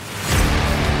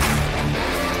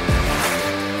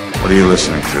What are you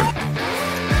listening to?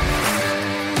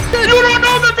 You don't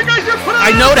know that the guys you're putting I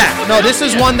know that. No, this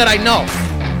is one that I know.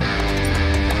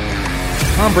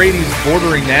 Tom Brady's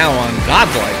bordering now on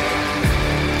godlike.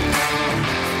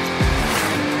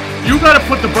 You got to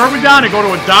put the bourbon down and go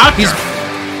to a doctor.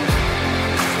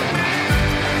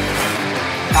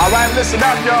 All right, listen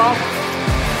up, y'all.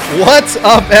 What's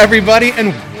up, everybody,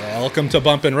 and welcome to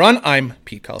Bump and Run. I'm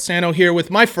Pete Calsano here with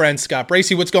my friend Scott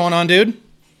Bracey. What's going on, dude?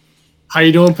 How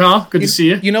you doing, pal? Good to see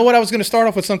you. You know what? I was going to start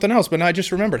off with something else, but now I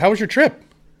just remembered. How was your trip?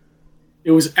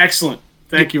 It was excellent.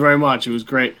 Thank you very much. It was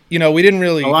great. You know, we didn't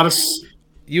really...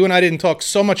 You and I didn't talk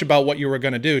so much about what you were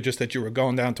going to do, just that you were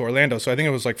going down to Orlando. So I think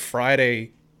it was like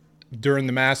Friday during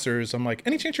the Masters. I'm like,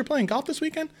 any chance you're playing golf this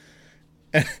weekend?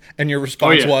 And your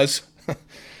response was...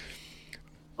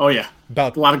 Oh, yeah.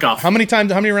 About a lot of golf. How many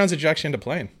rounds did you actually end up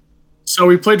playing? So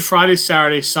we played Friday,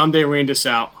 Saturday. Sunday rained us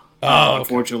out.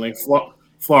 Unfortunately.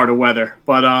 Florida weather.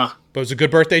 But it was a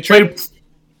good birthday trip?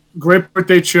 Great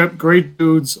birthday trip. Great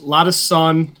dudes. A lot of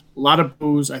sun. A lot of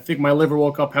booze. I think my liver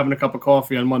woke up having a cup of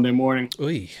coffee on Monday morning.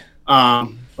 Oy.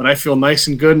 But I feel nice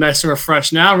and good, nice and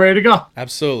refreshed now, ready to go.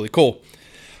 Absolutely. Cool.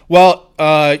 Well,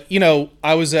 you know,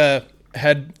 I was a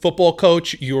head football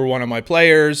coach. You were one of my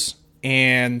players.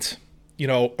 And, you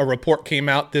know, a report came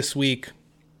out this week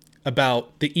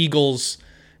about the Eagles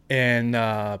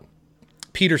and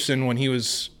Peterson when he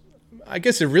was, I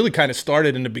guess it really kind of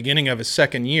started in the beginning of his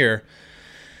second year.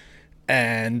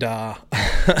 And I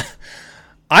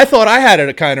thought I had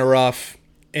it kind of rough,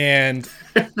 and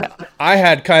I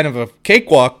had kind of a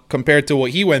cakewalk compared to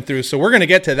what he went through. So we're going to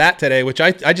get to that today, which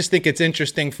I just think it's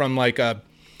interesting from like a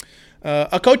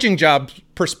coaching job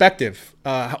perspective,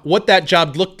 what that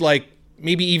job looked like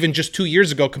maybe even just 2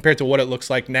 years ago compared to what it looks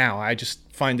like now. I just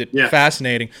find it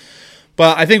fascinating.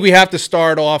 But I think we have to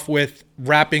start off with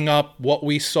wrapping up what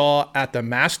we saw at the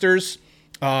Masters.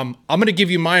 I'm going to give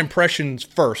you my impressions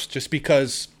first, just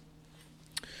because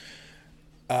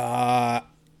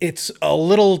it's a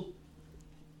little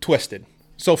twisted.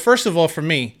 So first of all, for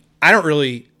me, I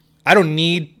don't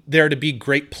need there to be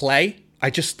great play.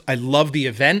 I love the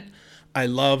event. I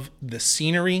love the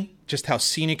scenery, just how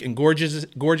scenic and gorgeous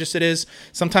it is.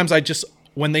 Sometimes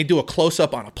when they do a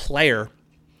close-up on a player,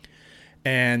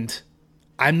 and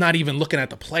I'm not even looking at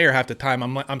the player half the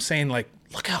time, I'm saying like,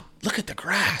 look at the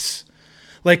grass.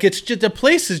 Like, it's just, the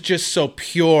place is just so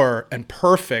pure and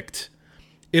perfect.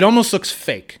 It almost looks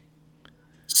fake.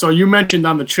 So you mentioned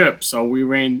on the trip, so it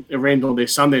rained all day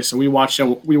Sunday, so we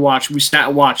sat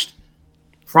and watched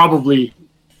probably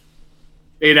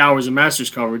 8 hours of Masters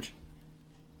coverage,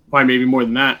 probably maybe more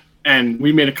than that, and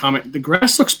we made a comment, the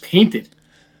grass looks painted.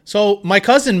 So my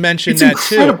cousin mentioned that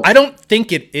incredible. Too. I don't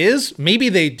think it is. Maybe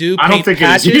they do paint I don't think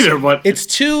patches. it is either, but it's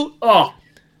too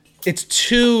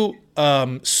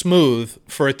smooth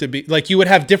for it to be, like, you would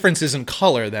have differences in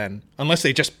color then, unless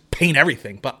they just paint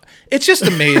everything. But it's just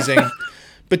amazing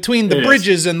between the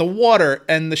bridges and the water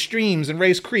and the streams and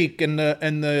Rays Creek and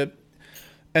the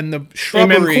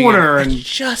shrubbery. Corner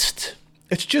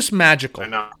it's just magical. I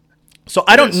know. So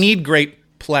I don't need great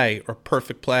play or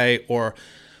perfect play or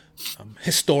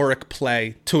historic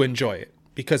play to enjoy it,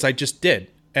 because I just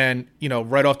did. And, you know,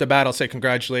 right off the bat, I'll say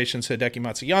congratulations to Hideki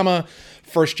Matsuyama,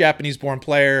 first Japanese-born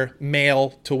player,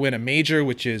 male, to win a major,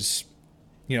 which is,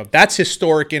 you know, that's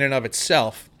historic in and of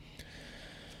itself.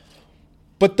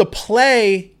 But the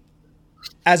play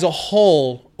as a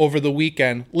whole over the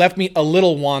weekend left me a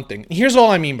little wanting. Here's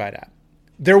all I mean by that.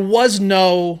 There was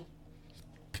no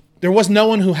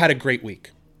one who had a great week.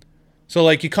 So,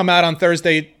 like, you come out on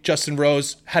Thursday, Justin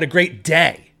Rose had a great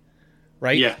day,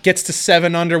 right? Yeah. Gets to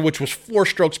 7 under, which was 4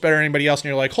 strokes better than anybody else, and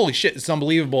you're like, holy shit, it's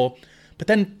unbelievable. But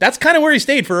then that's kind of where he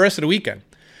stayed for the rest of the weekend.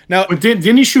 Now, but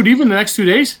didn't he shoot even the next 2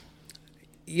 days?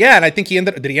 Yeah, and I think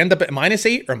did he end up at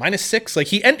 -8 or -6? Like,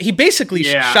 he basically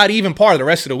shot even par the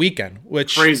rest of the weekend,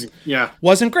 which crazy,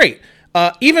 wasn't great.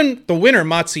 Even the winner,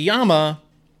 Matsuyama,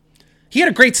 he had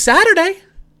a great Saturday.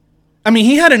 I mean,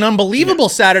 he had an unbelievable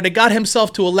Saturday, got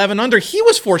himself to 11 under. He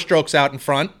was 4 strokes out in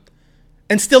front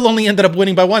and still only ended up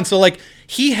winning by 1. So, like,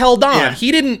 he held on. Yeah.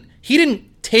 He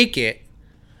didn't take it.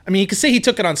 I mean, you could say he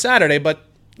took it on Saturday, but,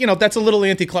 you know, that's a little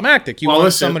anticlimactic. You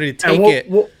want somebody to take it.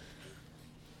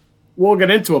 We'll get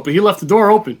into it, but he left the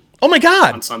door open. Oh, my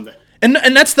God. On Sunday. And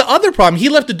that's the other problem. He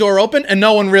left the door open and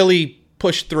no one really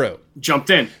pushed through.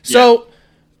 Jumped in. So,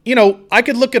 you know, I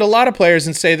could look at a lot of players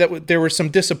and say that there were some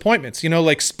disappointments. You know,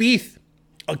 like Spieth,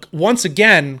 once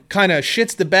again, kind of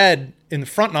shits the bed in the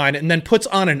front nine and then puts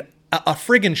on a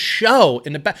friggin' show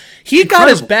in the back. He got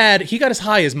as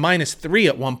high as -3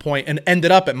 at one point and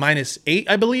ended up at -8,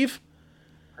 I believe.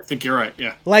 I think you're right,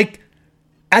 yeah. Like,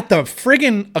 at the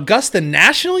friggin' Augusta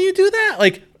National, you do that?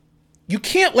 Like, you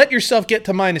can't let yourself get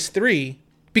to -3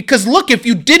 because look, if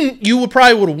you didn't, you would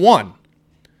have won.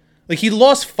 Like, he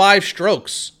lost 5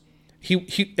 strokes. He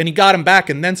got him back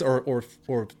and then or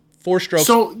 4 strokes.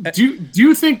 So do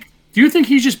you think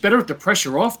he's just better with the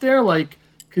pressure off there? Like,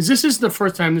 because this is the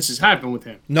first time this has happened with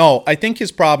him. No, I think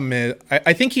his problem is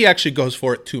I think he actually goes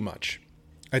for it too much.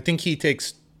 I think he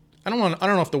takes I don't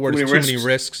know if the word is too many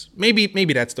risks.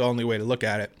 Maybe that's the only way to look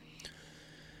at it.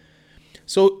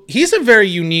 So he's a very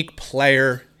unique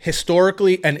player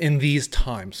historically and in these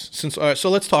times. So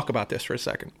let's talk about this for a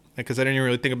second, because I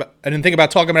didn't think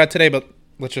about talking about it today, but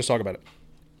let's just talk about it.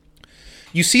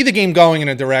 You see the game going in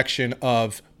a direction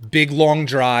of big long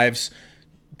drives.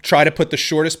 Try to put the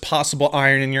shortest possible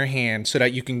iron in your hand so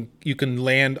that you can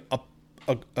land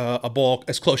a ball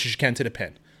as close as you can to the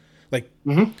pin. Like,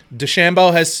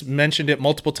 DeChambeau has mentioned it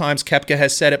multiple times. Koepka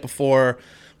has said it before.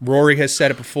 Rory has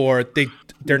said it before.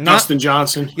 They're not Dustin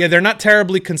Johnson. Yeah, they're not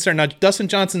terribly concerned. Now, Dustin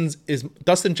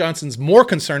Johnson's more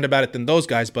concerned about it than those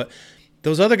guys, but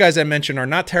those other guys I mentioned are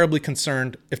not terribly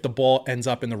concerned if the ball ends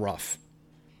up in the rough.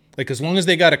 Like, as long as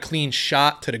they got a clean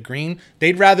shot to the green,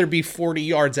 they'd rather be 40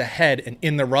 yards ahead and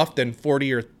in the rough than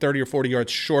 40 or 30 or 40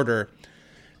 yards shorter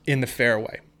in the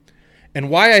fairway. And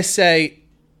why I say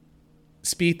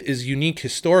Spieth is unique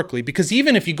historically, because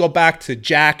even if you go back to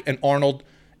Jack and Arnold,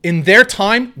 in their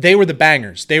time, they were the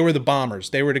bangers. They were the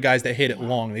bombers. They were the guys that hit it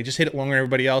long. They just hit it longer than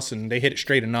everybody else, and they hit it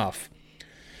straight enough.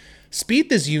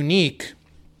 Spieth is unique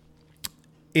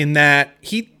in that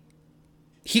he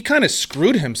kind of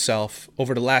screwed himself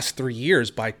over the last 3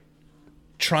 years by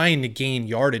trying to gain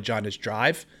yardage on his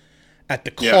drive at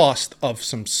the cost of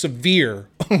some severe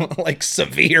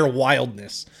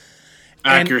wildness.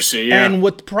 Accuracy, And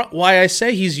why I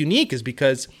say he's unique is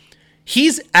because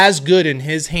he's as good in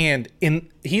his hand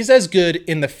he's as good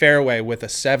in the fairway with a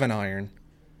 7-iron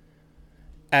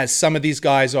as some of these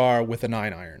guys are with a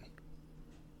 9-iron.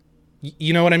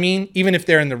 You know what I mean? Even if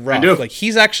they're in the rough, like,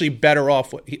 he's actually better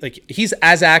off. He's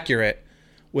as accurate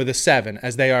with a 7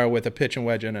 as they are with a pitch and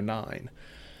wedge and a 9.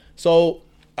 So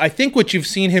I think what you've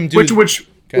seen him do,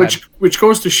 which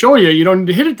goes to show you don't need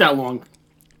to hit it that long.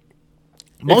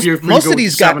 Most of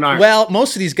these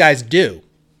guys do.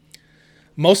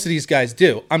 Most of these guys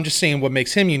do. I'm just saying what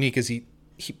makes him unique is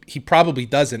he probably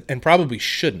doesn't and probably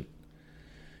shouldn't.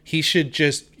 He should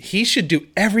do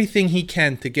everything he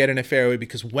can to get in a fairway,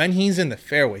 because when he's in the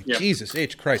fairway, Jesus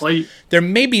H. Christ, there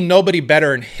may be nobody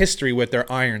better in history with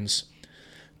their irons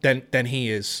than he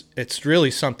is. It's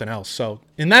really something else. So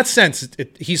in that sense,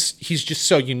 he's just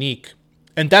so unique,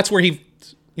 and that's where he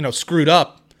screwed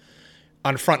up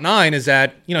on front 9, is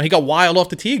that he got wild off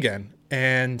the tee again,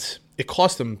 and it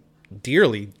cost him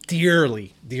dearly.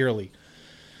 Yeah.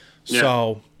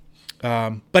 So,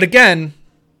 but again,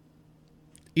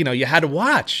 you had to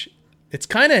watch. It's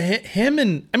kind of him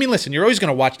and, I mean, listen, you're always going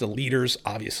to watch the leaders,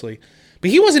 obviously, but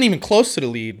he wasn't even close to the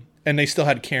lead, and they still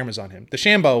had cameras on him.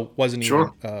 DeChambeau wasn't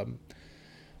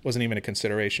even a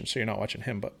consideration, so you're not watching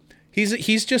him. But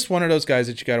he's just one of those guys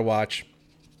that you got to watch,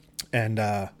 and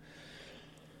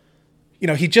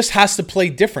he just has to play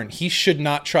different. He should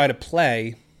not try to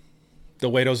play the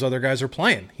way those other guys are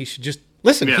playing. He should just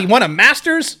listen. Yeah. He won a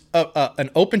Masters, an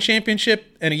Open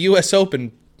Championship, and a U.S.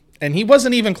 Open. And he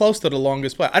wasn't even close to the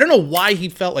longest play. I don't know why he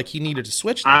felt like he needed to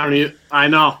switch. I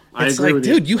know. I agree with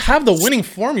you. Dude, you have the winning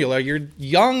formula. You're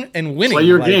young and winning. Play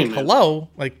your game. Hello.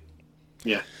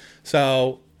 Yeah.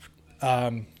 So,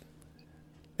 and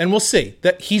we'll see.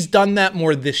 That he's done that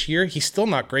more this year. He's still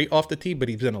not great off the tee, but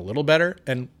he's been a little better.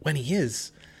 And when he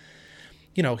is,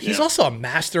 he's also a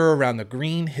master around the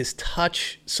green, his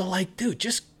touch. So, dude,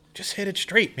 just hit it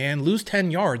straight, man. Lose 10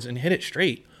 yards and hit it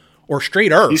straight. Or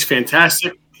straighter. He's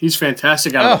fantastic. He's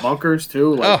fantastic out of the bunkers,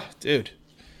 too. Dude.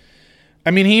 I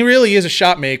mean, he really is a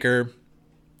shot maker,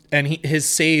 and his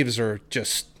saves are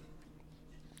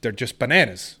they're just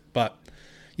bananas. But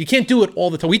you can't do it all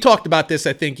the time. We talked about this,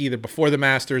 I think, either before the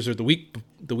Masters or the week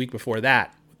before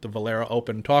that, the Valero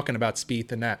Open, talking about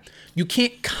Spieth and that. You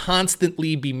can't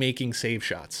constantly be making save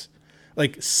shots.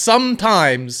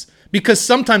 Sometimes, because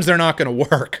sometimes they're not going to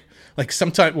work.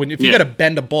 Sometimes, if you got to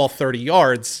bend a ball 30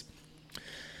 yards,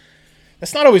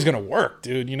 that's not always going to work,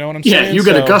 dude. You know what I'm saying? Yeah, you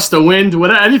get a gust of wind.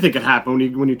 Anything can happen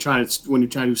when you're trying to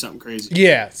do something crazy.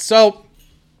 Yeah. So,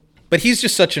 but he's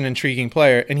just such an intriguing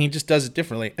player, and he just does it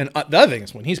differently. And the other thing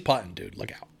is, when he's putting, dude,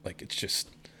 look out! It's just,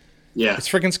 it's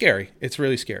freaking scary. It's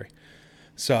really scary.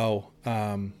 So,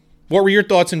 what were your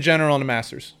thoughts in general on the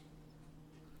Masters?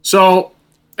 So,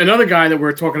 another guy that we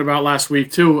were talking about last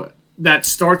week too, that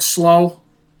starts slow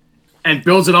and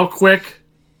builds it up quick,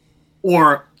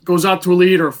 or goes out to a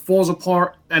lead or falls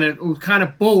apart, and it was kind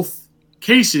of both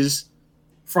cases.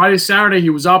 Friday, Saturday, he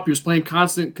was up. He was playing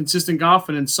consistent golf,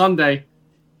 and then Sunday,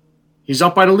 he's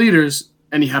up by the leaders,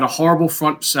 and he had a horrible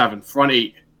front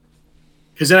 8.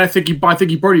 Because then I think he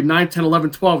birdied 9, 10,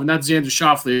 11, 12, and that's Xander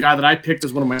Schauffele, a guy that I picked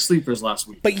as one of my sleepers last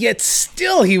week. But yet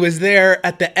still he was there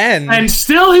at the end. And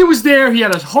still he was there. He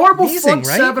had a horrible front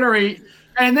right? 7 or 8,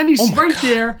 and then he's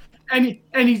there, and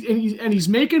he's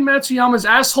making Matsuyama's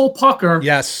asshole pucker.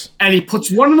 Yes. And he puts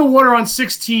one in the water on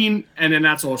 16, and then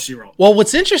that's all she wrote. Well,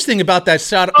 what's interesting about that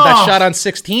shot on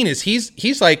 16 is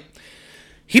he's like,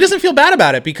 he doesn't feel bad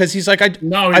about it because he's like, I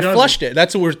flushed it.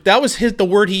 That was the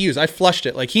word he used. I flushed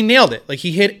it. Like, he nailed it. Like,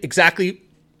 he hit exactly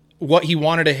what he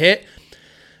wanted to hit.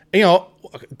 You know,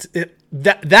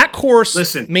 that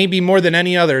course, maybe more than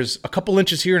any others, a couple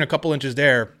inches here and a couple inches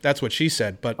there. That's what she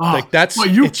said. But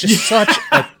it's just such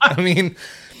I mean,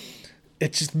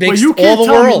 it just makes all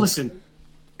the world. Listen,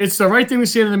 it's the right thing to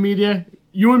say to the media.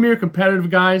 You and me are competitive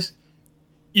guys.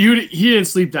 He didn't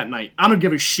sleep that night. I don't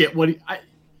give a shit what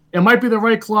it might be the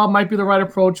right club, might be the right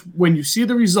approach. When you see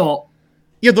the result,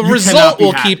 the result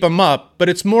will keep him up, but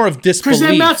it's more of disbelief.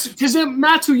 Because then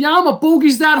Matsuyama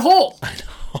bogeys that hole. I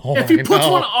know. If he puts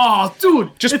one,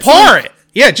 dude, just par it.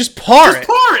 Yeah, just par it.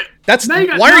 Par it. That's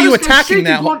why are you attacking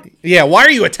that hole? Yeah, why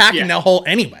are you attacking that hole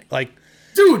anyway? Like,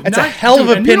 dude, that's a hell of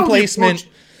a pin placement.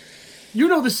 You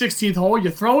know the 16th hole. You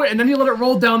throw it and then you let it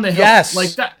roll down the hill. Yes,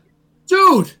 like that,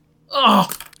 dude. Oh.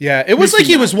 Yeah, it was like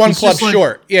he was one club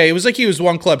short. Yeah, it was like he was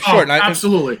one club short.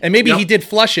 Absolutely. And maybe he did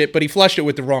flush it, but he flushed it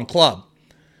with the wrong club.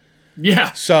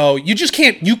 Yeah. So you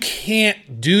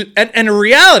can't do. And the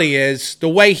reality is, the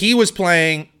way he was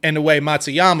playing and the way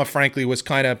Matsuyama, frankly, was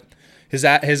kind of his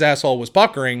asshole was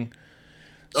puckering.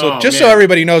 So so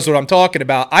everybody knows what I'm talking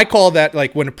about, I call that,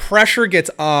 like, when pressure gets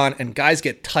on and guys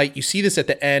get tight. You see this at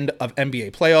the end of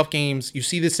NBA playoff games. You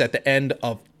see this at the end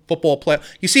of football play.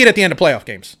 You see it at the end of playoff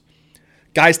games.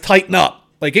 Guys tighten up.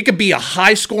 Like, it could be a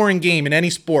high-scoring game in any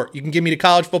sport. You can give me the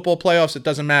college football playoffs. It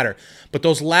doesn't matter. But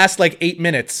those last, 8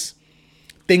 minutes,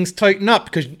 things tighten up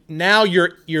because now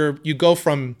you go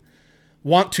from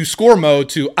want to score mode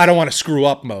to I don't want to screw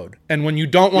up mode. And when you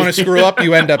don't want to screw up,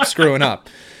 you end up screwing up.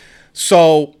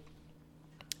 So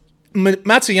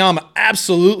Matsuyama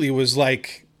absolutely was,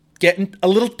 getting a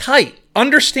little tight.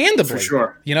 Understandably. For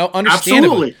sure. Understandably.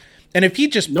 Absolutely. And if he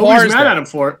just nobody's mad at him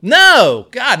for it. No,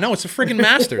 God, no, it's a friggin'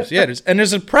 Masters. Yeah,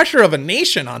 there's a pressure of a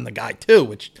nation on the guy too,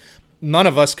 which none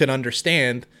of us can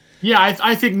understand. Yeah,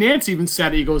 I think Nance even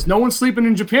said it. He goes, "No one's sleeping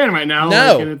in Japan right now."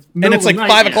 No, and it's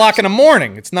 5 o'clock in the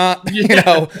morning. It's not,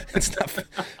 it's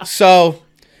not. So,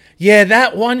 yeah,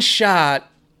 that one shot.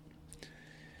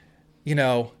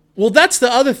 Well, that's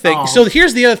the other thing. Oh. So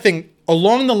here's the other thing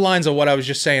along the lines of what I was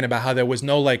just saying about how there was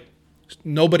no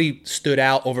nobody stood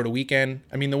out over the weekend.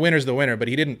 I mean, the winner's the winner, but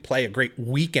he didn't play a great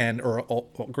weekend or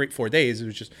a great 4 days. It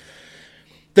was just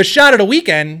the shot of the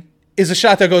weekend is a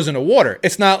shot that goes in the water.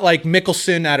 It's not like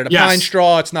Mickelson out of the pine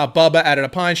straw. It's not Bubba out of the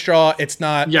pine straw. It's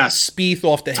not Spieth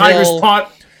off the hill.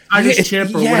 Tiger's chip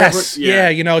or whatever. Yeah,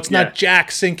 it's not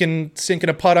Jack sinking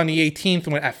a putt on the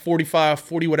 18th at 45,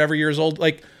 40, whatever years old.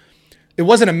 It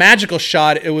wasn't a magical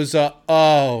shot. It was a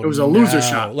loser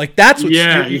shot. That's what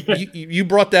you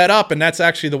brought that up, and that's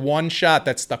actually the one shot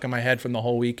that's stuck in my head from the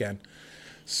whole weekend.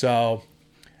 So,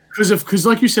 because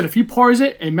like you said, if he pars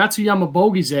it and Matsuyama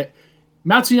bogeys it,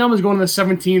 Matsuyama's going to the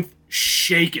 17th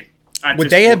shaking.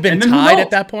 Would they have been tied at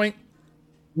that point?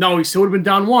 No, he still would have been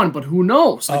down 1, but who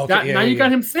knows? Now you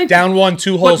got him thinking. Down 1,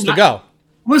 2 holes to go.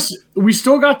 Listen, we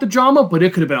still got the drama, but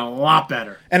it could have been a lot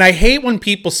better. And I hate when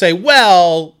people say,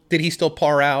 well, did he still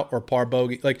par out or par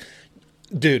bogey?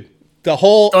 Dude, the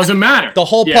whole doesn't matter. The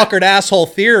whole puckered asshole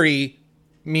theory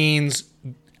means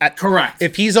correct.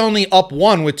 If he's only up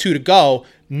 1 with 2 to go,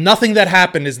 nothing that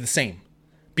happened is the same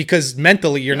because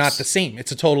mentally you're not the same.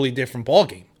 It's a totally different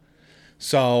ballgame.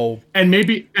 So and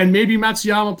maybe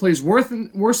Matsuyama plays worse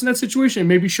in that situation, and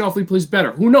maybe Schauffele plays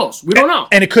better. Who knows? We don't know.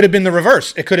 And it could have been the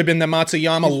reverse. It could have been that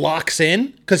Matsuyama locks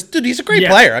in because, dude, he's a great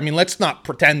player. I mean, let's not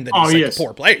pretend that he's a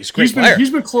poor player. He's a great player.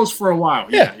 He's been close for a while.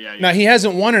 Yeah. Now he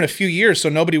hasn't won in a few years, so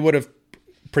nobody would have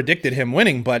predicted him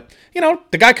winning. But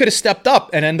the guy could have stepped up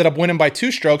and ended up winning by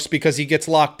 2 strokes because he gets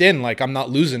locked in. I'm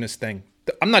not losing this thing.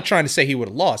 I'm not trying to say he would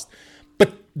have lost,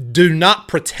 but do not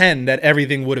pretend that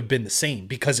everything would have been the same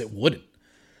because it wouldn't.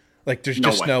 There's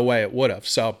just no way it would have.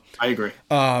 So I agree.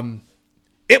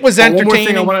 It was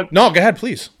entertaining. No, go ahead,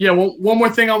 please. Yeah, well, one more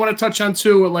thing I want to touch on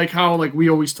too, how we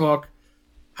always talk,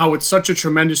 how it's such a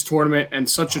tremendous tournament and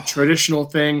such a traditional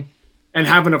thing, and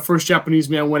having a first Japanese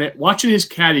man win it. Watching his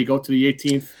caddy go to the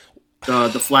 18th.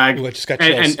 the flag, Ooh, I just got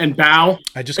chills. and bow.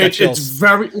 I just got chills.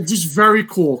 It's just very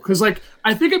cool because like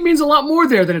I think it means a lot more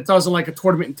there than it does in like a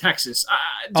tournament in Texas.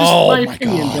 My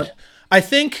God. But I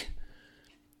think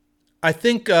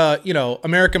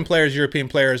American players, European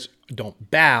players don't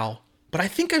bow, but I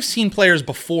think I've seen players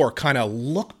before kind of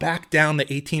look back down the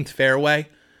 18th fairway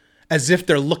as if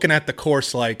they're looking at the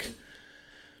course like,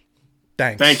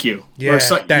 thanks. Thank you. Yeah,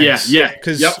 thanks. Yeah.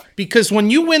 Because when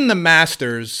you win the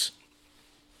Masters,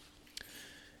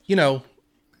 you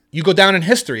go down in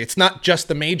history. It's not just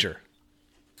the major.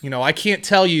 I can't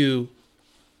tell you,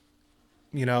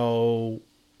 who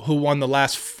won the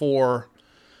last 4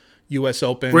 U.S.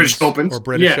 Opens, British Opens, or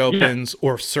British Opens,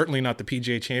 or certainly not the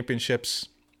PGA Championships.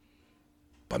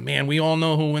 But man, we all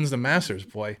know who wins the Masters,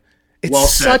 boy.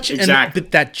 It's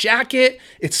that jacket.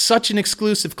 It's such an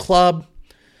exclusive club.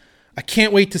 I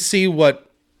can't wait to see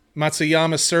what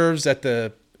Matsuyama serves at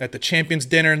the Champions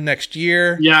Dinner next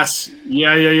year. Yes.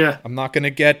 Yeah. I'm not going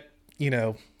to get,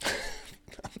 I'm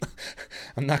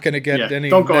not going to get any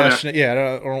don't go there.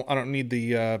 Yeah, I don't need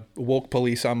the woke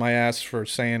police on my ass for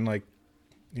saying like,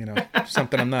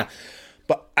 something I'm not.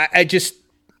 But I just,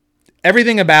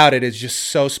 everything about it is just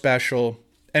so special.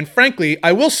 And frankly,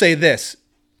 I will say this,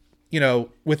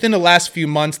 within the last few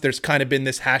months, there's kind of been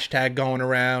this hashtag going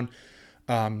around.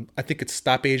 I think it's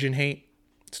Stop Asian Hate.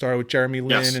 It started with Jeremy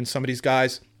Lin and some of these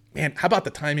guys. Man, how about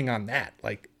the timing on that?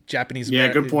 Like Japanese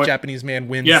man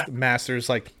wins the Masters.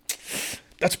 Like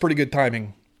that's pretty good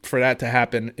timing for that to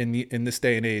happen in this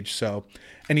day and age. So,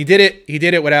 and he did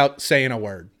it without saying a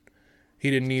word. He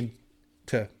didn't need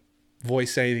to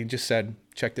voice anything. Just said,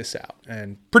 check this out.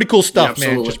 And pretty cool stuff,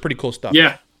 man. Just pretty cool stuff.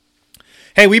 Yeah.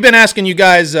 Hey, we've been asking you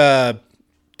guys to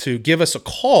give us a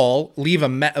call, leave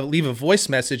a voice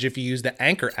message if you use the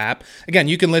Anchor app. Again,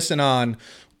 you can listen on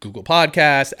Google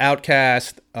Podcast,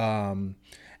 Outcast,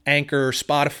 Anchor,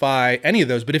 Spotify, any of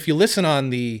those. But if you listen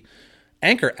on the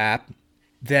Anchor app,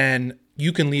 then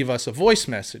you can leave us a voice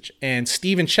message. And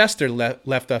Steven Chester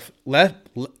left us. Boy,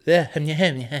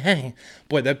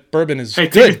 that bourbon is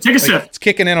good. Take a sip. It's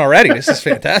kicking in already. This is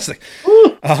fantastic.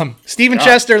 Steven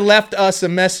Chester left us a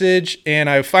message,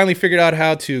 and I finally figured out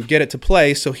how to get it to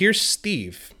play. So here's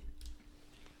Steve.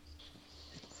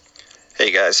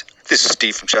 Hey guys, this is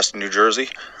Steve from Chester, New Jersey.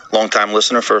 Long-time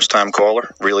listener, first-time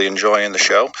caller. Really enjoying the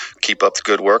show. Keep up the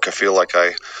good work. I feel like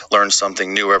I learn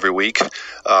something new every week.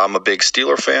 I'm a big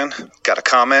Steeler fan. Got a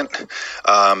comment.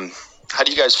 How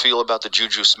do you guys feel about the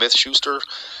Juju Smith-Schuster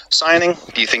signing?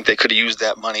 Do you think they could have used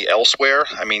that money elsewhere?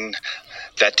 I mean,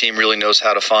 that team really knows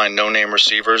how to find no-name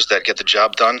receivers that get the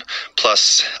job done.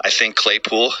 Plus, I think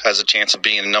Claypool has a chance of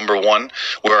being number one,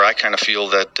 where I kind of feel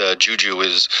that Juju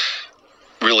is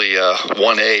really a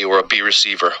 1A or a B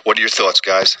receiver. What are your thoughts,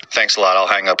 guys? Thanks a lot. I'll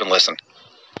hang up and listen.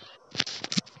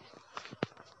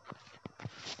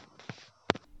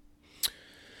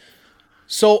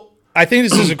 So I think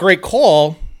this is a great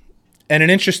call and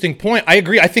an interesting point. I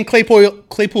agree. I think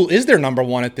Claypool is their number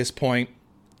one at this point.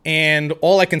 And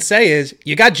all I can say is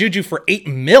you got Juju for $8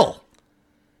 million.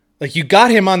 Like you got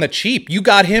him on the cheap. You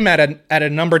got him at a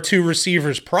number 2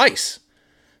 receiver's price.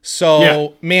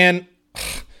 So, man,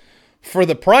 for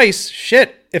the price,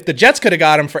 shit, if the Jets could have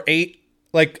got him for 8,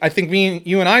 like I think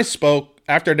you and I spoke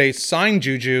after they signed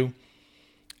Juju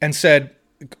and said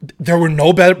there were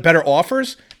no better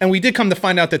offers. And we did come to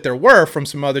find out that there were from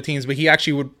some other teams, but he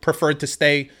actually would prefer to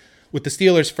stay with the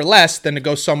Steelers for less than to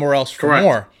go somewhere else for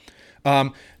more.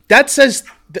 That says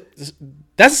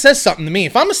something to me.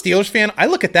 If I'm a Steelers fan, I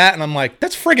look at that and I'm like,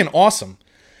 that's friggin' awesome.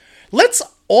 Let's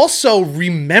also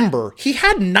remember he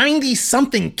had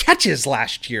 90-something catches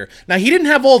last year. Now, he didn't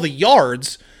have all the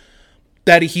yards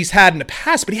that he's had in the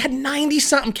past, but he had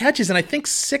 90-something catches and I think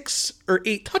 6 or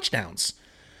 8 touchdowns.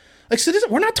 Like, so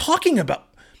we're not talking about,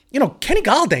 Kenny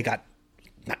Galladay got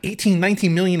 18,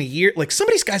 19 million a year. Like, some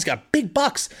of these guys got big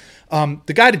bucks.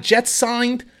 The guy the Jets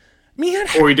signed,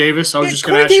 Corey Davis. I was just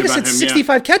going to ask you about him. Corey Davis had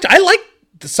 65 catches. I like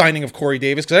the signing of Corey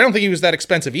Davis because I don't think he was that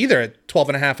expensive either at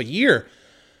 $12.5 a year.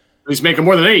 He's making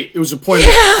more than 8. It was a point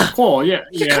of call. Yeah.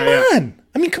 Come on.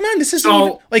 I mean, come on. This isn't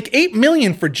even, like $8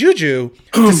 million for Juju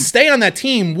to stay on that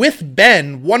team with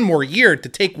Ben one more year to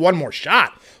take one more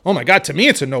shot. Oh my God. To me,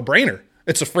 it's a no-brainer.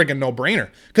 It's a friggin'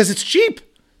 no-brainer because it's cheap.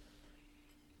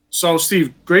 So,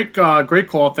 Steve, great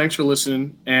call. Thanks for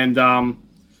listening. And a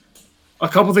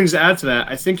couple things to add to that.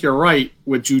 I think you're right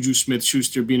with Juju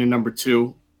Smith-Schuster being a number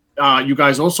 2. You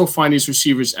guys also find these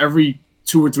receivers every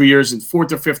 2 or 3 years in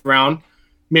 4th or 5th round.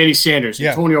 Manny Sanders,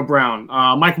 Antonio Brown,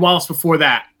 Mike Wallace before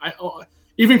that.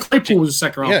 Even Claypool was a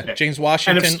second-round pick. James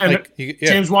Washington.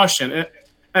 James Washington.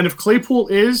 And if Claypool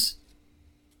is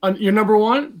your number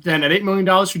one, then at $8 million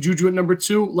for Juju at number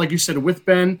two, like you said, with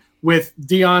Ben, with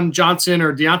Deion Johnson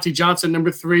or Deontay Johnson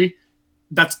number three,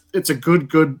 it's a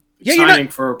good signing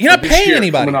for you're not this paying year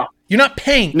anybody. coming up. You're not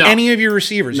paying any of your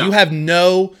receivers. No. You have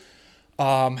no,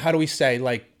 how do we say,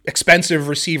 like expensive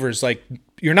receivers. Like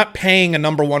you're not paying a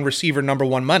number one receiver number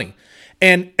one money.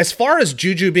 And as far as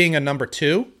Juju being a number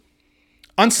two,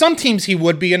 on some teams he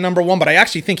would be a number one, but I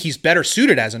actually think he's better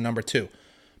suited as a number two.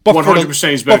 But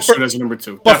 100% he's better suited as a number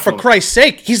two. But for Christ's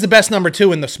sake, he's the best number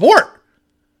two in the sport.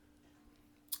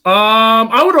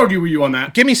 I would argue with you on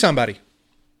that. Give me somebody.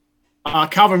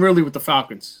 Calvin Ridley with the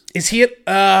Falcons. Is he at?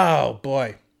 Oh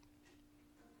boy,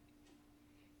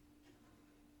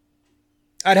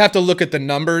 I'd have to look at the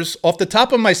numbers off the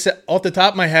top of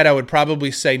my head. I would probably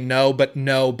say no, but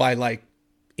no by like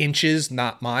inches,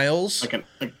 not miles.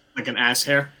 Like an ass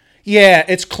hair. Yeah,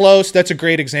 it's close. That's a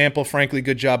great example. Frankly,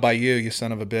 good job by you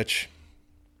son of a bitch.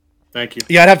 Thank you.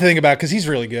 Yeah, I'd have to think about it because he's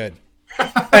really good.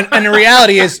 and the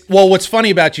reality is, well, what's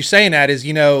funny about you saying that is,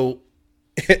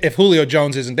 if Julio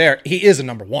Jones isn't there, he is a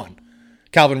number one.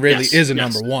 Calvin Ridley is a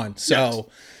number one. So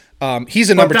he's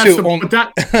a number two. He's a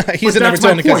number two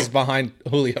only because he's behind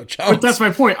Julio Jones. But that's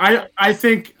my point. I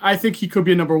think he could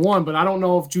be a number one, but I don't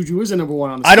know if Juju is a number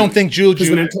one on the team. I don't think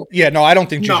Juju. I don't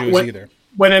think Juju is either.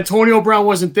 When Antonio Brown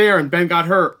wasn't there and Ben got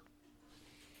hurt,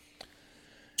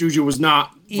 Juju was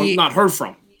not heard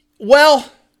from. Well,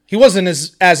 he wasn't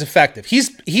as effective.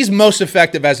 He's most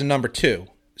effective as a number two.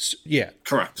 Yeah,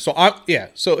 correct. So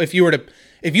So if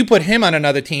you put him on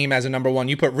another team as a number one,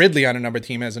 you put Ridley on another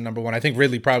team as a number one. I think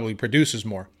Ridley probably produces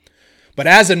more. But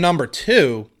as a number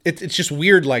two, it's just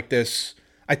weird like this.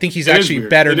 I think he's actually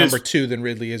better number two than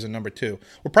Ridley is a number two.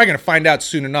 We're probably going to find out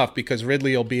soon enough because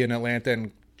Ridley will be in Atlanta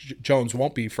and Jones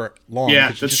won't be for long.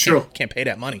 Yeah, that's true. Can't pay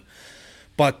that money.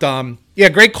 But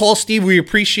great call, Steve. We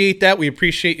appreciate that. We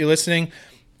appreciate you listening,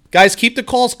 guys. Keep the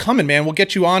calls coming, man. We'll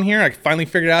get you on here. I finally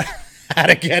figured out how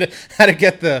to get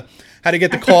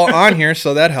the call on here,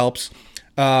 so that helps.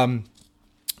 Along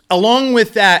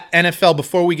with that, NFL.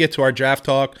 Before we get to our draft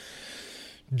talk,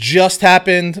 just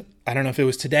happened. I don't know if it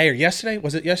was today or yesterday.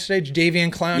 Was it yesterday?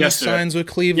 Jadeveon Clowney signs with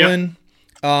Cleveland.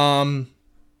 Yep. I'm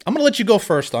going to let you go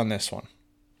first on this one.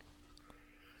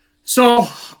 So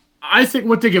I think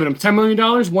what they're giving him $10 million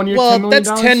 1 year. Well, $10 million?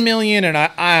 that's $10 million, and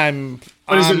I'm.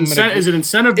 But is it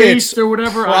incentive based or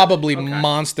whatever? Probably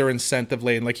monster incentive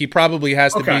laden. Like he probably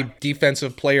has to be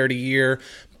defensive player of the year,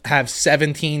 have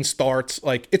 17 starts.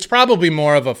 Like it's probably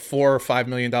more of a $4 or $5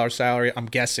 million salary. I'm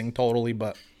guessing totally,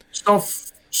 but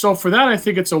so for that, I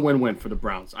think it's a win-win for the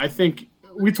Browns. I think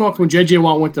we talked when J.J.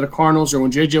 Watt went to the Cardinals or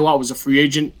when J.J. Watt was a free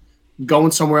agent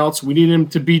going somewhere else. We need him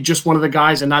to be just one of the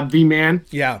guys and not the man.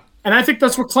 Yeah. And I think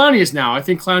that's what Clowney is now. I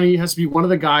think Clowney has to be one of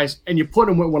the guys, and you put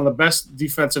him with one of the best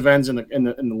defensive ends in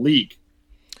the league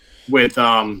with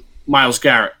Myles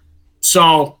Garrett.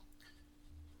 So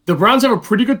the Browns have a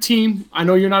pretty good team. I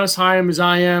know you're not as high as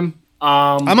I am.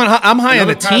 I'm high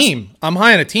on a team. I'm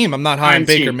high on a team. I'm not high on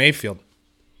Baker Mayfield.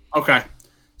 Okay.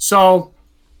 So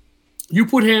you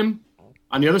put him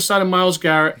on the other side of Myles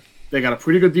Garrett. They got a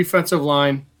pretty good defensive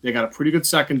line. They got a pretty good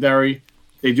secondary.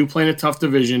 They do play in a tough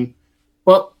division.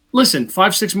 But listen,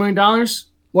 $5-6 million,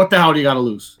 what the hell do you got to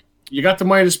lose? You got the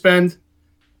money to spend.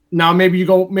 Now maybe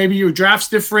your draft's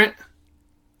different.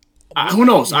 Who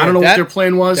knows? Yeah, I don't know what their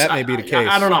plan was. That may be the case.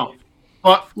 I don't know.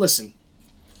 But listen,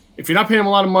 if you're not paying him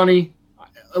a lot of money,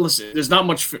 listen, there's not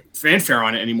much fanfare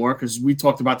on it anymore because we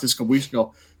talked about this a couple weeks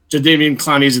ago. Jadeveon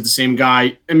Clowney isn't the same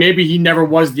guy, and maybe he never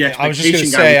was the expectation guy. I was just going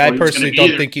to say, I personally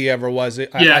don't think he ever was.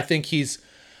 I think he's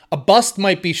a bust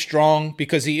might be strong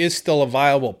because he is still a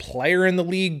viable player in the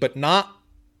league, but not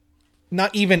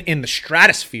even in the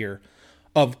stratosphere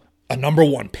of a number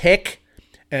one pick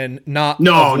and not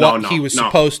what he was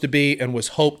supposed to be and was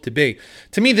hoped to be.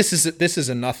 To me, this is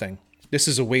a nothing. This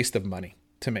is a waste of money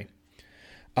to me.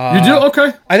 You do?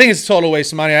 Okay. I think it's a total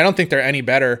waste of money. I don't think they're any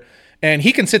better. And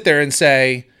he can sit there and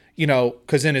say,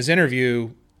 because in his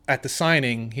interview at the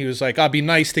signing, he was like, "I'd be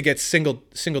nice to get single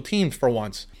teamed for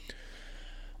once."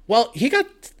 Well, he got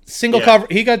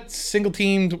He got single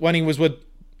teamed when he was with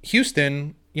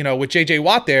Houston, with J.J.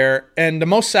 Watt there, and the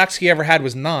most sacks he ever had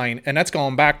was 9, and that's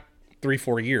going back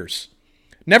 3-4 years.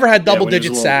 Never had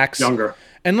double-digit sacks. Younger.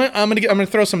 And I'm gonna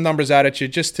throw some numbers out at you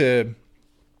just to,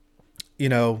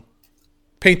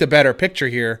 paint a better picture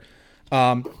here.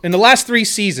 In the last 3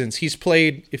 seasons, he's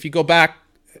played, if you go back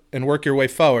and work your way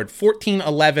forward, 14,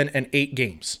 11, and 8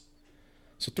 games.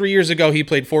 So 3 years ago, he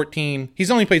played 14.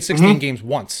 He's only played 16 games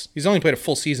once. He's only played a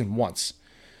full season once.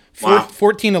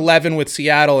 14, 11 with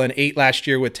Seattle and 8 last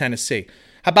year with Tennessee.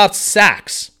 How about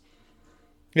sacks?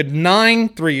 He had 9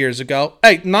 3 years ago.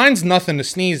 Hey, 9's nothing to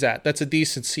sneeze at. That's a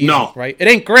decent season, No. right? It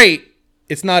ain't great.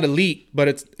 It's not elite, but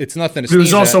it's nothing to sneeze at. He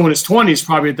was also in his 20s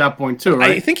probably at that point too,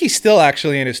 right? I think he's still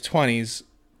actually in his 20s,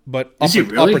 but Is he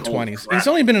really? upper Holy 20s. crap. He's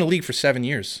only been in the league for 7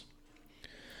 years.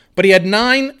 But he had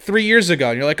 9 3 years ago.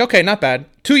 And you're like, okay, not bad.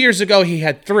 2 years ago, he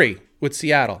had 3 with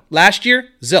Seattle. Last year,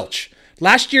 zilch.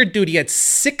 Last year, dude, he had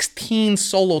 16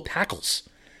 solo tackles.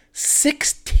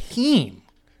 16.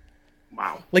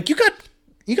 Wow. Like, you got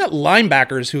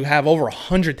linebackers who have over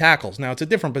 100 tackles. Now, it's a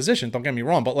different position, don't get me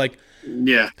wrong, but like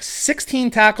Yeah.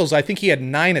 16 tackles, I think he had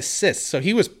 9 assists. So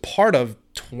he was part of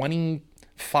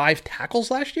 25 tackles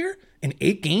last year. In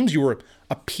 8 games, you were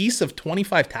a piece of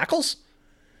 25 tackles?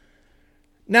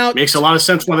 Now, Makes a lot of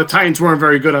sense why the Titans weren't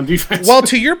very good on defense. well,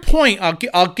 to your point,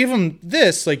 I'll give him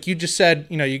this. Like you just said,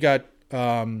 you got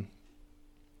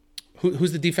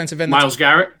who's the defensive end? Myles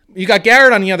Garrett. You got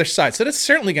Garrett on the other side, so that's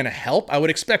certainly going to help. I would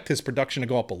expect his production to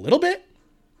go up a little bit.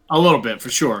 A little bit, for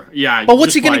sure. Yeah. But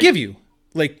what's he going to give you?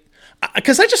 Like,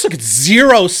 because I just look at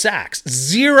 0 sacks.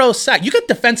 0 sack. You got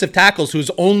defensive tackles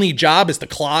whose only job is to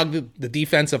clog the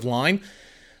defensive line.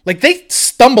 Like, they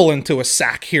stumble into a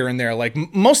sack here and there. Like,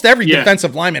 most every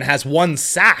defensive lineman has 1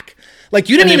 sack. Like,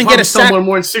 you didn't even get a sack.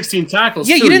 More than 16 tackles.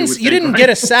 Yeah, too, you didn't get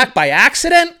a sack by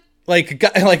accident. Like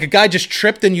a guy just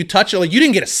tripped and you touch it. Like, you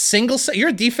didn't get a single sack. You're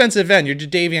a defensive end. You're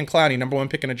Jadeveon Clowney, number 1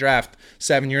 pick in the draft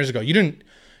 7 years ago. You don't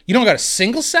got a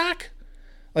single sack?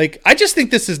 Like, I just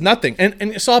think this is nothing.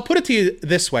 And so I'll put it to you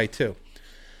this way, too.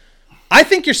 I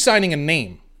think you're signing a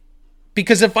name.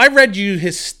 Because if I read you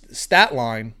his stat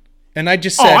line, and I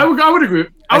just said... Oh, I would agree.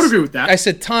 I would agree with that. I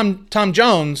said, Tom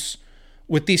Jones,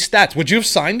 with these stats, would you have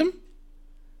signed him?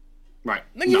 Right.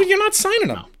 No. You're not signing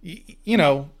him.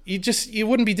 No. You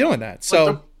wouldn't be doing that.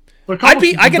 So... I gotta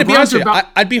be honest with you.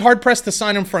 I'd be hard pressed to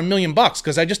sign him for $1 million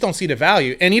because I just don't see the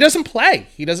value. And he doesn't play.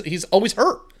 He's always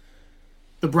hurt.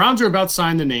 The Browns are about to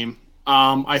sign the name.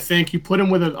 I think you put him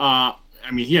with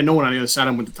he had no one on the other side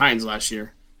of him with the Titans last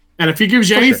year. And if he gives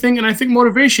you anything, and I think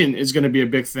motivation is going to be a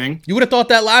big thing. You would have thought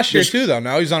that last year too, though.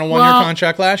 Now he's on a 1-year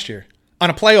contract last year on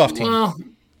a playoff team. Well,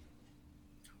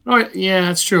 all right, yeah,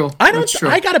 that's true. I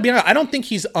gotta be honest. I don't think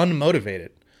he's unmotivated.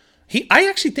 I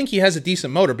actually think he has a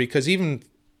decent motor because even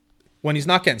when he's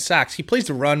not getting sacks, he plays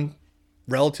the run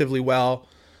relatively well.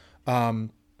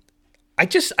 I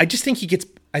just think he gets.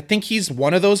 I think he's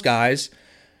one of those guys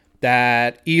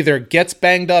that either gets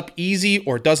banged up easy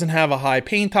or doesn't have a high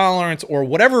pain tolerance or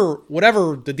whatever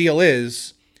the deal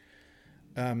is.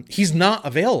 He's not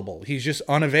available. He's just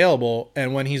unavailable,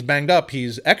 and when he's banged up,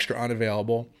 he's extra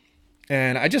unavailable.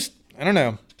 And I don't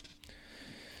know.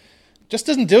 Just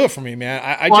doesn't do it for me, man.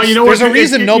 There's a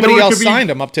reason nobody else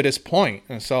signed him up to this point,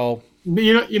 and so.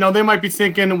 They might be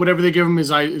thinking whatever they give him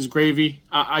is gravy,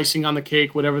 icing on the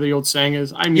cake, whatever the old saying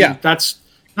is. I mean,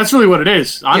 that's really what it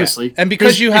is, honestly. Yeah. And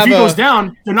because you have if he goes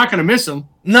down, they're not going to miss him.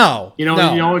 No,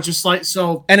 no. It's just like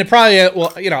so. And it probably,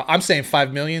 I'm saying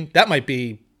 $5 million.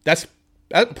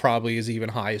 That probably is even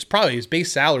high. It's probably his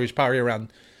base salary is probably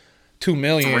around $2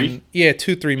 million. 3? Yeah,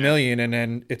 $2-3 million, and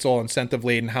then it's all incentive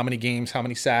laden. How many games? How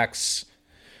many sacks?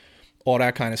 All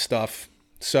that kind of stuff.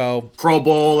 So Pro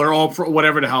Bowl or all pro,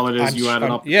 whatever the hell it is, you add it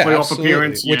up. Yeah, playoff absolutely.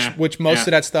 appearance, which most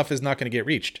of that stuff is not going to get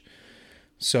reached.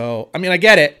 So I mean, I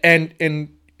get it,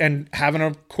 and having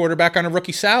a quarterback on a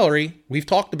rookie salary, we've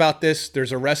talked about this.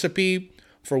 There's a recipe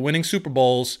for winning Super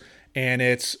Bowls, and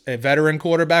it's a veteran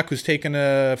quarterback who's taken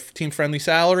a team-friendly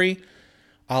salary,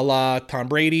 a la Tom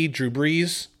Brady, Drew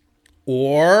Brees,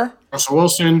 or Russell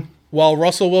Wilson. Well,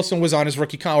 Russell Wilson was on his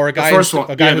rookie contract, or a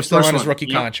guy who's still on his rookie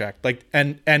contract. Like,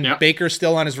 and Baker's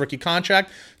still on his rookie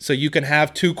contract. So you can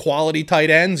have 2 quality tight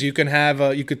ends. You can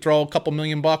have you could throw a couple $1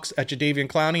 million at Jadeveon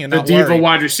Clowney and the not worry. diva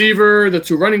wide receiver, the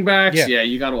 2 running backs. Yeah,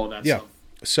 you got all that stuff.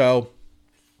 So,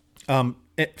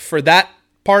 for that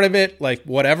part of it, like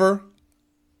whatever.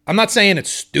 I'm not saying it's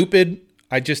stupid.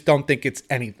 I just don't think it's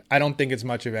anything. I don't think it's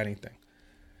much of anything.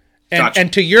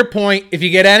 And to your point, if you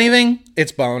get anything,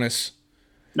 it's bonus.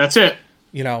 That's it.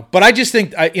 But I just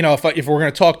think, if we're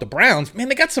going to talk the Browns, man,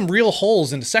 they got some real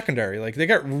holes in the secondary. Like, they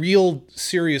got real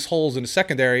serious holes in the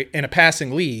secondary in a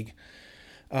passing league.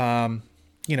 I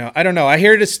don't know. I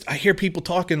hear people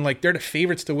talking like they're the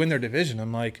favorites to win their division.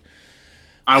 I'm like,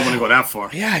 I wouldn't go that far.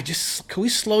 Yeah, can we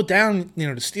slow down? The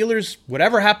Steelers,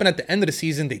 whatever happened at the end of the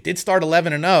season, they did start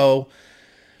 11-0.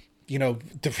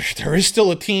 There is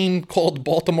still a team called the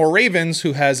Baltimore Ravens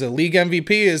who has a league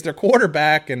MVP as their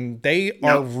quarterback, and they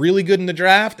are really good in the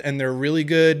draft, and they're really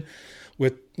good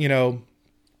with,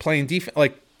 playing defense.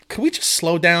 Like, could we just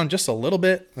slow down just a little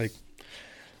bit? Like,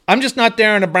 I'm just not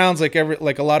there on the Browns like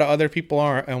a lot of other people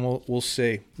are, and we'll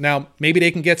see. Now, maybe they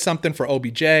can get something for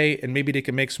OBJ, and maybe they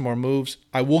can make some more moves.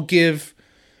 I will give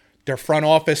their front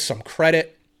office some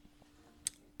credit.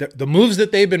 The moves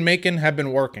that they've been making have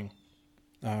been working.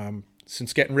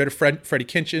 Since getting rid of Freddie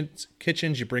Kitchens,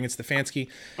 you bring in Stefanski.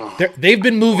 They've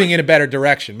been moving in a better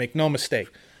direction. Make no mistake.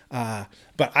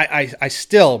 But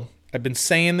I've been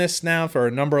saying this now for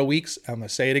a number of weeks. I'm going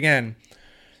to say it again.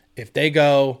 If they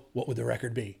go, what would the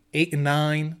record be?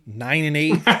 8-9,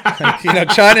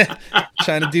 9-8.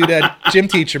 Trying to do that gym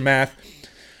teacher math.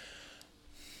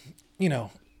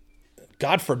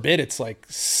 God forbid it's like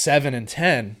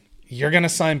 7-10. You're going to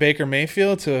sign Baker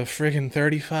Mayfield to a friggin'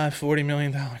 $35-40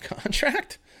 million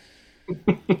contract?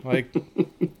 Like,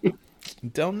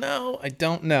 don't know. I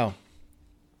don't know.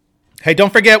 Hey,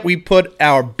 don't forget we put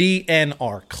our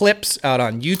BNR clips out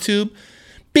on YouTube.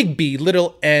 Big B,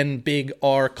 little N, big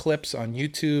R clips on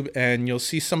YouTube. And you'll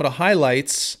see some of the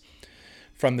highlights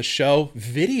from the show.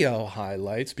 Video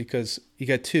highlights, because you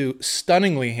got two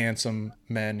stunningly handsome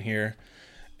men here.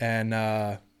 And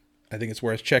I think it's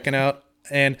worth checking out.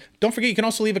 And don't forget, you can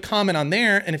also leave a comment on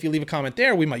there. And if you leave a comment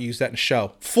there, we might use that in the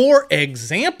show. For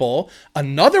example,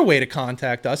 another way to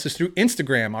contact us is through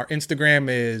Instagram. Our Instagram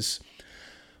is...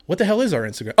 What the hell is our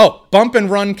Instagram? Oh, Bump and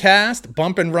Run Cast on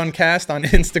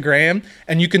Instagram.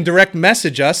 And you can direct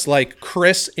message us like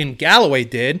Chris in Galloway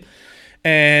did.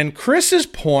 And Chris's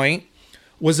point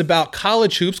was about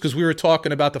college hoops, because we were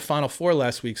talking about the Final Four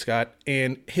last week, Scott.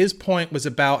 And his point was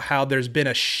about how there's been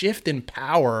a shift in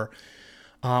power.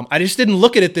 I just didn't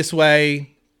look at it this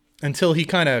way until he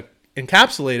kind of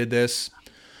encapsulated this,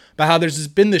 about how there's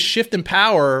been this shift in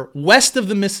power west of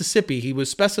the Mississippi. He was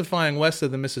specifying west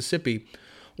of the Mississippi.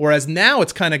 Whereas now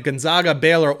it's kind of Gonzaga,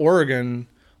 Baylor, Oregon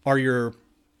are your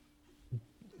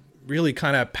really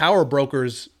kind of power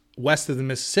brokers west of the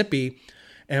Mississippi.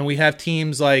 And we have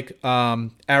teams like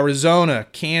Arizona,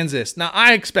 Kansas. Now,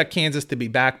 I expect Kansas to be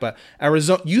back, but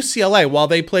Arizona, UCLA, while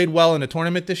they played well in the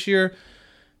tournament this year,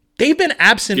 they've been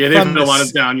absent they've from been a lot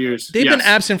of down years. They've been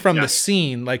absent from the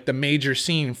scene, like the major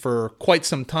scene, for quite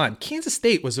some time. Kansas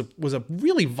State was a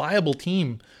really viable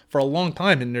team for a long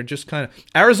time, and they're just kind of...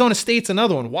 Arizona State's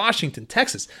another one. Washington,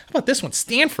 Texas. How about this one?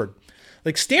 Stanford.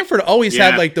 Like, Stanford always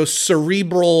had like those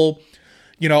cerebral,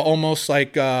 almost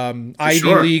like Ivy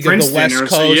League of the West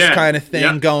Coast kind of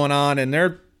thing going on, and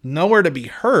they're nowhere to be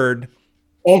heard.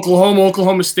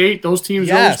 Oklahoma State, those teams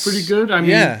are always pretty good. I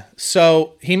mean,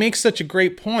 So he makes such a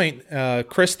great point.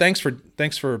 Chris, thanks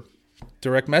for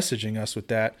direct messaging us with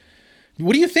that.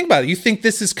 What do you think about it? You think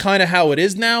this is kind of how it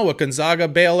is now with Gonzaga,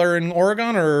 Baylor, and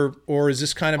Oregon, or is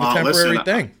this kind of a temporary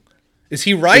thing? Is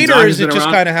he right, or is it just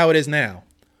kind of how it is now?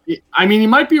 I mean, he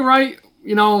might be right,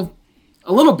 a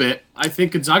little bit. I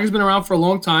think Gonzaga's been around for a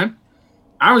long time.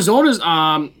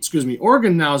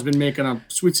 Oregon now has been making a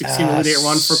Sweet 16 Elite 8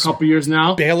 run for a couple years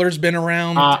now. Baylor's been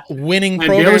around winning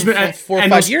programs for 4 or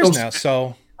 5 years now.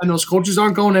 So, and those coaches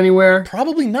aren't going anywhere.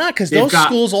 Probably not, because those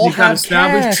schools all have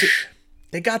cash.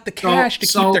 They got the cash to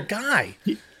keep their guy.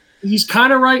 He's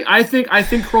kind of right. I think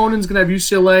Cronin's going to have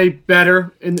UCLA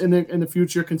better in the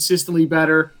future, consistently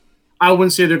better. I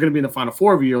wouldn't say they're going to be in the Final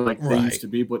Four every year like they used to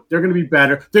be, but they're going to be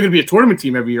better. They're going to be a tournament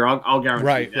team every year. I'll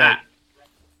guarantee that.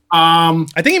 I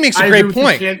think he makes a great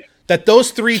point that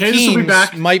those three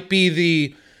teams might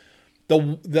be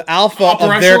the alpha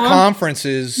of their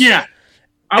conferences. Yeah,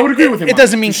 I would agree with him. It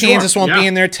doesn't mean Kansas won't be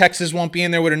in there. Texas won't be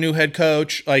in there with a new head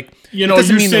coach. Like,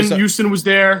 Houston was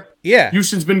there. Yeah,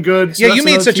 Houston's been good. So you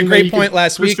made such a great point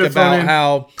last week about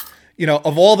how,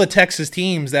 of all the Texas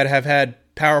teams that have had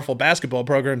powerful basketball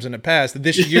programs in the past,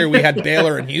 this year we had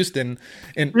Baylor and Houston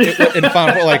in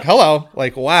Final Four. Like, hello,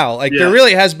 like, wow, like there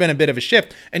really has been a bit of a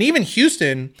shift. And even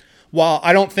Houston, while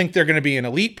I don't think they're going to be an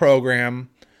elite program,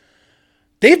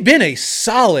 they've been a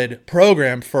solid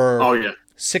program for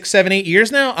 6, 7, 8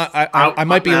 years now. I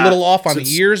might be a little off on the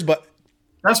years, but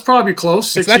that's probably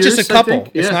close. It's not just a couple.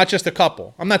 It's not just a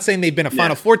couple. I'm not saying they've been a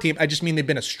Final Four team. I just mean they've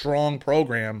been a strong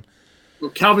program. Well,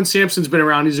 Calvin Sampson's been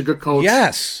around. He's a good coach.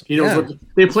 Yes.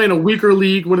 They play in a weaker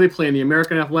league. What do they play in? The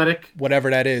American Athletic? Whatever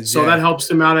that is. So that helps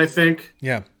them out, I think.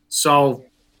 Yeah. So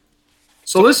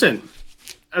listen,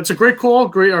 that's a great call.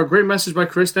 Great message by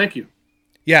Chris. Thank you.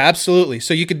 Yeah, absolutely.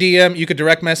 So you could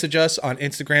direct message us on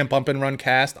Instagram, Bump and Run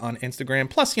Cast on Instagram.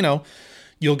 Plus,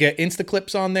 you'll get Insta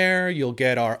clips on there. You'll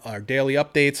get our daily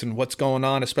updates and what's going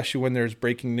on, especially when there's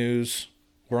breaking news.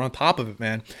 We're on top of it,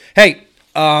 man. Hey,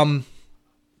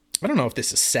 I don't know if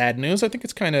this is sad news. I think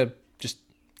it's kind of just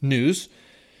news.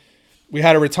 We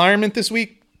had a retirement this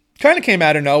week. Kind of came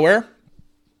out of nowhere.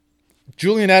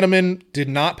 Julian Edelman did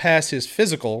not pass his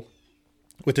physical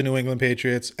with the New England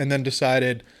Patriots and then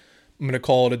decided, I'm going to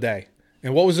call it a day.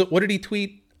 And what was it? What did he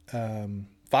tweet?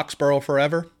 Foxborough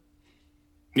forever.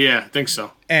 Yeah, I think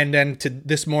so. And then to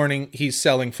this morning, he's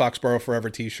selling Foxborough Forever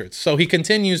t-shirts. So he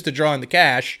continues to draw in the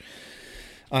cash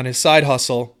on his side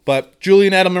hustle. But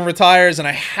Julian Edelman retires, and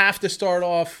I have to start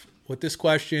off with this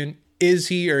question. Is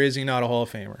he or is he not a Hall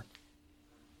of Famer?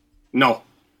 No,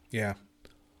 Yeah.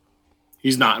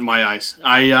 he's not in my eyes.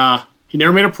 He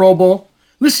never made a Pro Bowl.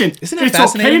 Listen, Isn't that it's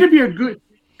fascinating? okay to be a good.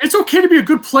 It's okay to be a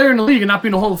good player in the league and not be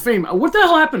in the Hall of Fame. What the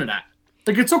hell happened to that?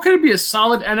 Like, it's okay to be a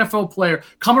solid NFL player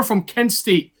coming from Kent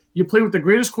State. You play with the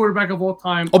greatest quarterback of all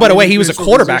time. Oh, by the way, he was a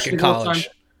quarterback in college.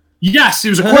 Yes, he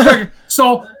was a quarterback.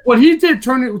 So what he did,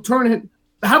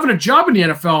 having a job in the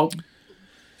NFL,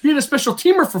 being a special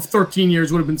teamer for 13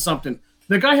 years would have been something.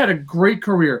 The guy had a great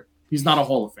career. He's not a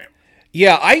Hall of Famer.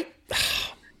 Yeah,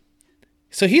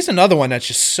 so he's another one that's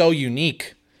just so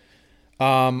unique.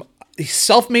 He's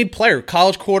self-made player,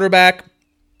 college quarterback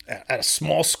at a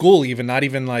small school, even not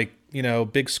even like,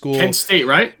 big school. Kent State,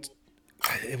 right?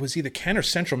 It was either Kent or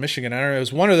Central Michigan. I don't know. It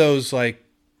was one of those like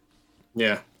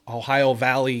Yeah. Ohio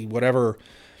Valley, whatever.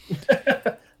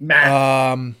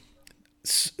 Matt.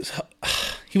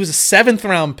 He was a 7th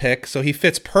round pick, so he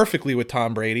fits perfectly with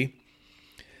Tom Brady.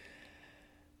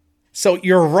 So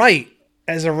you're right.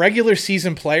 As a regular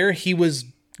season player, he was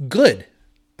good.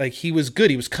 Like, he was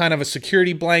good. He was kind of a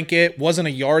security blanket, wasn't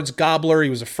a yards gobbler. He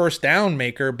was a first down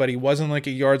maker, but he wasn't like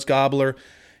a yards gobbler.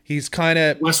 He's kind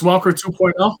of Wes Welker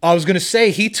 2.0. I was going to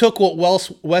say he took what Wes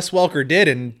Welker did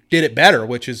and did it better,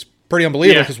 which is pretty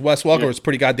unbelievable because Wes Welker was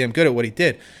pretty goddamn good at what he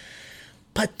did.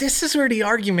 But this is where the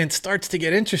argument starts to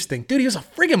get interesting. Dude, he was a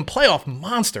friggin' playoff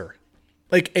monster.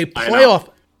 Like a playoff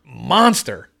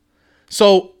monster.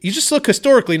 So you just look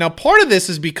historically. Now, part of this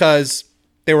is because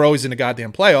they were always in the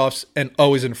goddamn playoffs and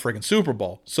always in the friggin' Super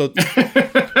Bowl. So,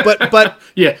 but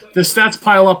yeah, the stats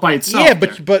pile up by itself. Yeah,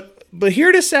 but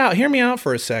hear this out. Hear me out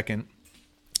for a second.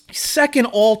 He's second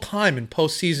all time in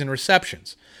postseason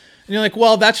receptions, and you're like,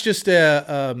 well, that's just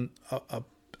a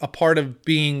part of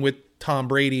being with Tom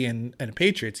Brady and the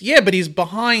Patriots. Yeah, but he's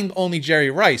behind only Jerry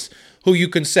Rice, who you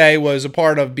can say was a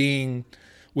part of being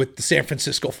with the San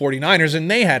Francisco 49ers,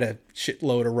 and they had a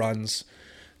shitload of runs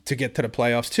to get to the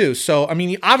playoffs too. So, I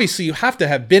mean, obviously you have to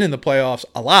have been in the playoffs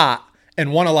a lot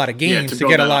and won a lot of games to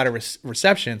get a lot of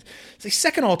receptions. It's like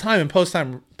second all time in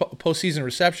postseason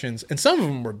receptions, and some of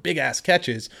them were big ass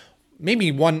catches.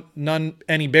 Maybe none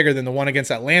any bigger than the one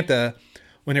against Atlanta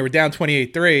when they were down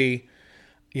 28-3.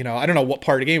 I don't know what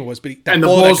part of the game it was, but and the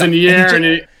ball's in the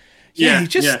air,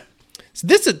 So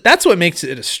that's what makes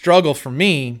it a struggle for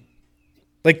me.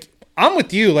 Like, I'm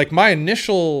with you. Like, my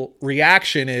initial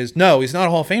reaction is no, he's not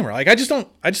a Hall of Famer. Like, I just don't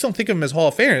think of him as Hall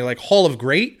of Famer. Like, Hall of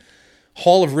Great,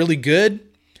 Hall of Really Good,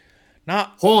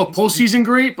 not Hall of Postseason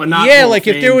Great, but not. Yeah, like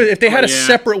if they had a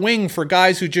separate wing for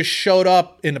guys who just showed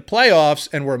up in the playoffs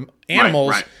and were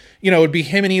animals, right. It would be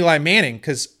him and Eli Manning,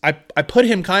 because I put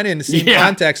him kind of in the same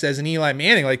context as an Eli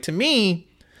Manning. Like, to me,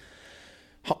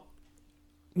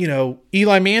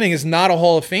 Eli Manning is not a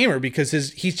Hall of Famer because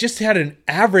he's just had an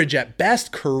average at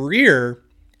best career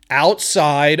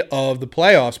outside of the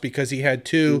playoffs because he had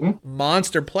two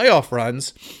monster playoff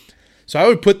runs. So I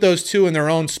would put those two in their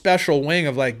own special wing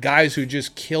of like guys who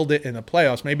just killed it in the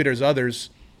playoffs. Maybe there's others.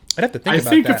 I'd have to think about that.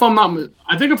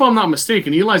 I think if I'm not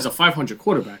mistaken, Eli's a 500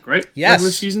 quarterback, right? Yes.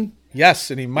 Regular season.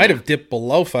 Yes, and he might have dipped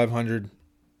below 500,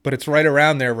 but it's right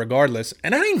around there regardless.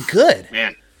 And that ain't good.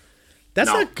 Man, that's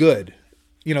not good.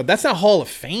 That's not Hall of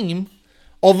Fame.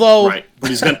 Although, right, but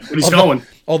he's going.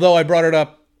 Although I brought it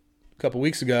up a couple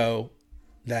weeks ago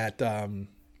that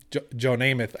Joe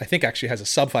Namath, I think, actually has a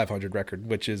sub 500 record,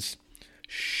 which is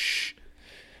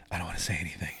I don't want to say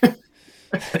anything.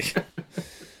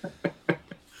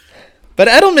 But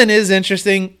Edelman is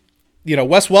interesting.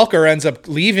 Wes Welker ends up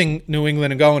leaving New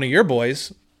England and going to your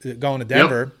boys, going to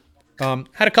Denver. Yep.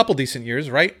 Had a couple decent years,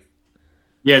 right?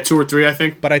 Yeah, 2 or 3, I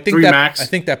think. But I think three max. I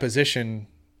think that position,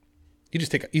 you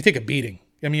take a beating.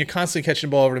 I mean, you're constantly catching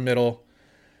the ball over the middle.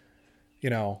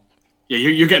 Yeah,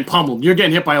 you're getting pummeled. You're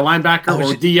getting hit by a linebacker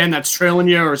or a DN that's trailing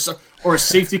you, or a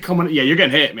safety coming. Yeah, you're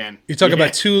getting hit, man. You're talking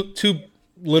about two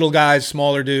little guys,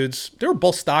 smaller dudes. They were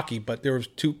both stocky, but there was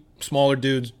two smaller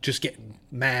dudes just getting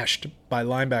mashed by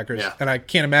linebackers. Yeah. And I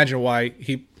can't imagine why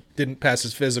he didn't pass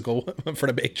his physical for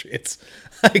the Patriots.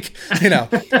 Like,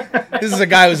 this is a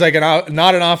guy who's like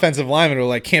not an offensive lineman who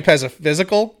like can't pass a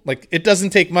physical. Like, it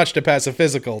doesn't take much to pass a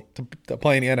physical to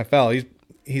play in the NFL.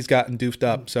 He's gotten doofed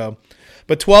up. So,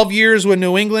 but 12 years with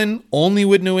New England, only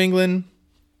with New England.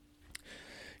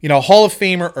 Hall of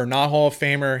Famer or not Hall of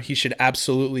Famer, he should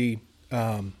absolutely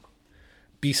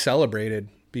be celebrated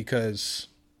because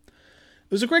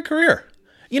it was a great career.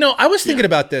 I was thinking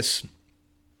about this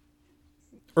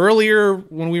earlier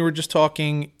when we were just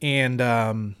talking,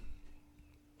 and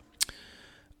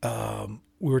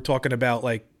we were talking about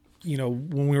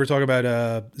when we were talking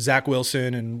about Zach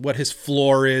Wilson and what his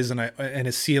floor is and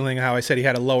his ceiling, how I said he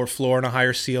had a lower floor and a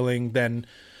higher ceiling than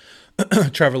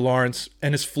Trevor Lawrence,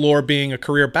 and his floor being a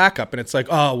career backup. And it's like,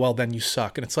 oh, well, then you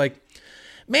suck. And it's like,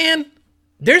 man,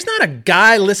 there's not a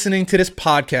guy listening to this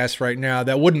podcast right now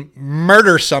that wouldn't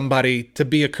murder somebody to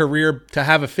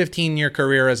have a 15-year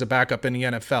career as a backup in the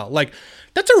NFL. Like,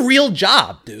 that's a real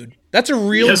job, dude. That's a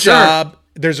real job. Sir.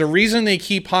 There's a reason they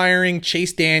keep hiring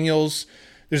Chase Daniels.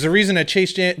 There's a reason that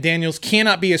Chase Daniels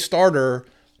cannot be a starter,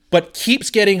 but keeps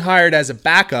getting hired as a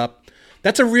backup.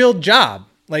 That's a real job.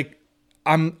 Like,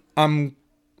 I don't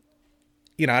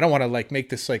want to make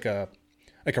this like a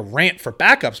rant for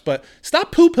backups, but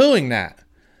stop poo-pooing that.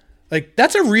 Like,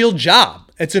 that's a real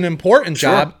job. It's an important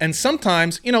job. And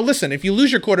sometimes, listen, if you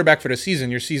lose your quarterback for the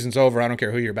season, your season's over. I don't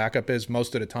care who your backup is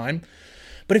most of the time.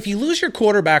 But if you lose your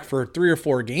quarterback for 3 or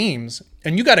 4 games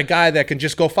and you got a guy that can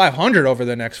just go 500 over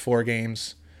the next 4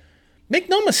 games, make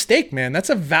no mistake, man, that's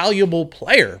a valuable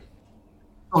player.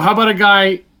 Oh, how about a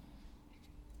guy,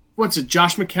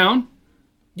 Josh McCown?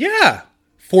 Yeah.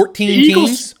 14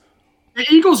 teams. The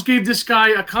Eagles gave this guy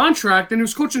a contract, and he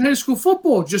was coaching high school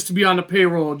football just to be on the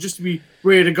payroll, just to be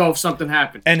ready to go if something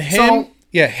happened. And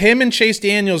him and Chase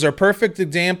Daniels are perfect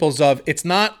examples of, it's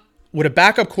not, with a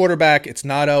backup quarterback, it's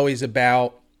not always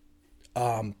about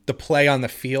the play on the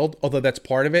field, although that's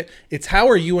part of it. It's how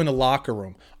are you in the locker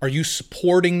room? Are you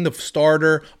supporting the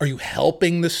starter? Are you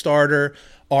helping the starter?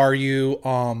 Are you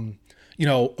a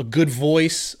good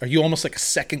voice? Are you almost like a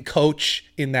second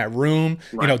coach in that room?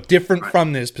 Right. Different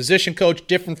from this position coach,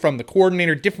 different from the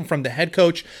coordinator, different from the head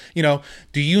coach.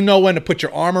 Do you know when to put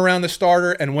your arm around the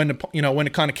starter and when to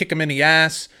kind of kick him in the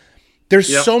ass?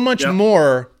 There's so much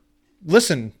more.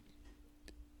 Listen,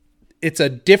 it's a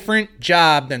different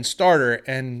job than starter,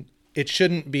 and it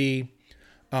shouldn't be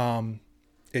denigrated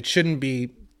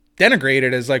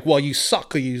as like, well, you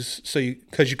suck because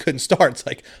you couldn't start. It's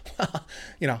like,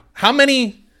 how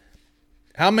many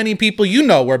people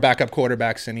were backup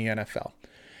quarterbacks in the NFL?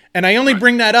 And I only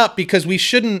bring that up because we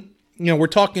shouldn't, we're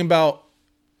talking about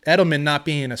Edelman not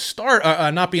being a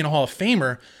not being a Hall of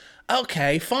Famer.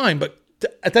 Okay, fine, but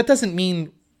that doesn't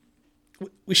mean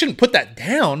we shouldn't put that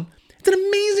down. It's an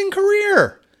amazing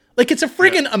career. Like, it's a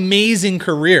friggin' amazing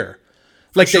career.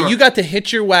 Like, that you got to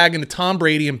hitch your wagon to Tom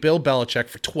Brady and Bill Belichick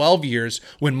for 12 years,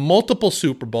 win multiple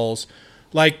Super Bowls,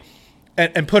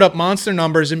 and put up monster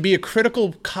numbers and be a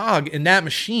critical cog in that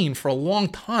machine for a long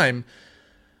time.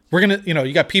 We're going to,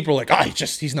 you got people like, oh,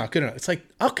 he's not good enough. It's like,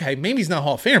 okay, maybe he's not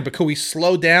Hall of Famer, but could we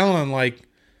slow down on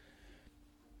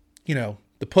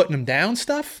the putting him down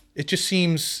stuff? It just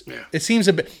seems, it seems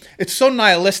a bit, it's so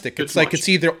nihilistic. It's like, it's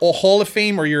either a Hall of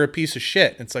Fame or you're a piece of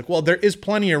shit. It's like, well, there is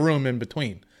plenty of room in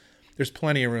between. There's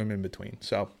plenty of room in between.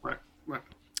 So, right.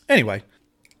 Anyway.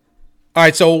 All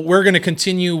right. So we're going to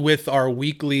continue with our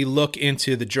weekly look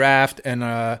into the draft and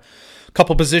a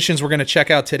couple positions we're going to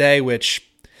check out today, which,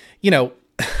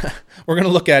 we're going to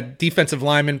look at defensive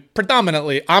linemen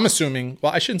predominantly. I'm assuming,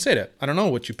 well, I shouldn't say that. I don't know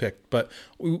what you picked, but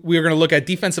we're going to look at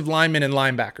defensive linemen and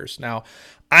linebackers. Now,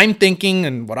 I'm thinking,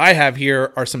 and what I have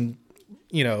here are some,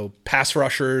 pass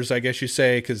rushers, I guess you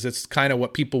say, because it's kind of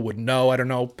what people would know. I don't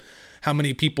know how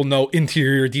many people know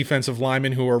interior defensive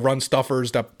linemen who are run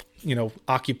stuffers that,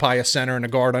 occupy a center and a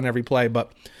guard on every play,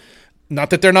 but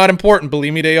not that they're not important.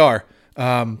 Believe me, they are.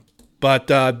 But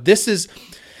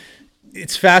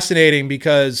it's fascinating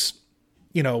because,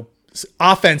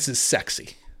 offense is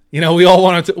sexy. We all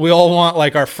want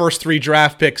like our first 3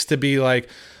 draft picks to be like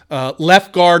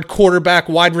left guard, quarterback,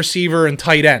 wide receiver, and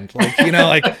tight end.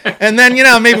 And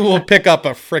then, maybe we'll pick up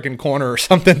a freaking corner or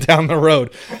something down the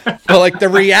road. But the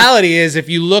reality is, if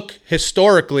you look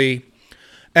historically,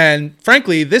 and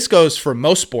frankly, this goes for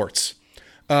most sports,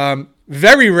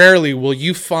 very rarely will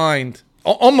you find,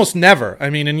 almost never. I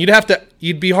mean, and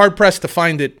you'd be hard pressed to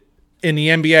find it in the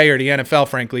NBA or the NFL,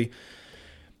 frankly.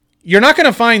 You're not going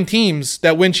to find teams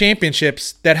that win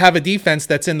championships that have a defense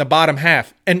that's in the bottom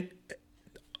half. And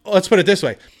let's put it this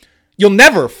way. You'll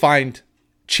never find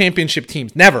championship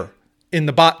teams, never,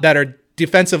 that are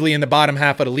defensively in the bottom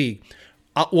half of the league.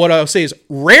 What I'll say is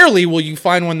rarely will you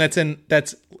find one that's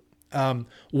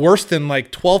worse than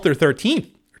 12th or 13th,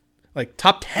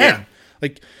 top 10. Yeah.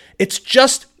 It's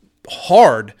just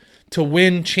hard to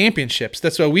win championships.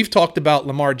 That's why we've talked about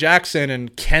Lamar Jackson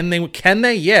and can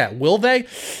they? Yeah. Will they?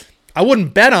 I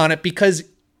wouldn't bet on it because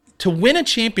to win a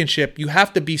championship, you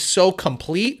have to be so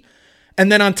complete. And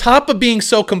then on top of being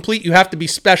so complete, you have to be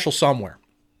special somewhere.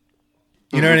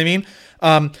 You know what I mean?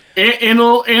 And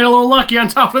a little lucky on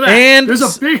top of that. And there's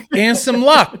a big and some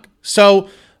luck. So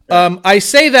I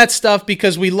say that stuff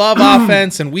because we love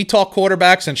offense and we talk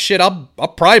quarterbacks and shit. I'll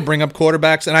probably bring up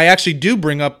quarterbacks, and I actually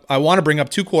I want to bring up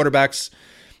 2 quarterbacks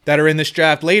that are in this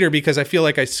draft later because I feel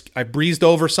like I breezed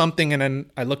over something and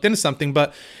then I looked into something.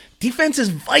 But defense is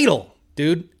vital,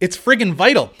 dude. It's friggin'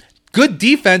 vital. Good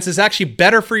defense is actually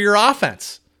better for your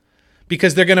offense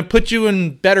because they're going to put you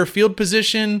in better field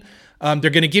position.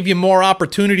 They're going to give you more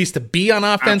opportunities to be on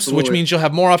offense, Absolutely. which means you'll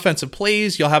have more offensive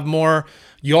plays. You'll have more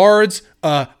yards.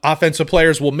 Offensive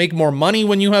players will make more money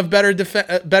when you have better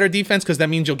defense because that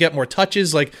means you'll get more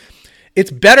touches. Like,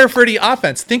 it's better for the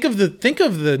offense. Think of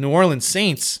the New Orleans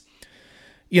Saints.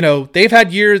 You know, they've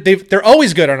had years. They're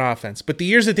always good on offense, but the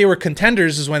years that they were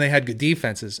contenders is when they had good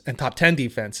defenses and top 10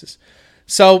 defenses.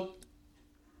 So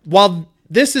while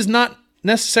this is not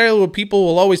necessarily what people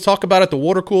will always talk about at the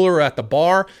water cooler or at the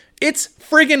bar, it's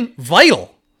friggin'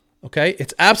 vital. Okay,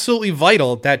 it's absolutely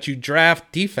vital that you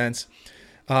draft defense,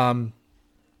 and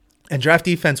draft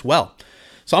defense well.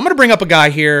 So I'm going to bring up a guy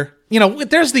here. You know,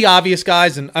 there's the obvious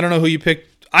guys, and I don't know who you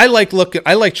picked. I like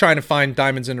trying to find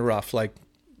diamonds in the rough, like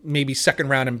maybe second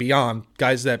round and beyond,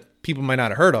 guys that people might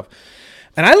not have heard of.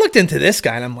 And I looked into this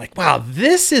guy, and I'm like, wow,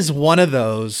 this is one of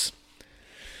those.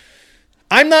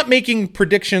 I'm not making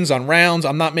predictions on rounds.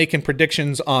 I'm not making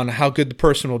predictions on how good the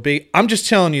person will be. I'm just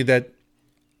telling you that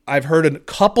I've heard a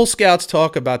couple scouts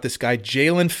talk about this guy,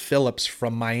 Jalen Phillips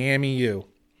from Miami U.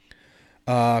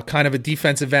 Kind of a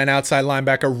defensive end, outside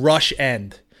linebacker, rush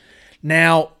end.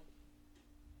 Now,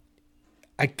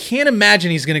 I can't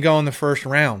imagine he's going to go in the first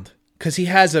round because he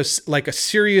has a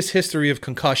serious history of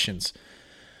concussions.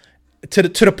 To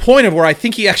the point of where I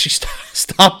think he actually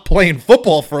stopped playing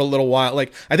football for a little while.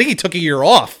 Like, I think he took a year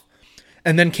off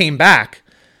and then came back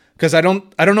because I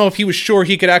don't know if he was sure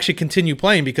he could actually continue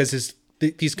playing because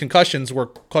these concussions were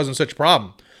causing such a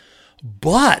problem.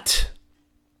 But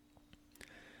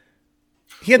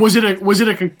was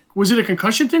it a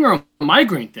concussion thing or a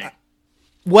migraine thing?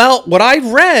 Well, what I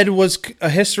read was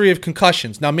a history of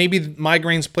concussions. Now, maybe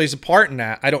migraines plays a part in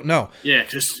that. I don't know. Yeah,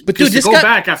 but dude, this to go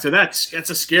back after that, that's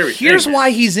a scary thing. Here's why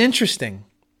he's interesting.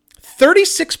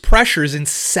 36 pressures in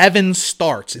 7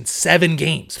 starts in 7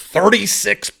 games.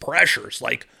 36 pressures.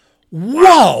 Like,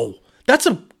 whoa. That's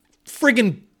a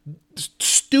friggin'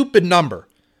 stupid number.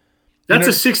 That's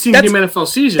a 16-game NFL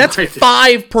season. That's right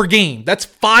 5 per game. That's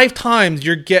 5 times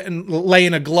you're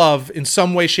laying a glove in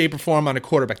some way, shape, or form on a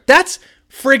quarterback. That's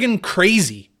friggin'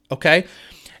 crazy, okay?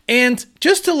 And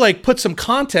just to put some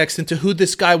context into who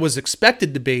this guy was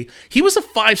expected to be, he was a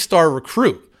 5-star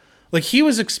recruit. Like, he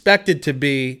was expected to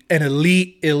be an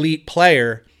elite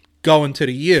player going to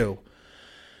the U.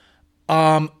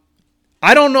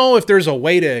 I don't know if there's a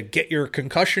way to get your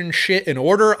concussion shit in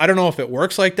order. I don't know if it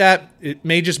works like that. It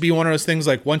may just be one of those things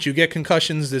like once you get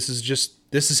concussions, this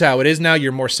is how it is now.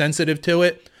 You're more sensitive to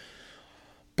it.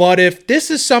 But if this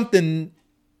is something,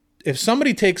 if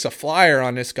somebody takes a flyer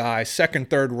on this guy, 2nd,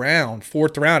 3rd round,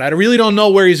 4th round, I really don't know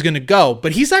where he's going to go.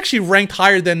 But he's actually ranked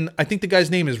higher than, I think the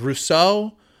guy's name is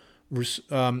Rousseau,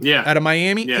 out of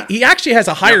Miami. Yeah. He actually has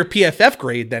a higher PFF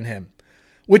grade than him,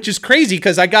 which is crazy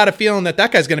because I got a feeling that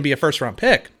guy's going to be a 1st-round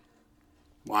pick.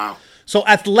 Wow. So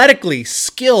athletically,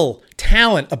 skill,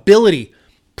 talent, ability,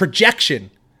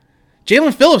 projection,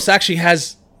 Jalen Phillips actually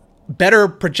has better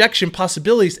projection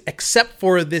possibilities except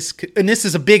for this. And this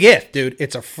is a big if, dude.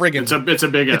 It's a friggin' it's a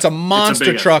big if. It's a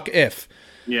monster truck if.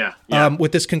 Yeah.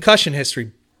 With this concussion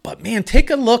history. But, man, take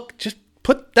a look. Just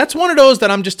that's one of those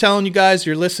that I'm just telling you guys,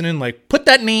 you're listening, put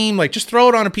that name, just throw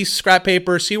it on a piece of scrap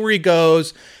paper, see where he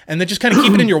goes, and then just kind of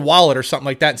keep it in your wallet or something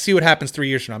like that and see what happens 3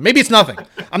 years from now. Maybe it's nothing.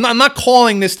 I'm not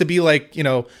calling this to be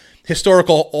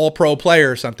historical all-pro player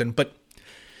or something, but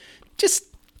just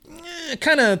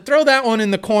kind of throw that one in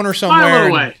the corner somewhere. File it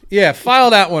away. Yeah, file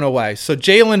that one away. So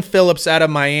Jalen Phillips out of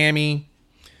Miami,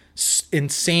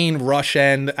 insane rush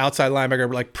end, outside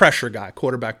linebacker, pressure guy,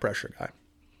 quarterback pressure guy.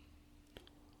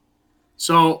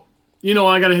 So,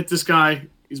 I got to hit this guy.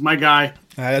 He's my guy.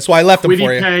 That's why I left him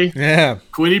for you. Pay. Yeah.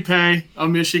 Kwity Paye of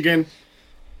Michigan.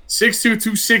 6'2",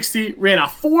 260. Ran a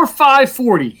 4.5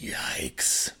 40.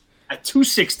 Yikes. At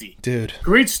 260. Dude.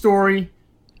 Great story.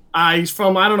 He's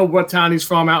from, I don't know what town he's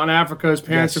from, out in Africa. His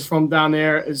parents are from down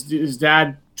there. His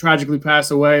dad tragically passed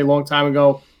away a long time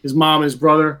ago. His mom and his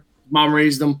brother. His mom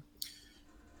raised him.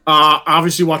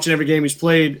 Obviously, watching every game he's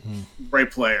played.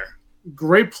 Great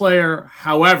player.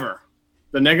 However,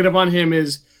 the negative on him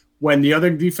is when the other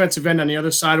defensive end on the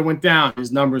other side went down,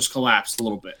 his numbers collapsed a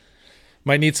little bit.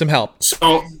 Might need some help.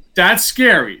 So that's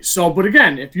scary. So, but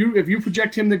again, if you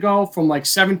project him to go from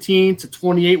 17 to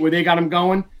 28 where they got him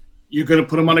going, you're going to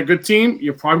put him on a good team.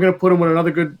 You're probably going to put him with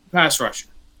another good pass rusher.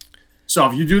 So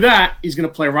if you do that, he's going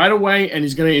to play right away, and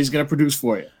he's going to produce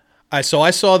for you. I saw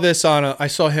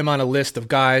him on a list of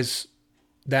guys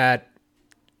that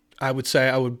I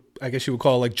guess you would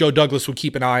call like Joe Douglas would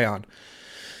keep an eye on.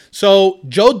 So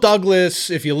Joe Douglas,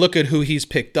 if you look at who he's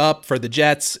picked up for the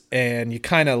Jets and you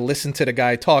kind of listen to the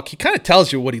guy talk, he kind of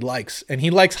tells you what he likes, and he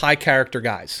likes high character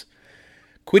guys.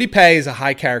 Kwity Paye is a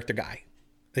high character guy.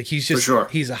 Like he's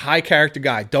a high character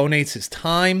guy. Donates his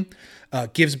time,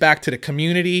 gives back to the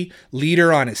community,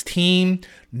 leader on his team.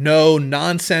 No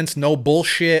nonsense, no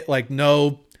bullshit, like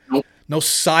no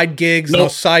side gigs, no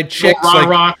side chicks.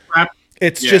 Rah, crap.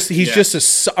 It's he's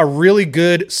just a really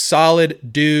good,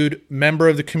 solid dude, member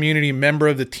of the community, member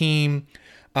of the team.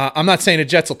 I'm not saying the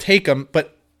Jets will take him,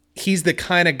 but he's the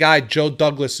kind of guy Joe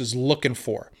Douglas is looking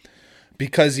for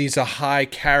because he's a high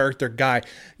character guy.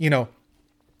 You know,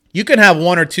 you can have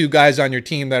one or two guys on your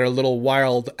team that are little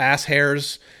wild ass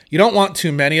hairs. You don't want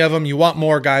too many of them. You want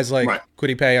more guys like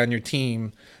Kwity Paye on your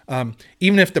team.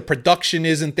 Even if the production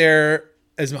isn't there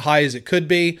as high as it could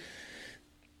be,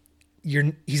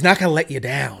 he's not going to let you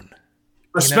down.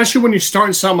 Especially when you're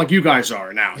starting something like you guys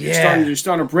are now. You're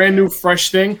starting a brand new,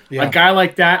 fresh thing. Yeah. A guy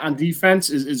like that on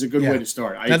defense is a good way to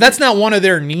start. Now, that's not one of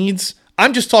their needs.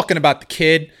 I'm just talking about the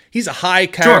kid. He's a high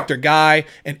character guy,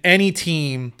 and any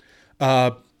team,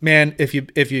 man, if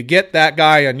you get that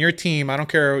guy on your team, I don't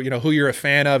care who you're a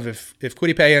fan of. If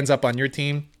Kwity Paye ends up on your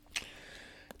team,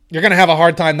 you're going to have a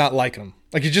hard time not liking him.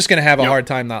 Like, you're just going to have a hard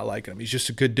time not liking him. He's just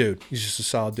a good dude. He's just a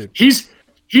solid dude.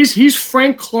 He's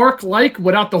Frank Clark-like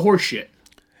without the horse shit.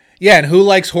 Yeah, and who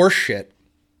likes horse shit?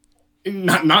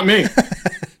 Not me.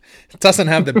 It doesn't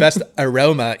have the best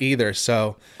aroma either.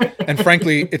 So, and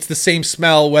frankly, it's the same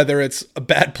smell whether it's a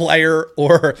bad player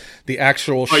or the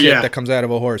actual shit that comes out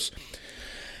of a horse.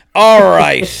 All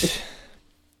right.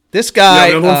 This guy.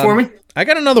 You have another one for me? I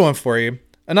got another one for you.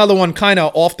 Another one kind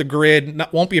of off the grid.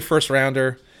 Won't be a first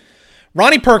rounder.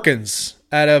 Ronnie Perkins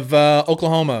out of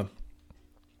Oklahoma.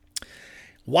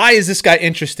 Why is this guy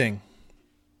interesting?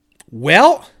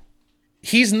 Well,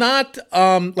 he's not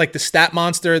like the stat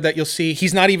monster that you'll see.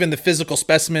 He's not even the physical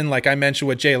specimen like I mentioned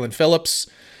with Jalen Phillips.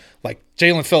 Like,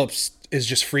 Jalen Phillips is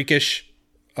just freakish.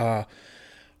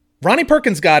 Ronnie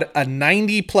Perkins got a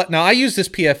 90+. Now, I use this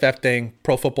PFF thing,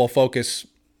 Pro Football Focus,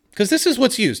 because this is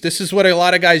what's used. This is what a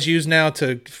lot of guys use now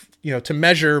to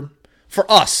measure for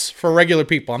us, for regular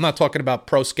people. I'm not talking about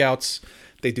pro scouts.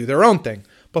 They do their own thing.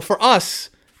 But for us,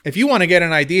 if you want to get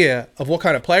an idea of what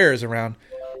kind of player is around,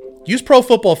 use Pro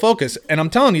Football Focus. And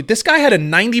I'm telling you, this guy had a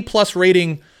 90+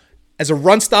 rating as a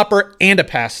run stopper and a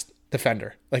pass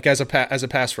defender, like as a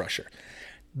pass rusher.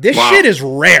 This shit is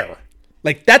rare.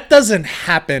 Like, that doesn't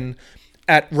happen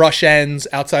at rush ends,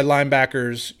 outside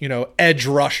linebackers, edge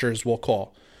rushers, we'll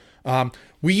call.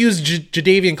 We used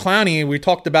Jadeveon Clowney, and we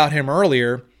talked about him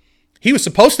earlier. He was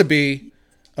supposed to be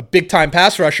a big-time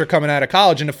pass rusher coming out of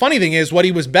college. And the funny thing is, what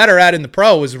he was better at in the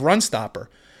pro was run stopper.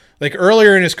 Like,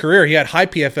 earlier in his career, he had high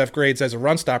PFF grades as a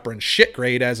run stopper and shit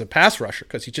grade as a pass rusher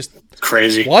because he just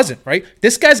wasn't, right?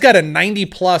 This guy's got a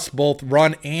 90+ both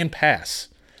run and pass.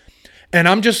 And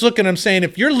I'm just looking, I'm saying,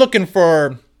 if you're looking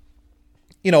for,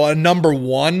 a number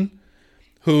one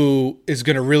who is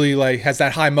going to really, has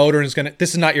that high motor and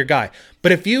this is not your guy.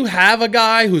 But if you have a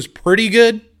guy who's pretty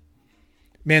good,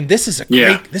 man, this is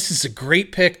a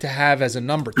great pick to have as a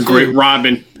number two. Great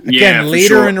Robin. Again,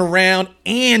 later in the round,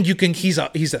 and he's a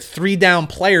 3-down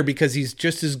player because he's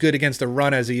just as good against the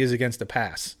run as he is against the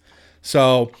pass.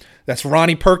 So that's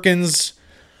Ronnie Perkins,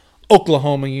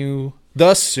 Oklahoma,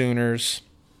 the Sooners.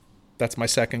 That's my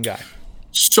second guy.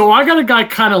 So I got a guy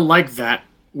kind of like that,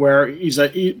 where he's a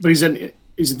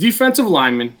defensive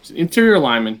lineman, he's an interior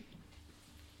lineman.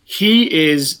 He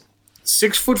is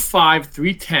 6'5",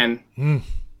 310.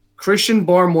 Christian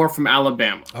Barmore from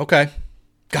Alabama. Okay.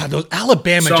 God, those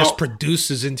Alabama just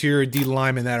produces interior D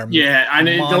linemen that are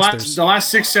monsters. The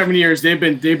last 6-7 years they've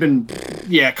been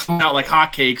coming out like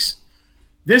hotcakes.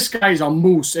 This guy's a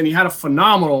moose, and he had a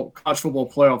phenomenal college football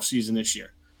playoff season this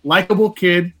year. Likeable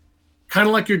kid, kind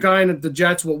of like your guy in the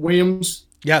Jets, Williams.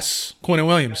 Yes, Quinnen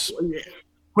Williams.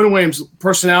 Quinnen Williams,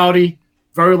 personality,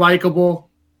 very likable.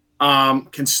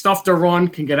 Can stuff the run,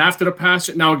 can get after the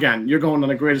passer. Now, again, you're going on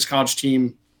the greatest college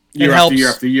team year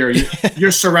after year.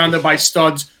 You're surrounded by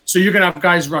studs, so you're going to have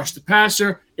guys rush the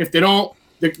passer. If they don't,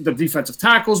 the defensive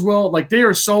tackles will. Like, they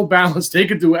are so balanced. They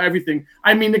could do everything.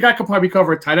 I mean, the guy could probably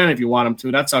cover a tight end if you want him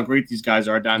to. That's how great these guys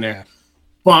are down there.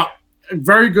 But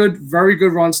very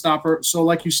good run stopper. So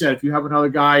like you said, if you have another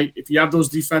guy, if you have those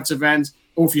defensive ends,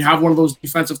 or if you have one of those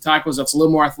defensive tackles that's a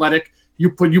little more athletic,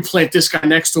 you plant this guy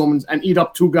next to him and eat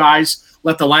up 2 guys.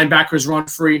 Let the linebackers run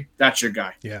free. That's your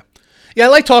guy. Yeah, I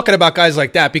like talking about guys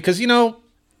like that because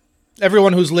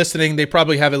everyone who's listening, they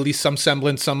probably have at least some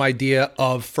semblance, some idea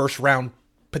of first round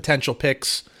potential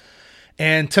picks.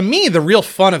 And to me, the real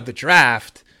fun of the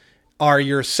draft are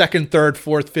your second, third,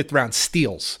 fourth, fifth round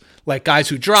steals. Like guys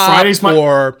who drop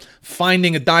or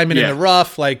finding a diamond in the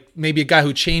rough, like maybe a guy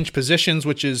who changed positions,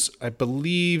 which is, I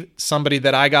believe, somebody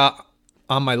that I got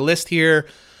on my list here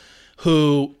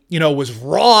who, was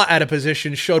raw at a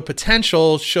position, showed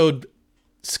potential, showed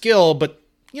skill, but,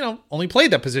 only played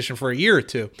that position for a year or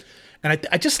two. And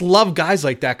I just love guys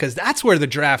like that because that's where the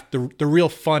draft, the real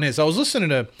fun is. I was listening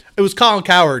to, it was Colin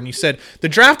Cowherd, and he said, the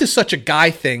draft is such a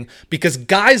guy thing because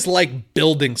guys like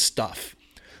building stuff.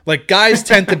 Like guys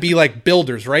tend to be like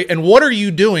builders, right? And what are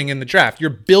you doing in the draft? You're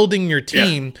building your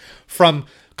team from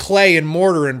clay and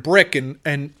mortar and brick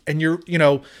and you're,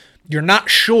 you're not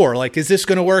sure, like, is this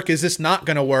going to work? Is this not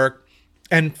going to work?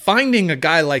 And finding a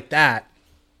guy like that,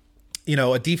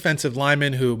 a defensive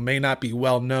lineman who may not be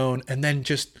well known and then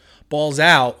just balls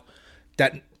out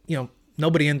that,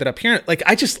 nobody ended up hearing. Like,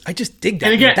 I just dig that.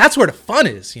 And again, that's where the fun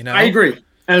is, I agree.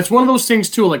 And it's one of those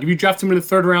things too, like if you draft him in the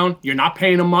 3rd round, you're not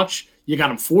paying him much. You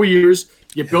got him 4 years.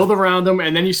 You build around him,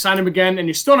 and then you sign him again, and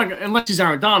you're still not, unless he's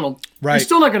Aaron Donald, you're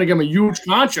still not going to give him a huge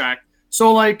contract.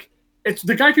 So, like,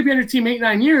 the guy could be on your team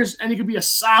 8-9 years, and he could be a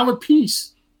solid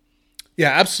piece.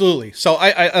 Yeah, absolutely. So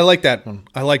I like that one.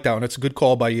 I like that one. It's a good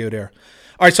call by you there.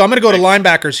 All right, so I'm going to go to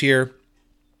linebackers here,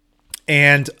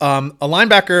 and a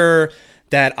linebacker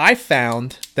that I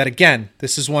found that, again,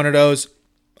 this is one of those.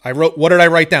 What did I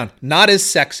write down? Not as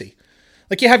sexy.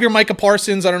 Like you have your Micah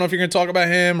Parsons. I don't know if you're going to talk about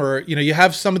him or, you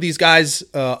have some of these guys,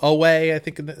 Owe, I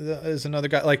think is another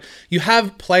guy. Like you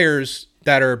have players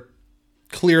that are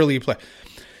clearly play.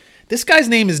 This guy's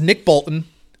name is Nick Bolton.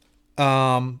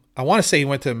 I want to say he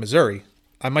went to Missouri.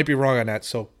 I might be wrong on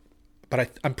that. But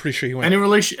I'm pretty sure he went. Any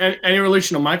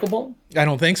relation to Michael Bolton? I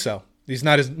don't think so. He's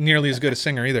not nearly as good a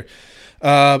singer either.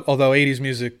 Although 80s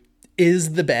music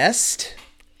is the best.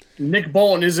 Nick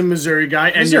Bolton is a Missouri guy,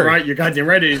 and Missouri. You're right. You're goddamn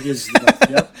right.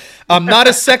 Yep. I'm not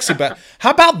as sexy, but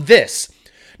how about this?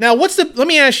 Now, let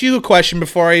me ask you a question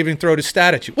before I even throw the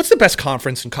stat at you. What's the best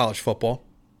conference in college football?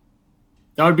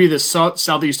 That would be the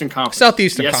Southeastern Conference.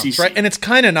 Southeastern Conference, right? And it's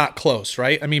kind of not close,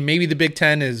 right? I mean, maybe the Big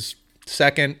Ten is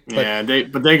second. But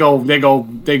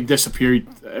they disappear.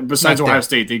 Besides Ohio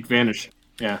State, they vanish.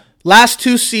 Yeah. Last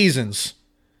 2 seasons,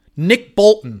 Nick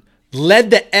Bolton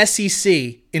led the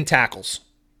SEC in tackles.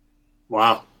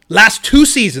 Wow. Last 2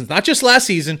 seasons, not just last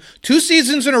season, 2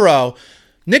 seasons in a row,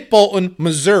 Nick Bolton,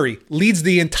 Missouri, leads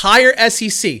the entire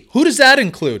SEC. Who does that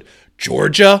include?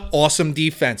 Georgia, awesome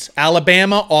defense.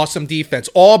 Alabama, awesome defense.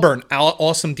 Auburn,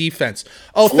 awesome defense.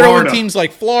 Oh, throw in teams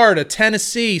like Florida,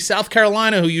 Tennessee, South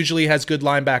Carolina, who usually has good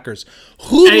linebackers.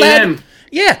 Who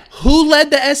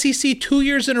led the SEC 2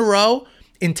 years in a row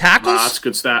in tackles? That's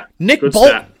good stat. Nick Bolton.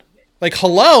 Stat. Like,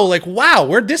 hello, like, wow,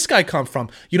 where'd this guy come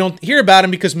from? You don't hear about him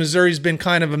because Missouri's been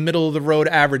kind of a middle-of-the-road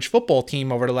average football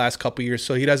team over the last couple of years,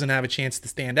 so he doesn't have a chance to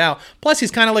stand out. Plus, he's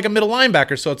kind of like a middle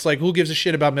linebacker, so it's like, who gives a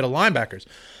shit about middle linebackers?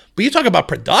 But you talk about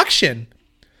production,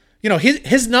 his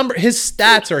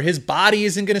stats or his body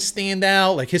isn't going to stand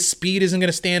out, like his speed isn't going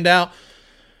to stand out.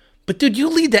 But, dude, you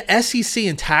lead the SEC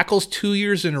in tackles 2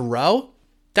 years in a row?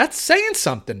 That's saying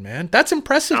something, man. That's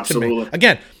impressive to me.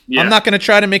 Again, I'm not going to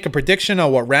try to make a prediction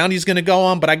on what round he's going to go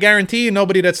on, but I guarantee you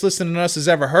nobody that's listening to us has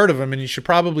ever heard of him, and you should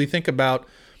probably think about,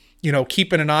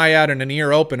 keeping an eye out and an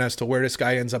ear open as to where this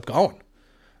guy ends up going.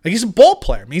 Like, he's a ball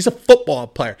player. I mean, he's a football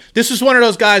player. This is one of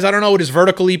those guys, I don't know what his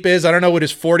vertical leap is. I don't know what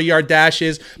his 40-yard dash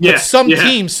is. But some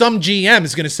team, some GM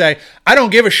is going to say, I don't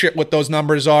give a shit what those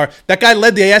numbers are. That guy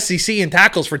led the SEC in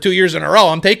tackles for 2 years in a row.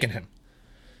 I'm taking him.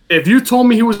 If you told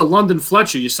me he was a London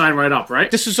Fletcher, you sign right up, right?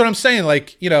 This is what I'm saying.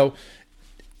 Like,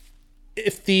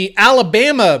 if the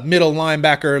Alabama middle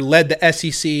linebacker led the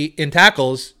SEC in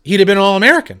tackles, he'd have been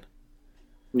All-American.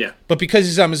 Yeah. But because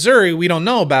he's on Missouri, we don't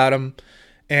know about him.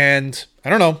 And I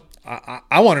don't know.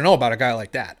 I want to know about a guy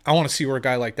like that. I want to see where a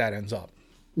guy like that ends up.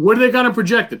 What are they going to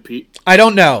project it, Pete? I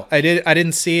don't know. I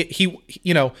didn't see it. He,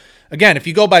 again, if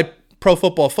you go by Pro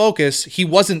Football Focus, he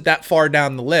wasn't that far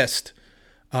down the list.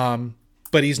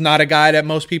 But he's not a guy that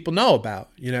most people know about,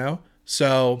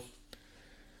 So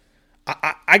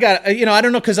I got, I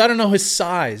don't know, because I don't know his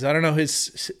size. I don't know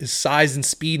his size and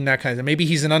speed and that kind of thing. Maybe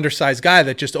he's an undersized guy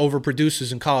that just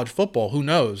overproduces in college football. Who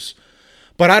knows?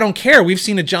 But I don't care. We've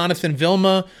seen a Jonathan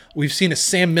Vilma. We've seen a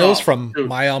Sam Mills from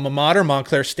my alma mater,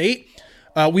 Montclair State.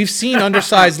 We've seen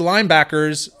undersized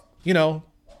linebackers,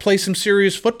 play some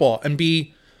serious football and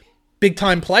be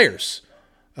big-time players.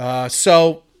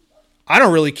 So I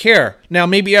don't really care. Now,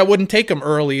 maybe I wouldn't take him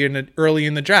early in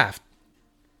the draft.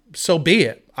 So be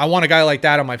it. I want a guy like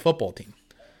that on my football team.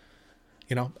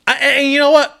 And you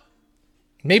know what?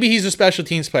 Maybe he's a special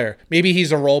teams player. Maybe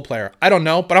he's a role player. I don't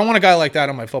know, but I want a guy like that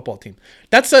on my football team.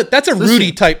 That's a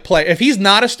Rudy type player. If he's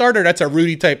not a starter, that's a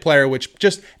Rudy type player, which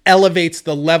just elevates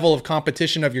the level of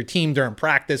competition of your team during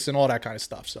practice and all that kind of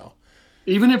stuff. So,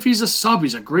 even if he's a sub,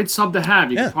 he's a great sub to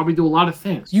have. He can probably do a lot of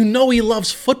things. You know he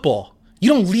loves football. You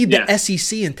don't lead the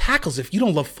SEC in tackles if you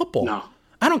don't love football. No.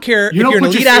 I don't care if you're an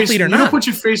elite athlete or not. You don't put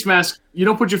your face mask. You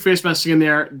don't put your face mask in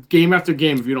there game after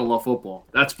game if you don't love football.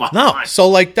 That's fine. No, so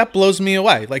like that blows me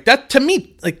away. Like that to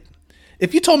me, like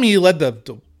if you told me you led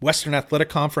the Western Athletic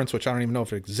Conference, which I don't even know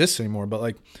if it exists anymore, but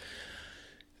like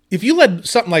if you led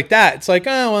something like that, it's like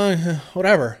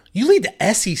whatever. You lead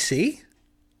the SEC,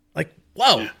 like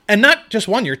whoa, and not just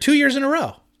 1 year, 2 years in a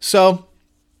row. So.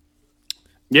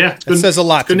 Yeah, it says a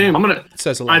lot. Good name. It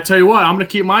says a lot. I tell you what, I'm gonna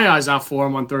keep my eyes out for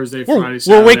him on Thursday, Friday.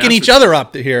 We're waking each other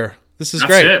up here. This is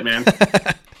great. That's it, man.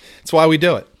 That's why we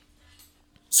do it.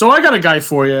 So I got a guy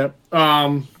for you.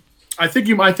 I think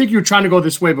you were trying to go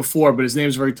this way before, but his name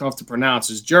is very tough to pronounce.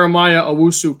 It's Jeremiah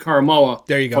Owusu-Koramoah.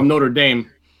 There you go. From Notre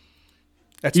Dame.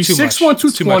 He's too 6'1",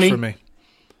 220. Too much for me.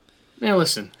 Man,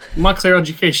 listen, Montclair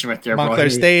education right there, Montclair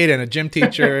State and a gym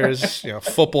teacher's,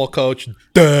 football coach.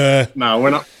 Duh. No,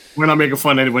 we're not making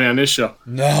fun of anybody on this show.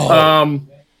 No. I'm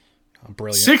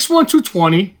brilliant. 6'1",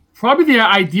 220. Probably the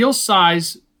ideal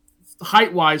size,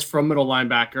 height-wise, for a middle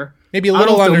linebacker. Maybe a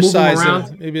little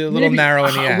undersized. Maybe a little narrow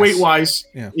in the ass. Weight-wise.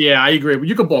 Yeah, I agree. But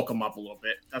you could bulk him up a little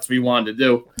bit. That's what he wanted to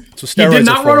do. So he did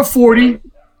not run a 40.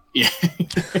 Yeah.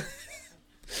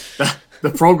 the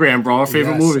program, bro. Our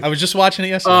favorite movie. I was just watching it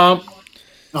yesterday.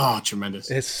 Tremendous.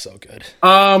 It's so good.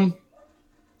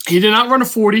 He did not run a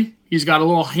 40. He's got a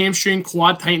little hamstring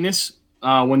quad tightness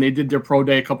when they did their pro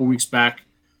day a couple weeks back.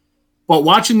 But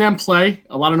watching them play,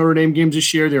 a lot of Notre Dame games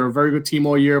this year, they were a very good team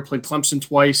all year, played Clemson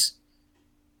twice.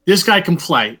 This guy can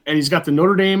play, and he's got the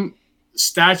Notre Dame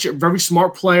stature, very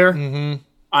smart player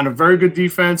on a very good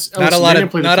defense. Not a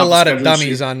lot of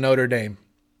dummies on Notre Dame.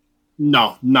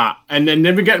 No, not. And then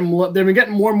they've been getting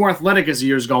more and more athletic as the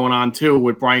year's going on too.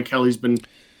 With Brian Kelly's been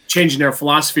changing their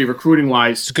philosophy recruiting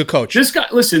wise. He's a good coach. This guy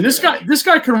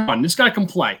can run. This guy can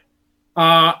play.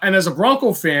 And as a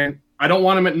Bronco fan, I don't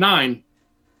want him at 9,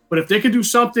 but if they could do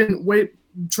something,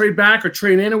 trade back or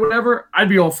trade in or whatever, I'd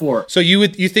be all for it. So you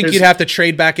think you'd have to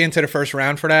trade back into the first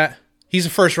round for that? He's a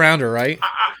first rounder, right?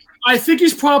 I think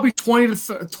he's probably 20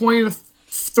 to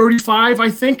 35. I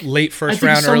think late first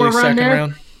round, early second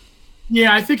round.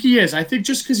 Yeah, I think he is. I think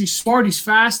just because he's smart, he's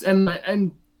fast,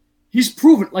 and he's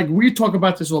proven. Like we talk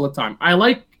about this all the time. I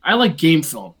like game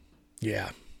film. Yeah.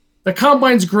 The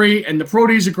combine's great and the pro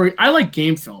days are great. I like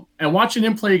game film. And watching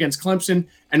him play against Clemson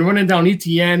and running down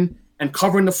ETN and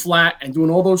covering the flat and doing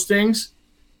all those things,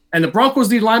 and the Broncos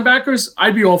need linebackers,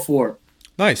 I'd be all for it.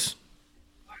 Nice.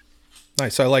 I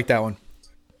like that one.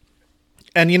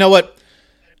 And you know what?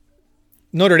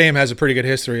 Notre Dame has a pretty good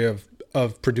history of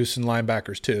producing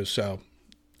linebackers too. So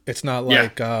it's not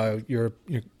like you're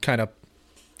kind of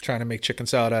trying to make chicken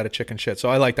salad out of chicken shit. So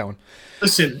I like that one.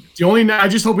 Listen, I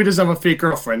just hope he doesn't have a fake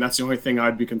girlfriend. That's the only thing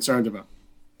I'd be concerned about.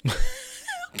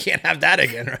 Can't have that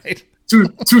again, right?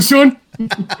 Too soon?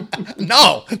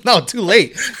 No, too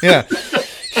late. Yeah.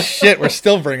 Shit, we're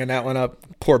still bringing that one up.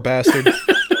 Poor bastard.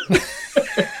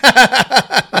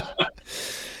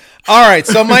 All right,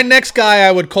 so my next guy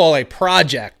I would call a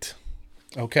project.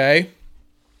 Okay?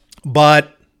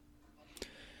 But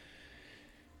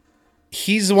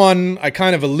he's one I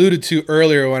kind of alluded to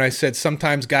earlier when I said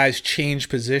sometimes guys change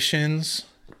positions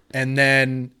and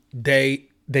then they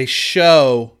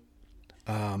show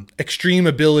extreme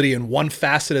ability in one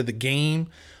facet of the game,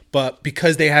 but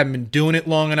because they haven't been doing it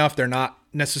long enough, they're not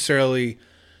necessarily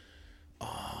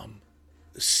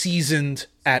seasoned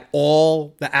at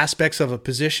all the aspects of a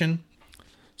position.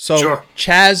 So sure.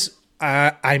 Chaz,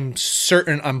 I'm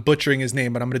certain I'm butchering his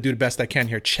name, but I'm going to do the best I can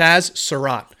here. Chaz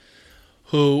Surratt,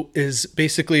 who is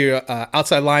basically an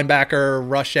outside linebacker,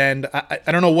 rush end. I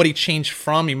don't know what he changed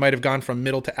from. He might have gone from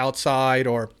middle to outside,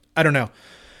 or I don't know.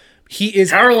 He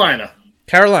is Carolina.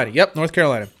 Yep, North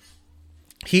Carolina.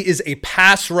 He is a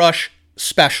pass rush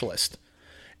specialist.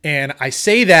 And I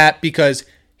say that because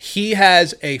he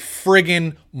has a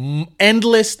friggin'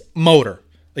 endless motor.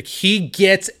 Like, he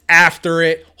gets after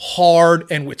it hard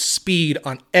and with speed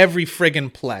on every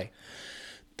friggin' play.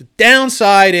 The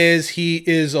downside is he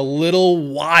is a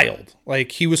little wild.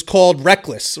 Like, he was called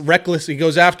reckless. He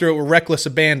goes after it with reckless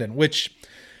abandon, which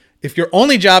if your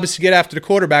only job is to get after the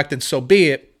quarterback, then so be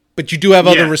it. But you do have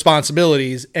other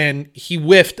responsibilities, and he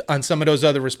whiffed on some of those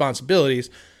other responsibilities.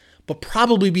 but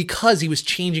probably because he was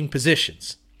changing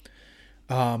positions.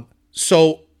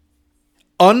 So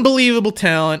unbelievable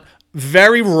talent,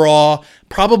 very raw,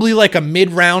 probably like a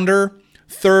mid-rounder,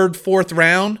 third, fourth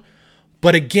round.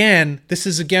 But again, this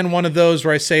is again one of those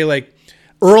where I say, like,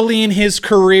 early in his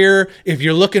career, if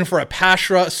you're looking for a pass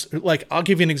rush, like, I'll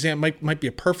give you an example, might be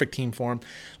a perfect team for him,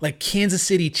 like Kansas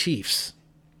City Chiefs.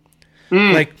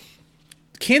 Like,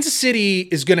 Kansas City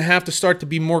is going to have to start to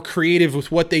be more creative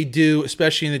with what they do,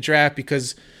 especially in the draft,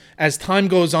 because as time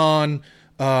goes on,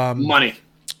 money.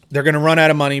 They're going to run out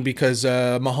of money because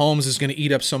Mahomes is going to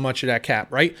eat up so much of that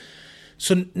cap, right?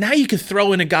 So now you could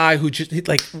throw in a guy who just,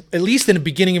 like, at least in the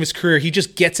beginning of his career, he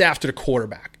just gets after the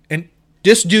quarterback. And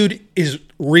this dude is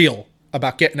real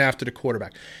about getting after the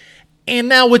quarterback. And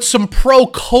now with some pro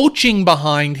coaching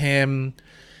behind him,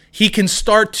 he can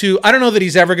start to, I don't know that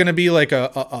he's ever going to be like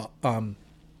a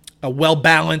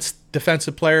well-balanced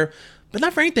defensive player, but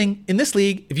not for anything. In this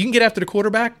league, if you can get after the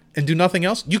quarterback and do nothing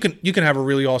else, you can have a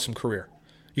really awesome career.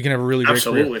 You can have a really great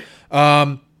career.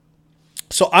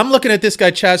 So I'm looking at this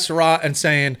guy, Chaz Surratt, and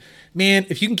saying, man,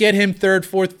 if you can get him third,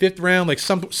 fourth, fifth round, like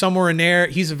somewhere in there,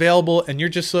 he's available, and you're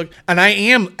just look. And I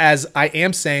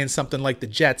am saying something like the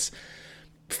Jets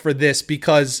for this,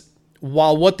 because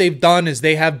while what they've done is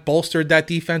they have bolstered that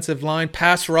defensive line,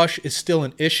 pass rush is still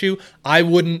an issue. I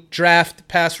wouldn't draft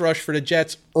pass rush for the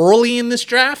Jets early in this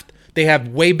draft. They have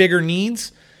way bigger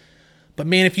needs. But,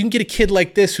 man, if you can get a kid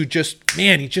like this who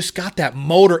he just got that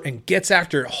motor and gets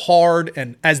after it hard,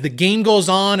 and as the game goes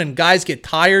on and guys get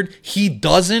tired, he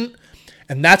doesn't.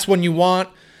 And that's when you want,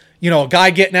 a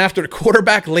guy getting after the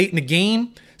quarterback late in the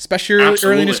game, especially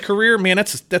early in his career. Man,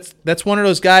 that's one of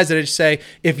those guys that I just say,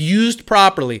 if used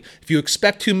properly, if you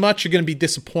expect too much, you're going to be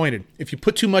disappointed. If you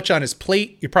put too much on his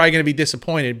plate, you're probably going to be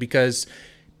disappointed because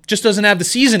just doesn't have the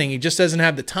seasoning. He just doesn't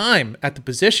have the time at the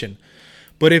position.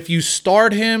 But if you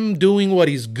start him doing what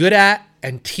he's good at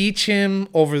and teach him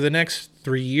over the next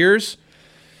 3 years,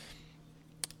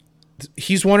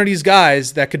 he's one of these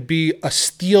guys that could be a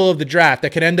steal of the draft, that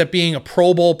could end up being a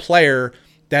Pro Bowl player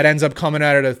that ends up coming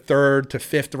out of the third to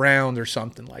fifth round or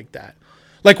something like that.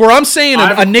 Like where I'm saying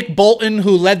a Nick Bolton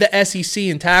who led the SEC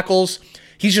in tackles,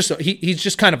 he's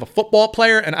just kind of a football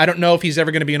player, and I don't know if he's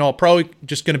ever going to be an all-pro,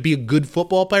 just going to be a good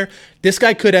football player. This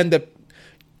guy could end up,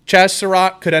 Chaz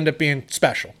Surratt could end up being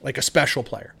special, like a special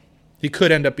player. He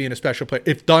could end up being a special player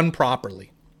if done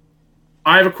properly.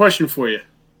 I have a question for you.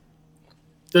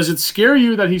 Does it scare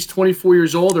you that he's 24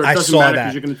 years old, or it doesn't matter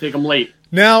because you're going to take him late?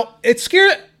 Now, it's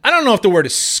scary. I don't know if the word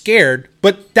is scared,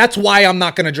 but that's why I'm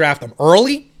not going to draft him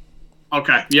early.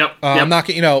 Okay. Yep. I'm not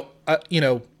going to, I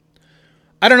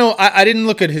don't know. I didn't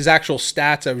look at his actual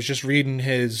stats. I was just reading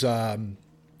his,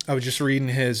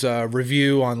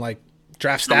 review on like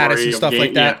draft status and stuff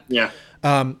like that. Yeah.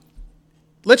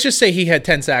 Let's just say he had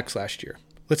 10 sacks last year.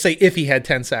 Let's say if he had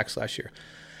 10 sacks last year.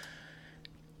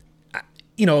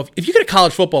 If you get a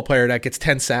college football player that gets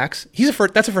 10 sacks,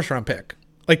 that's a first-round pick.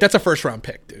 Like, that's a first-round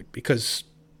pick, dude, because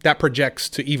that projects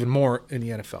to even more in the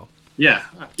NFL. Yeah.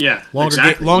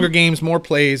 Longer games, more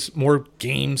plays, more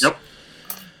games. Yep.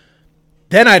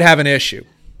 Then I'd have an issue,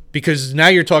 because now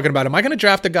you're talking about, am I going to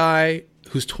draft a guy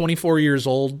who's 24 years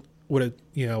old with a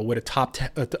top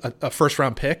a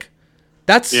first-round pick?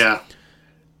 That's that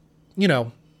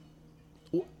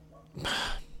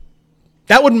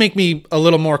would make me a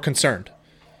little more concerned.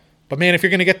 But man, if you're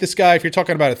going to get this guy, if you're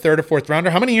talking about a third or fourth rounder,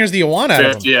 how many years do you want out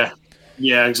of him?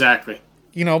 Yeah, exactly.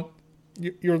 You're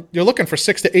looking for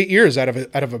 6 to 8 years out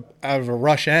of a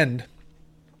rush end.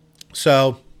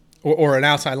 So, or an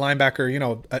outside linebacker,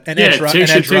 an edge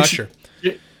rusher.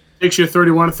 It takes you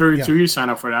 31 to 32. You sign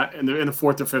up for that in the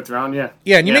fourth or fifth round. Yeah.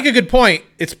 Yeah, and you make a good point.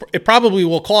 It probably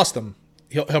will cost him.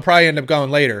 He'll probably end up going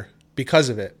later because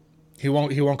of it. He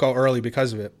won't go early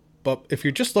because of it. But if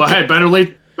you're just looking, better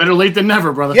late than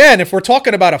never, brother. Yeah, and if we're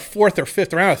talking about a fourth or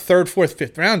fifth round, a third, fourth,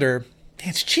 fifth rounder,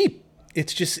 it's cheap.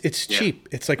 It's cheap.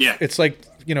 It's like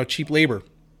cheap labor,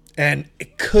 and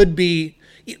it could be.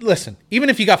 Listen, even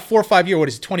if you got 4 or 5 years, what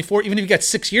is it, 24? Even if you got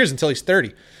 6 years until he's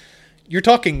 30, you're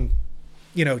talking,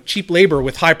 cheap labor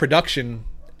with high production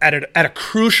at a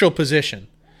crucial position.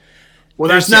 Well,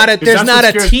 there's not a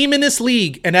team in this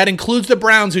league, and that includes the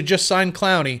Browns who just signed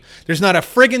Clowney. There's not a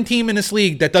friggin' team in this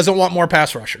league that doesn't want more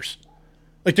pass rushers.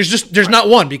 Like there's not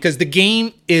one, because the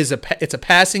game is it's a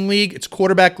passing league, it's a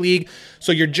quarterback league.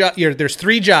 So there's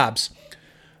 3 jobs: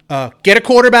 get a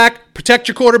quarterback, protect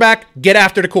your quarterback, get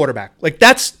after the quarterback. Like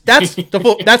that's the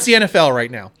NFL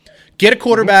right now. Get a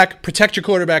quarterback, protect your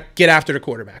quarterback, get after the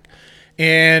quarterback.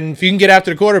 And if you can get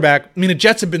after the quarterback, the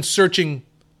Jets have been searching,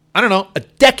 a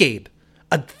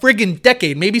friggin'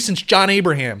 decade, maybe since John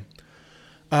Abraham,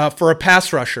 for a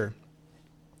pass rusher.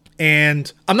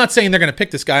 And I'm not saying they're going to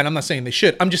pick this guy, and I'm not saying they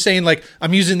should. I'm just saying, like,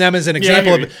 I'm using them as an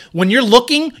example of when you're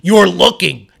looking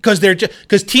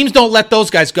because teams don't let those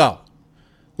guys go.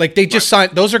 Like, they just sign.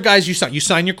 Those are guys you sign. You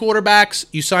sign your quarterbacks,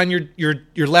 you sign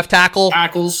your left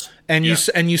tackles, and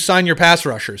you sign your pass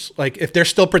rushers. Like, if they're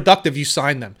still productive, you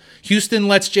sign them. Houston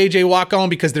lets J.J. Watt go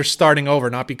because they're starting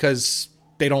over, not because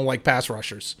they don't like pass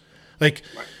rushers. Like,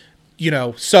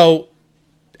 so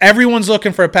everyone's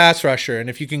looking for a pass rusher, and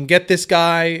if you can get this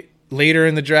guy later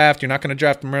in the draft, you're not going to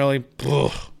draft him early.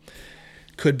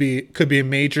 Could be a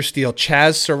major steal.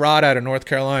 Chaz Surratt out of North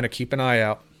Carolina. Keep an eye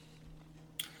out.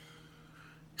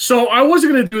 So I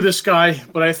wasn't going to do this guy,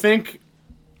 but I think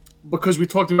because we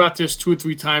talked about this 2 or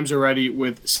 3 times already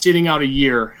with sitting out a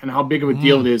year and how big of a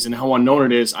deal it is and how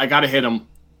unknown it is, I got to hit him.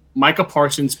 Micah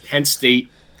Parsons, Penn State.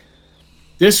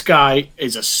 This guy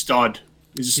is a stud.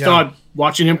 He's a stud. Yeah.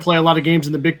 Watching him play a lot of games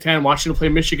in the Big Ten, watching him play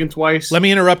Michigan twice. Let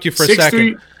me interrupt you for a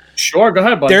second. Sure, go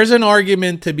ahead, buddy. There's an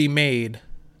argument to be made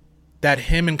that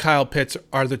him and Kyle Pitts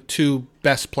are the 2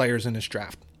 best players in this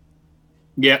draft.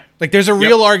 Yeah. Like, there's a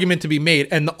real argument to be made,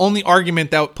 and the only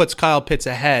argument that puts Kyle Pitts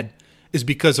ahead is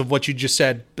because of what you just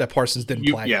said, that Parsons didn't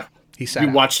play. Yeah. He sat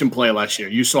You watched him play last year.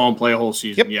 You saw him play a whole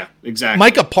season. Yep. Yeah, exactly.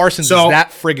 Micah Parsons is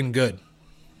that friggin' good.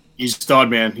 He's a stud,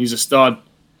 man. He's a stud.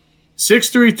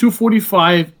 6'3",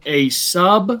 245, a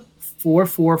sub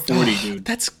 4.40,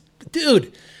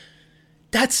 dude.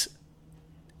 That's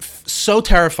so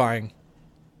terrifying.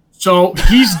 So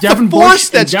he's Devin the Bush. Force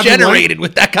that's generated White.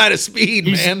 With that kind of speed,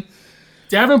 man.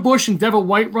 Devin Bush and Devin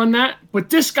White run that, but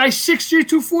this guy's 6'3",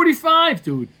 245,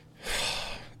 dude.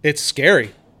 It's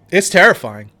scary. It's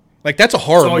terrifying. Like, that's a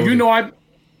horror movie. So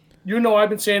I've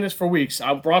been saying this for weeks.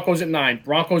 Broncos at 9.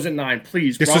 Broncos at 9.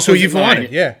 Please. This Broncos is who you've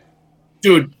wanted. Yeah.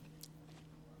 Dude.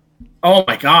 Oh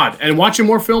my God. And watching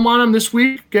more film on him this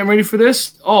week, getting ready for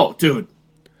this. Oh, dude.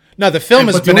 No, the film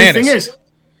is bananas. The only thing is,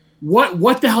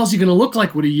 what the hell is he going to look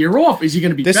like with a year off? Is he going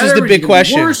to be This better? is the big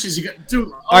question. Worse? Is he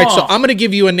dude, All right, so I'm going to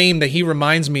give you a name that he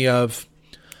reminds me of,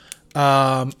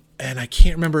 and I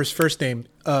can't remember his first name.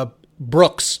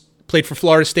 Brooks played for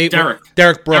Florida State. Derek Brooks.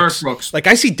 Derek Brooks. Like,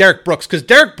 I see Derek Brooks because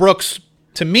Derek Brooks,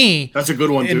 to me, that's a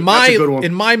good one. Dude. That's a good one.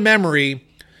 In my memory,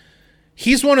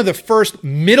 he's one of the first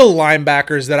middle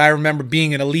linebackers that I remember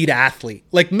being an elite athlete.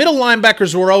 Like, middle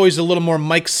linebackers were always a little more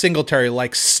Mike Singletary,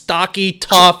 like stocky,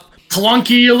 tough.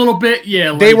 Clunky a little bit,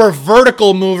 yeah. They were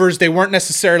vertical movers. They weren't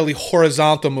necessarily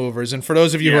horizontal movers. And for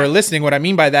those of you who are listening, what I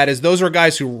mean by that is those were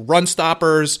guys who run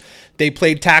stoppers. They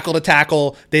played tackle to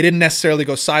tackle. They didn't necessarily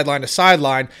go sideline to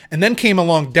sideline. And then came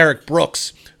along Derek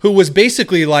Brooks, who was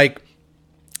basically like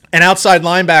an outside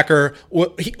linebacker.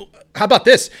 How about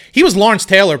this? He was Lawrence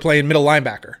Taylor playing middle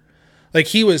linebacker. Like,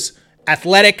 he was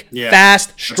athletic,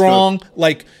 fast, strong,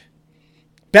 like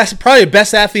probably the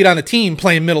best athlete on the team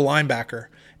playing middle linebacker.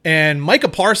 And Micah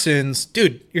Parsons,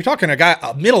 dude, you're talking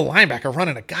a middle linebacker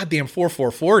running a goddamn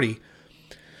 4.40.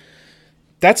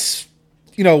 That's,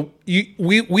 you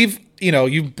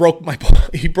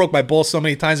broke my balls so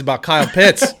many times about Kyle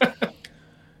Pitts.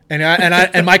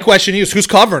 and my question is, who's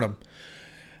covering him?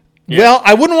 Yeah. Well,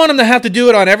 I wouldn't want him to have to do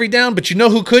it on every down, but you know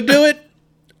who could do it?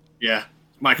 Yeah.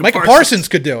 Micah Parsons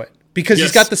could do it. Because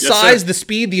he's got the size, the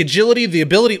speed, the agility, the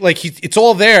ability. Like, it's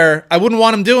all there. I wouldn't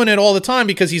want him doing it all the time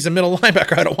because he's a middle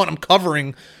linebacker. I don't want him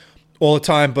covering all the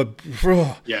time. But,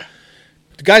 the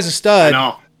guy's a stud. I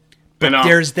know. But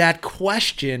there's that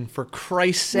question, for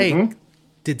Christ's sake,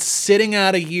 did sitting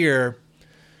out a year,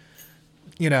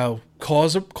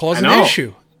 cause an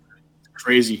issue?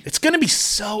 Crazy. It's going to be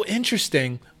so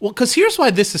interesting. Well, because here's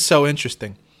why this is so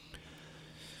interesting.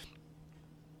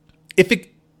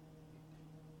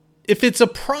 If it's a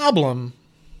problem,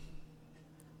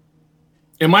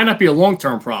 it might not be a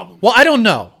long-term problem. Well, I don't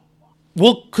know.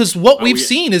 Well, because what we've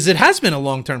seen is it has been a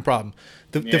long-term problem.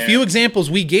 The few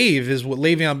examples we gave is with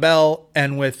Le'Veon Bell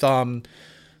and with the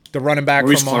running back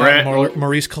Maurice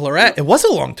Clarett. It was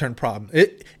a long-term problem.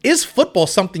 Is football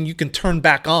something you can turn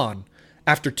back on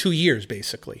after 2 years,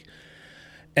 basically?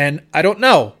 And I don't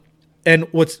know. And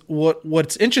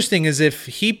what's interesting is if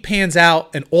he pans out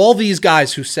and all these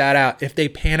guys who sat out, if they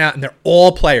pan out and they're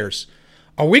all players,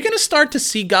 are we going to start to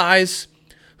see guys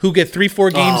who get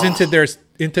 3-4 games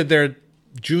into their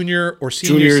junior or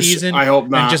senior season I hope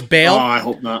not. And just bail? Oh, I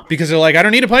hope not. Because they're like, I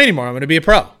don't need to play anymore. I'm going to be a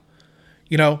pro.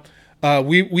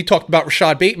 We talked about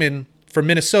Rashad Bateman for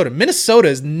Minnesota. Minnesota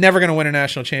is never going to win a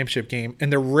national championship game,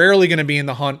 and they're rarely going to be in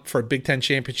the hunt for a Big Ten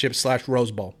championship / Rose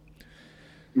Bowl.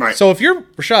 Right. So if you're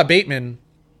Rashad Bateman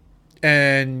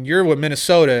and you're with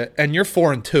Minnesota and you're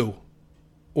 4-2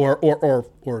 or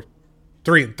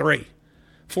 3-3,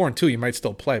 4-2, you might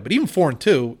still play. But even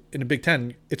 4-2 in the Big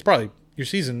Ten, it's probably your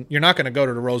season. You're not going to go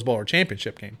to the Rose Bowl or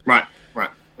championship game. Right.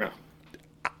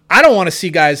 I don't want to see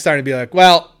guys starting to be like,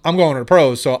 well, I'm going to the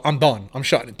pros, so I'm done. I'm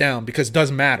shutting it down because it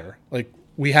doesn't matter. Like,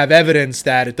 we have evidence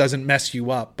that it doesn't mess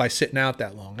you up by sitting out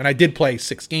that long. And I did play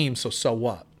 6 games, so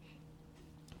what?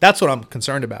 That's what I'm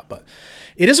concerned about. But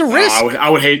it is a risk. I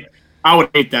would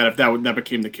hate that if that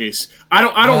became the case. I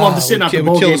don't love the sitting out the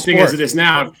bowl game thing as it is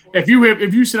now. If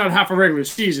you sit out half a regular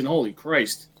season, holy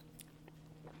Christ.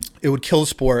 It would kill the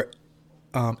sport.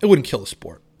 It wouldn't kill the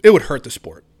sport. It would hurt the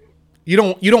sport. You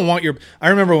don't want your. I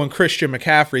remember when Christian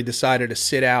McCaffrey decided to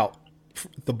sit out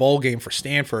the bowl game for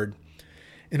Stanford,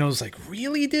 and I was like,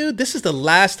 "Really, dude? This is the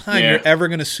last time you're ever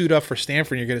going to suit up for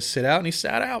Stanford. And you're going to sit out." And he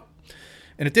sat out,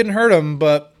 and it didn't hurt him,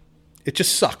 but it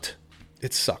just sucked.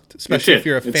 It sucked, especially if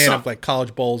you're a fan of like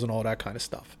college bowls and all that kind of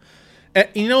stuff. And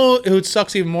you know who it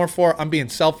sucks even more for? I'm being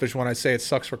selfish when I say it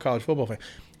sucks for college football fans.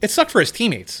 It sucked for his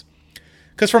teammates,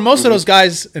 because for most of those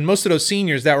guys and most of those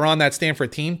seniors that were on that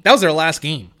Stanford team, that was their last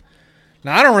game.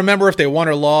 Now, I don't remember if they won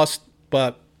or lost,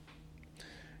 but,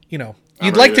 you know,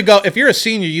 you'd like to go, if you're a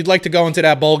senior, you'd like to go into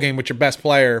that bowl game with your best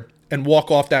player and walk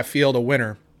off that field a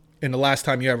winner in the last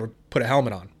time you ever put a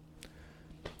helmet on.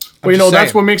 Well, you know,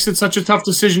 that's what makes it such a tough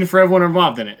decision for everyone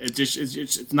involved in it.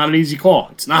 It's not an easy call.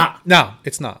 It's not. No,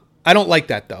 it's not. I don't like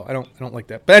that, though. I don't like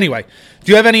that. But anyway,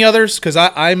 do you have any others? Because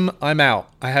I'm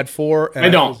out. I had 4. And I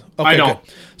don't. I don't.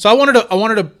 Good. So I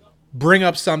wanted to bring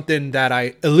up something that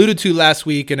I alluded to last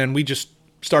week, and then we just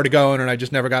started going, and I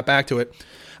just never got back to it.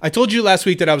 I told you last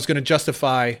week that I was going to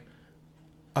justify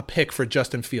a pick for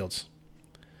Justin Fields,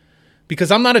 because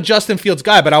I'm not a Justin Fields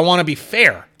guy, but I want to be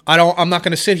fair. I'm not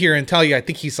going to sit here and tell you I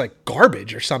think he's like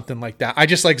garbage or something like that. I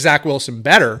just like Zach Wilson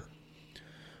better.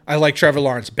 I like Trevor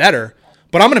Lawrence better,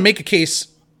 but I'm going to make a case,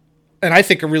 and I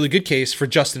think a really good case, for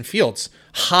Justin Fields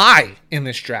high in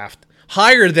this draft,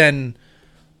 higher than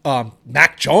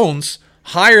Mac Jones,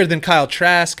 higher than Kyle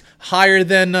Trask, higher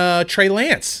than Trey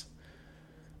Lance.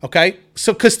 Okay?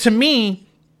 So, because to me,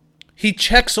 he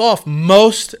checks off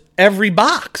most every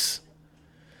box.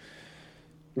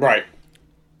 Right.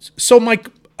 So, Mike,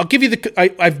 I'll give you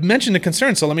I've mentioned the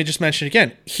concern, so let me just mention it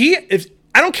again.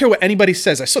 I don't care what anybody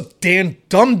says. I saw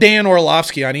dumb Dan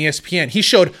Orlovsky on ESPN. He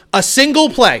showed a single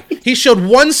play. He showed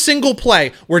one single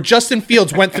play where Justin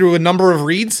Fields went through a number of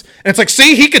reads. And it's like,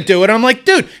 see, he could do it. And I'm like,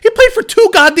 dude, he played for 2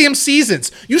 goddamn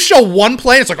seasons. You show one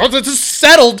play, and it's like, oh, this is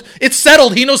settled. It's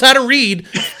settled. He knows how to read.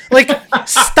 Like,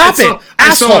 stop it,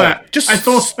 asshole. Just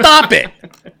stop it.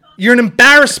 You're an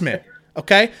embarrassment.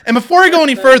 Okay? And before I go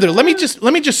any further, let me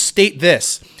just state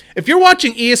this. If you're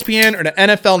watching ESPN or the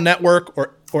NFL Network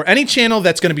or any channel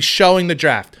that's going to be showing the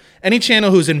draft, any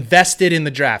channel who's invested in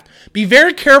the draft, be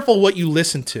very careful what you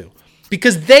listen to,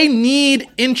 because they need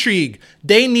intrigue.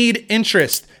 They need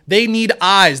interest. They need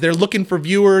eyes. They're looking for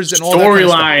viewers and all that kind of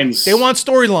stuff. Storylines. They want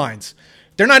storylines.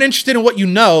 They're not interested in what you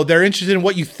know. They're interested in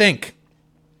what you think.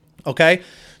 Okay?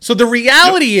 So the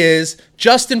reality is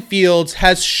Justin Fields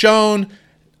has shown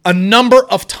a number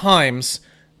of times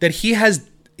that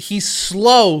he's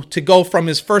slow to go from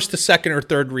his first to second or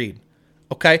third read.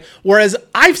 Okay? Whereas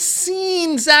I've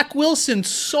seen Zach Wilson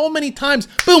so many times.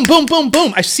 Boom, boom, boom,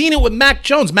 boom. I've seen it with Mac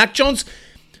Jones. Mac Jones,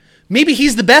 maybe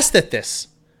he's the best at this.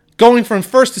 Going from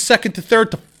first to second to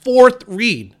third to fourth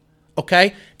read.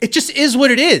 Okay? It just is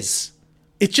what it is.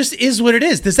 It just is what it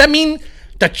is. Does that mean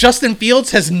that Justin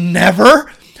Fields has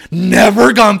never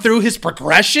gone through his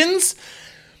progressions?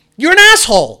 You're an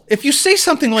asshole. If you say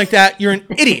something like that, you're an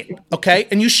idiot, okay?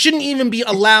 And you shouldn't even be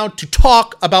allowed to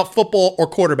talk about football or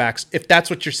quarterbacks if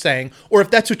that's what you're saying, or if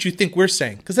that's what you think we're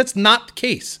saying, because that's not the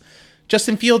case.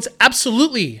 Justin Fields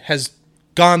absolutely has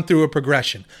gone through a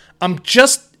progression. I'm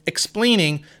just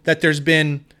explaining that there's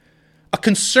been a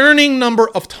concerning number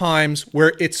of times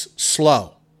where it's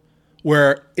slow,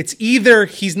 where it's either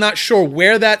he's not sure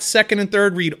where that second and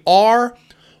third read are,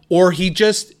 or he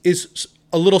just is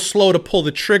a little slow to pull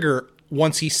the trigger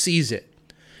once he sees it.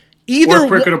 Or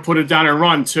quicker to put it down and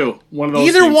run too. One of those.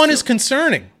 Either one is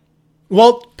concerning.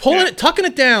 Well, tucking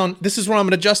it down, this is where I'm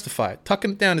going to justify it.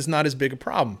 Tucking it down is not as big a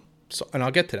problem. So, and I'll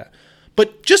get to that.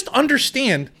 But just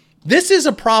understand, this is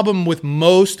a problem with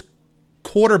most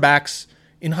quarterbacks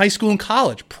in high school and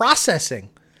college. Processing.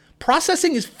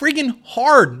 Processing is friggin'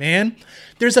 hard, man.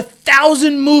 There's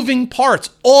 1,000 moving parts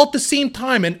all at the same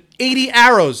time, and 80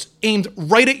 arrows aimed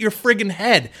right at your friggin'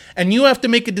 head, and you have to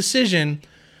make a decision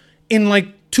in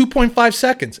like 2.5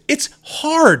 seconds. It's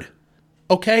hard,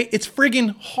 okay? It's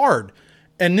friggin' hard.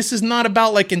 And this is not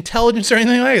about like intelligence or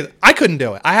anything like that. I couldn't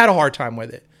do it. I had a hard time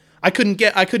with it. I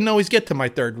couldn't always get to my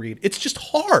third read. It's just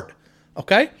hard,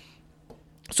 okay?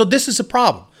 So this is a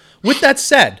problem. With that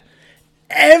said,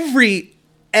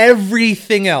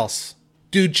 everything else,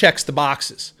 dude checks the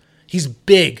boxes. He's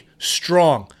big,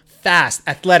 strong, fast,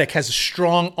 athletic, has a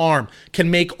strong arm, can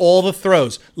make all the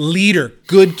throws, leader,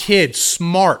 good kid,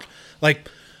 smart. Like,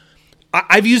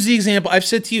 I've used the example, I've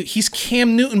said to you, he's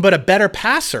Cam Newton, but a better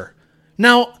passer.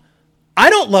 Now, I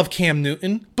don't love Cam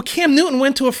Newton, but Cam Newton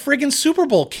went to a friggin' Super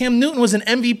Bowl. Cam Newton was an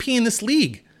MVP in this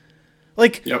league.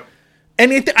 Like, Yep.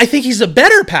 And I think he's a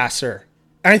better passer.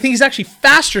 And I think he's actually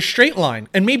faster straight line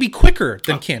and maybe quicker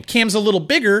than Cam. Cam's a little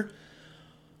bigger,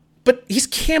 but he's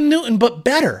Cam Newton, but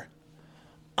better.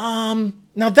 Now,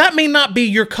 that may not be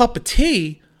your cup of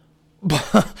tea,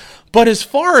 but as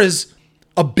far as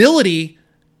ability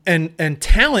and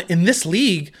talent in this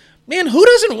league, man, who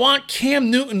doesn't want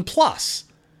Cam Newton plus?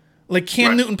 Like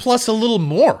Cam Newton plus a little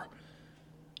more.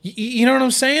 You know what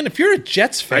I'm saying? If you're a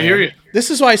Jets fan, I hear you.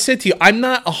 This is why I said to you, I'm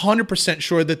not 100%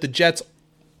 sure that the Jets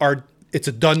it's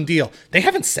a done deal. They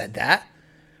haven't said that.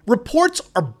 Reports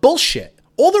are bullshit.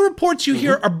 All the reports you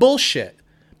hear are bullshit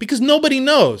because nobody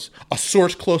knows. A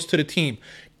source close to the team.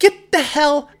 Get the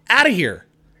hell out of here.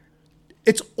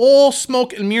 It's all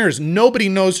smoke and mirrors. Nobody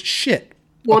knows shit.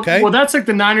 Okay? Well, that's like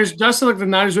the Niners. That's like the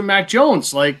Niners with Mac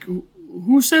Jones. Like,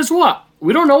 who says what?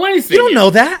 We don't know anything. You don't know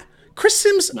that. Chris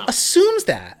Sims assumes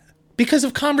that because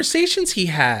of conversations he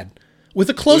had with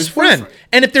a close friend.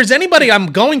 And if there's anybody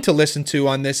I'm going to listen to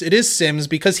on this, it is Sims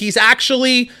because he's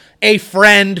actually a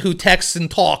friend who texts and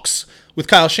talks with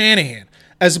Kyle Shanahan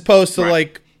as opposed to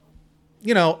like,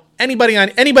 you know, anybody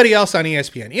else on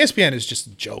ESPN. ESPN is just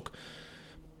a joke.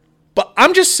 But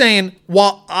I'm just saying,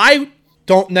 while I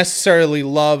don't necessarily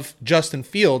love Justin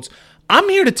Fields, I'm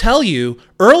here to tell you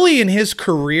early in his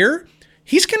career,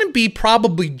 he's going to be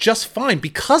probably just fine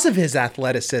because of his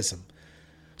athleticism.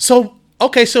 So,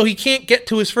 okay, so he can't get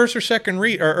to his first or second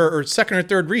read or second or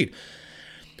third read.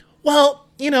 Well,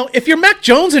 you know, if you're Mac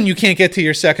Jones and you can't get to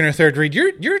your second or third read,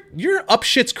 you're up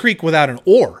shit's creek without an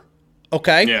oar.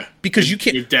 Okay? Yeah. Because you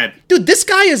can't. You're dead. Dude, this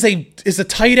guy is a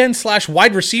tight end /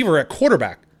 wide receiver at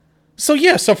quarterback. So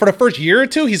yeah, so for the first year or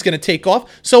two, he's going to take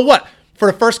off. So what?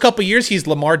 For the first couple years, he's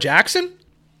Lamar Jackson.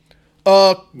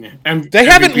 They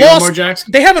haven't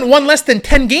lost. They haven't won less than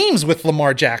 10 games with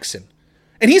Lamar Jackson,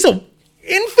 and he's a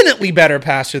infinitely better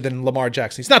passer than Lamar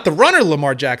Jackson. He's not the runner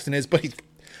Lamar Jackson is, but he's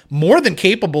more than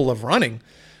capable of running.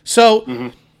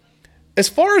 So, as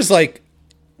far as like,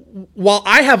 while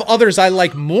I have others I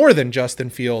like more than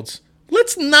Justin Fields,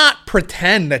 let's not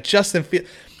pretend that Justin Fields.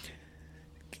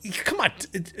 Come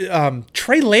on,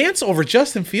 Trey Lance over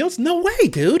Justin Fields? No way,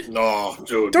 dude. No,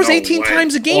 dude. There's 18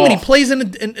 times a game and he plays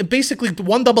in basically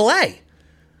 1 AA.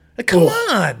 Like, come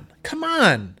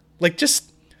on. Like,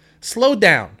 just slow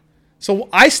down. So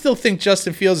I still think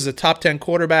Justin Fields is a top 10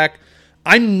 quarterback.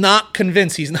 I'm not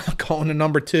convinced he's not going to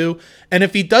number 2. And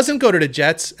if he doesn't go to the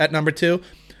Jets at number 2,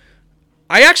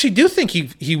 I actually do think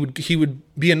he would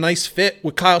be a nice fit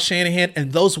with Kyle Shanahan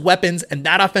and those weapons and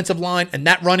that offensive line and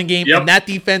that running game and that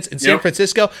defense in San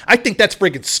Francisco. I think that's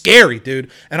freaking scary,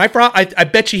 dude. And I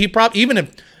bet you he probably even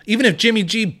if Jimmy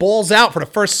G balls out for the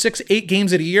first 6-8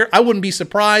 games of the year, I wouldn't be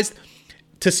surprised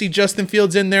to see Justin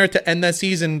Fields in there to end that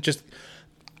season. Just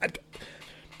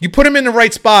you put him in the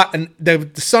right spot, and the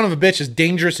son of a bitch is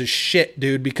dangerous as shit,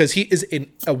 dude, because he is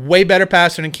a way better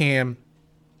passer than Cam.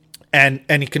 And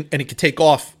he can take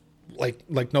off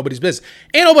like nobody's business.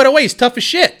 And oh, by the way, he's tough as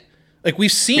shit. Like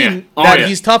we've seen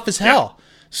he's tough as hell.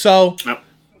 So,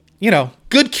 you know,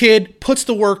 good kid, puts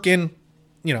the work in.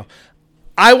 You know,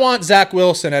 I want Zach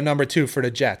Wilson at number 2 for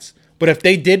the Jets. But if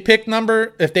they did pick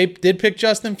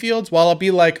Justin Fields, well, I'll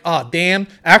be like, oh damn.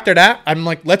 After that, I'm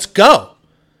like, let's go.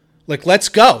 Like, let's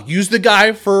go. Use the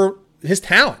guy for his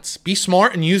talents. Be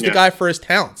smart and use the guy for his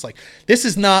talents. Like, this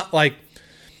is not like.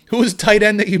 Who was tight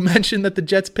end that you mentioned that the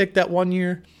Jets picked that one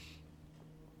year?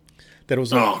 That it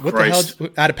was like, what Christ. The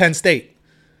hell? Out of Penn State.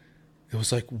 It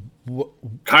was like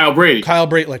Kyle Brady.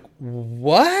 Like,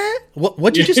 what?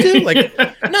 What'd you just do? Like,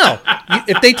 no.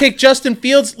 If they take Justin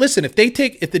Fields, listen, if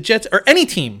the Jets or any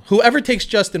team, whoever takes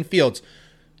Justin Fields,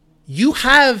 you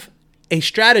have a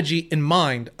strategy in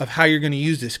mind of how you're going to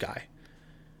use this guy.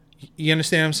 You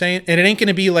understand what I'm saying? And it ain't going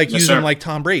to be like using him like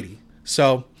Tom Brady.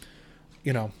 So,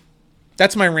 you know.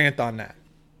 That's my rant on that.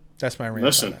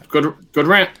 Listen, good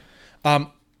rant.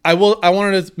 I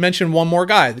wanted to mention one more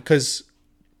guy because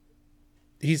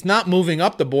he's not moving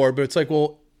up the board, but it's like,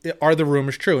 well, are the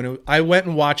rumors true? And I went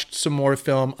and watched some more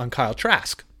film on Kyle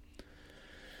Trask.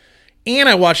 And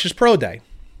I watched his pro day.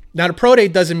 Now, the pro day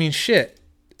doesn't mean shit,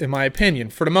 in my opinion,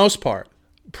 for the most part.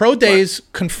 Pro days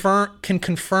can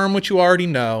confirm what you already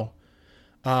know.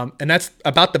 And that's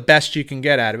about the best you can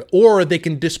get out of it. Or they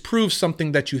can disprove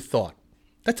something that you thought.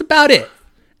 That's about it.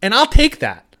 And I'll take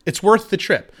that. It's worth the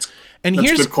trip. And That's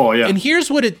here's a good call, yeah. And here's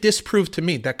what it disproved to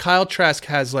me, that Kyle Trask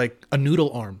has like a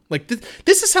noodle arm. Like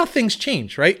this is how things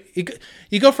change, right?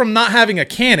 You go from not having a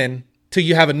cannon to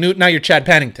you have a now you're Chad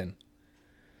Pennington.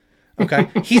 Okay?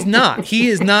 He's not. He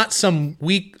is not some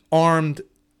weak-armed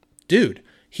dude.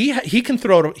 He can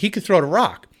throw a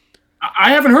rock.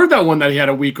 I haven't heard that one that he had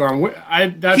a weak arm.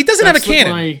 He doesn't have a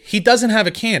cannon. He doesn't have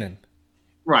a cannon.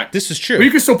 Right. This is true. But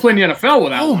you can still play in the NFL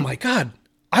without Oh one. my God.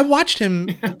 I watched him.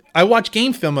 I watched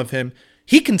game film of him.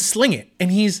 He can sling it,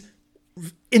 and he's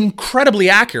incredibly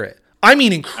accurate. I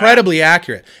mean, incredibly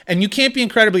accurate. And you can't be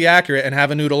incredibly accurate and have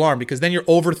a noodle arm, because then you're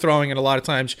overthrowing it a lot of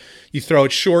times. You throw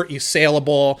it short, you sail a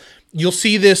ball. You'll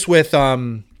see this with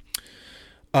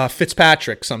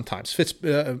Fitzpatrick sometimes.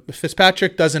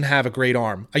 Fitzpatrick doesn't have a great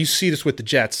arm. I used to see this with the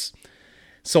Jets.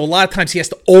 So a lot of times he has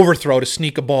to overthrow to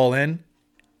sneak a ball in.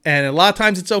 And a lot of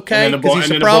times it's okay. And then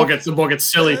the ball gets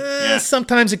silly. Yeah.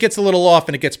 Sometimes it gets a little off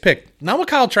and it gets picked. Not with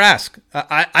Kyle Trask.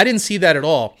 I didn't see that at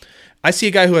all. I see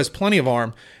a guy who has plenty of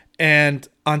arm. And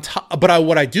on top, but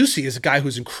what I do see is a guy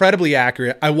who's incredibly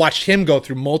accurate. I watched him go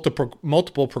through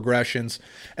multiple progressions.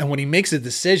 And when he makes a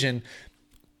decision,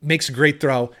 makes a great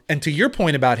throw. And to your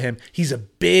point about him, he's a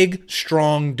big,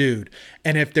 strong dude.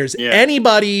 And if there's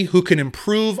anybody who can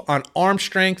improve on arm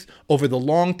strength over the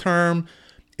long term,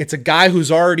 it's a guy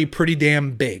who's already pretty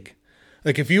damn big.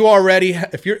 Like I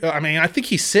think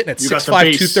he's sitting at 6'5",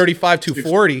 235,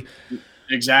 240.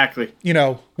 Exactly. You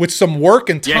know, with some work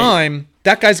and time,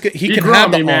 that guy's he can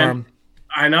have the arm.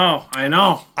 I know.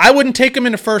 I wouldn't take him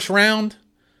in the first round.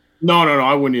 No,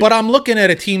 I wouldn't either. But I'm looking at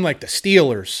a team like the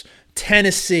Steelers,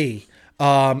 Tennessee.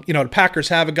 The Packers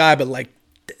have a guy, but like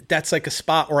that's like a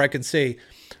spot where I can see,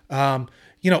 a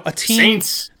team.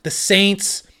 The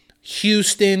Saints,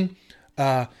 Houston.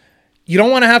 You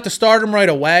don't want to have to start him right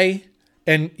away,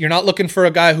 and you're not looking for a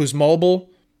guy who's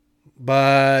mobile,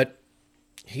 but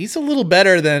he's a little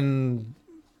better than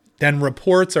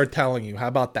reports are telling you. How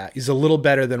about that? He's a little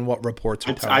better than what reports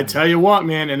are telling you. I tell you what,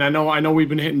 man, and I know we've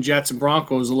been hitting Jets and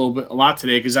Broncos a lot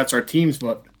today because that's our teams,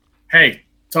 but hey,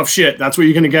 tough shit. That's what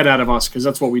you're going to get out of us because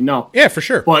that's what we know. Yeah, for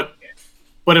sure. But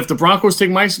if the Broncos take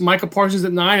Micah Parsons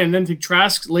at 9 and then take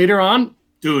Trask later on,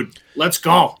 dude, let's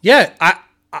go. Yeah,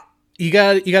 You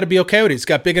got to be okay with it. He's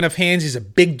got big enough hands. He's a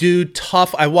big dude,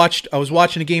 tough. I was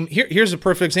watching a game. Here's a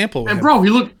perfect example. And bro,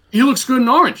 he looks good in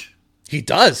orange. He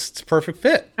does. It's a perfect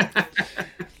fit.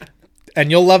 And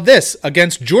you'll love this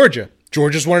against Georgia.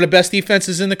 Georgia's one of the best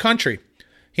defenses in the country.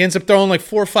 He ends up throwing like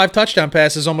 4 or 5 touchdown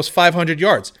passes, almost 500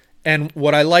 yards. And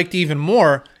what I liked even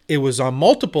more, it was on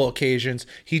multiple occasions.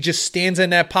 He just stands in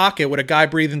that pocket with a guy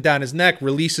breathing down his neck,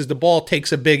 releases the ball,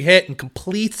 takes a big hit, and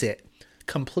completes it.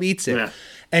 Yeah.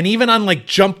 And even on like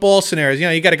jump ball scenarios,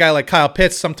 you got a guy like Kyle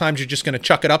Pitts, sometimes you're just going to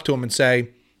chuck it up to him and say,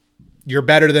 you're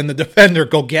better than the defender,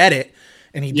 go get it.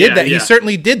 And he did that. Yeah. He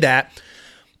certainly did that.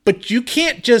 But you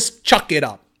can't just chuck it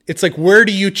up. It's like, where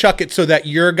do you chuck it so that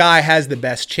your guy has the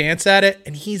best chance at it?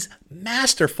 And he's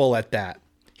masterful at that.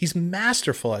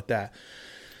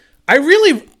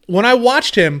 When I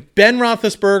watched him, Ben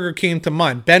Roethlisberger came to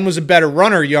mind. Ben was a better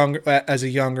runner as a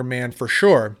younger man, for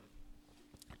sure.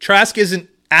 Trask isn't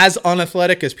as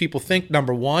unathletic as people think,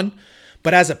 number one,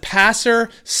 but as a passer,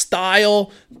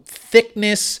 style,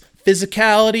 thickness,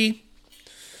 physicality,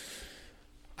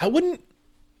 I wouldn't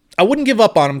give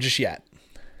up on him just yet.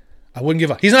 I wouldn't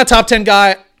give up. He's not a top 10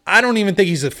 guy. I don't even think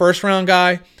he's a first round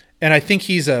guy, and I think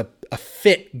he's a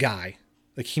fit guy.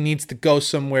 Like he needs to go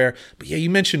somewhere. But yeah, you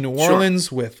mentioned New Orleans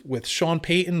with Sean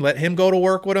Payton. Let him go to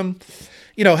work with him.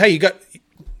 Hey, you got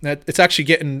that. It's actually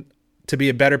getting to be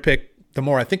a better pick the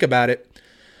more I think about it.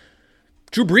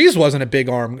 Drew Brees wasn't a big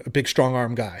strong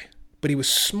arm guy, but he was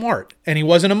smart, and he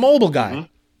wasn't a mobile guy,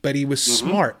 but he was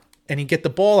smart, and he'd get the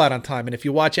ball out on time. And if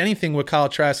you watch anything with Kyle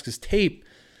Trask's tape,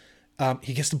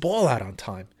 he gets the ball out on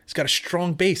time. He's got a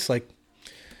strong base, like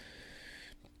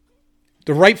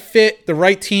the right fit, the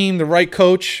right team, the right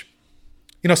coach.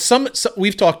 Some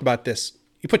we've talked about this.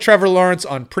 You put Trevor Lawrence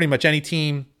on pretty much any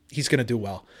team, he's going to do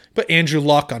well. Put Andrew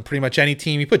Luck on pretty much any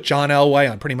team. You put John Elway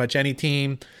on pretty much any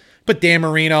team. Put Dan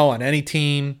Marino on any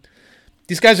team.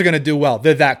 These guys are going to do well.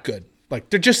 They're that good. Like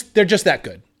they're just that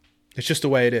good. It's just the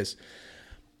way it is.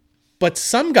 But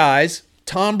some guys,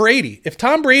 Tom Brady. If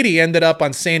Tom Brady ended up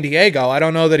on San Diego, I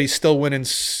don't know that he's still winning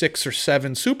 6 or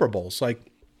 7 Super Bowls.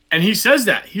 And he says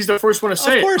that. He's the first one to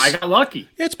say it. I got lucky.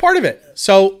 It's part of it.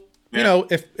 So,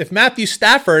 if Matthew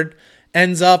Stafford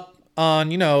ends up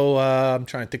on, I'm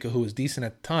trying to think of who was decent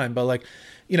at the time, but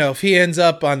if he ends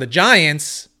up on the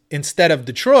Giants instead of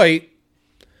Detroit,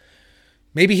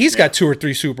 Maybe he's got 2 or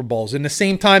 3 Super Bowls in the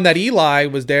same time that Eli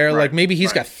was there. Right, Like maybe he's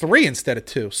right. got 3 instead of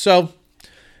 2. So,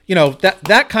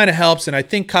 that kind of helps. And I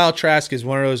think Kyle Trask is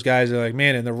one of those guys that are like,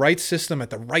 man, in the right system at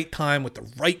the right time with the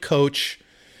right coach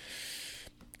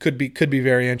could be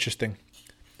very interesting.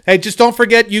 Hey, just don't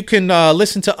forget you can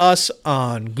listen to us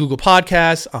on Google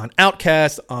Podcasts, on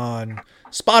Outcast, on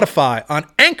Spotify, on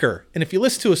Anchor. And if you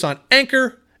listen to us on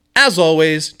Anchor, as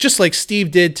always, just like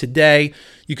Steve did today,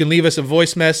 you can leave us a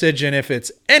voice message. And if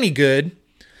it's any good,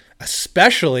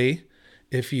 especially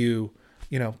if you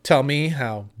tell me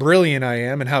how brilliant I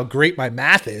am and how great my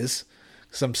math is,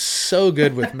 because I'm so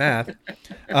good with math,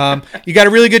 you got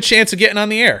a really good chance of getting on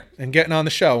the air and getting on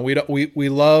the show. We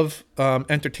love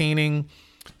entertaining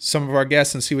some of our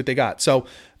guests and see what they got. So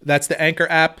that's the Anchor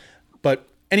app. But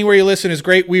anywhere you listen is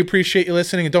great. We appreciate you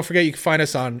listening. And don't forget, you can find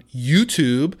us on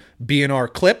YouTube,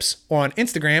 BNR Clips, or on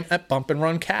Instagram at Bump and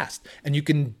Run Cast. And you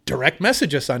can direct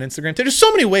message us on Instagram. There's so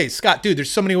many ways, Scott. Dude,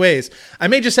 there's so many ways. I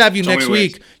may just have you next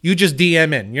week. You just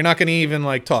DM in. You're not going to even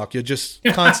talk. You'll just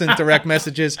constant direct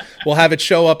messages. We'll have it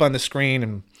show up on the screen,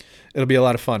 and it'll be a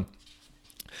lot of fun.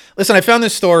 Listen, I found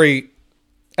this story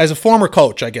as a former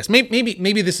coach, I guess.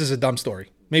 Maybe this is a dumb story.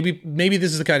 Maybe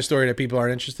this is the kind of story that people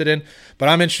aren't interested in, but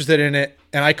I'm interested in it,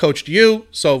 and I coached you,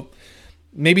 so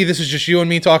maybe this is just you and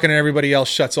me talking and everybody else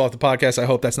shuts off the podcast. I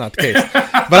hope that's not the case.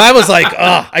 But I was like,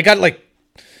 I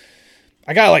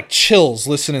got chills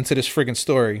listening to this friggin'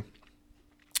 story.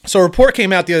 So a report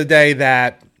came out the other day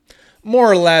that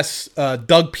more or less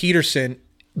Doug Peterson,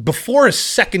 before his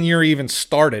second year even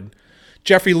started,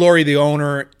 Jeffrey Lurie, the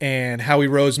owner, and Howie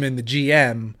Roseman, the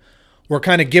GM, were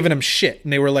kind of giving him shit.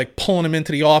 And they were pulling him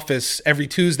into the office every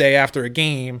Tuesday after a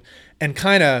game and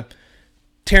kind of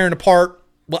tearing apart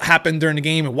what happened during the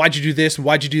game and why'd you do this and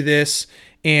why'd you do this.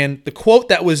 And the quote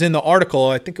that was in the article,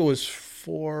 I think it was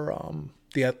for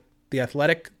the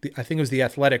Athletic, I think it was the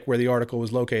Athletic where the article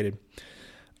was located,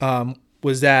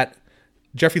 was that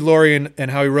Jeffrey Lurie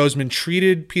and Howie Roseman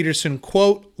treated Peterson,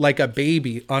 quote, like a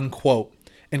baby, unquote,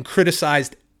 and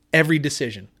criticized every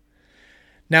decision.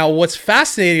 Now, what's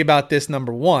fascinating about this,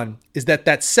 number one, is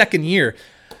that second year,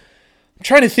 I'm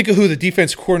trying to think of who the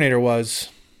defense coordinator was.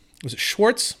 Was it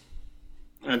Schwartz?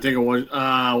 I think it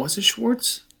was it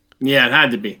Schwartz? Yeah, it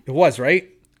had to be. It was, right?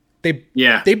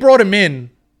 They brought him in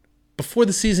before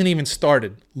the season even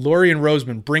started. Lurie and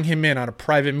Roseman bring him in on a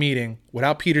private meeting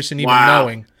without Peterson even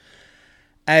knowing,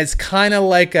 as kind of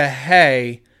like a,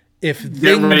 hey, if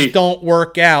things don't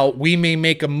work out, we may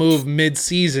make a move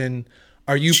mid-season.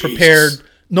 Are you prepared?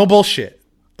 No bullshit.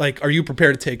 Are you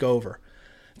prepared to take over?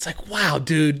 It's like, wow,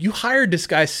 dude, you hired this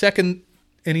guy second,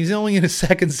 and he's only in his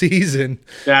second season.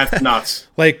 That's nuts.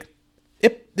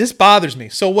 This bothers me.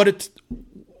 So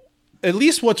at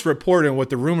least what's reported and what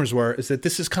the rumors were is that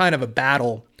this is kind of a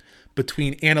battle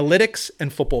between analytics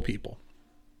and football people.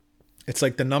 It's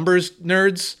like the numbers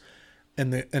nerds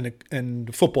and the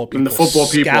football people. And the football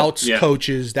people. Scouts,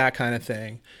 coaches, that kind of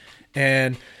thing.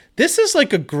 And this is a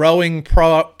growing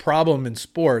problem in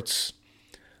sports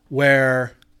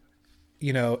where,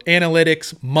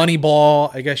 analytics,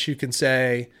 Moneyball, I guess you can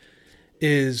say,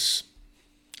 is,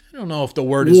 I don't know if the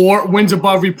word is... wins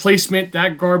above replacement,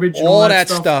 that garbage. All that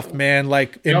stuff, man.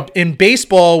 In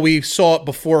baseball, we saw it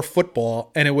before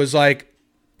football, and it was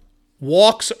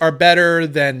walks are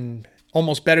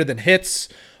almost better than hits.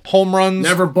 Home runs,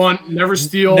 never bunt, never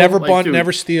steal,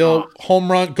 never steal.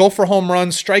 Home run, go for home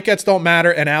runs. Strikeouts don't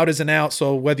matter, and out is an out.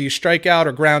 So whether you strike out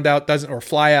or ground out or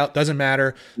fly out doesn't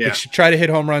matter. Yeah. But you try to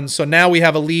hit home runs. So now we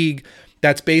have a league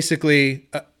that's basically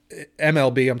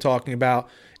MLB. I'm talking about.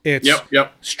 It's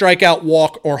strikeout,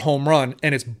 walk, or home run,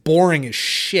 and it's boring as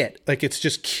shit. It's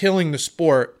just killing the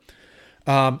sport.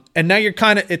 And now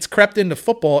it's crept into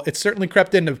football. It's certainly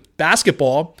crept into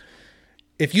basketball.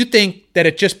 If you think that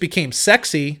it just became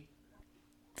sexy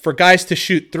for guys to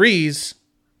shoot threes,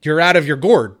 you're out of your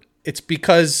gourd. It's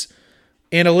because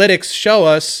analytics show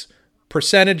us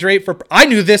percentage rate for. I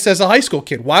knew this as a high school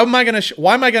kid. Why am I gonna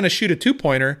shoot a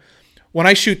 2-pointer when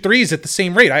I shoot threes at the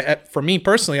same rate? For me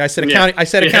personally, I set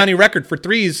a county record for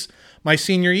threes my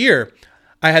senior year.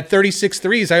 I had 36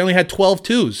 threes. I only had 12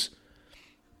 twos.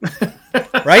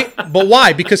 Right? But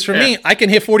why? Because for me, I can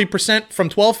hit 40% from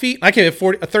 12 feet. I can hit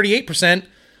 38%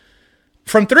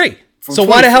 from 3. So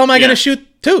why the hell am I going to shoot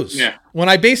twos? Yeah. When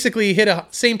I basically hit a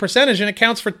same percentage and it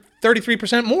counts for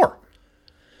 33% more.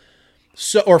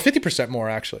 So, or 50% more,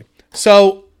 actually.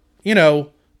 So,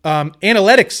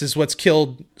 analytics is what's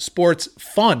killed sports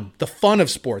fun, the fun of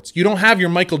sports. You don't have your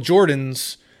Michael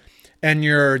Jordans and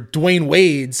your Dwayne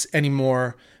Wades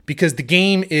anymore because the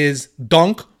game is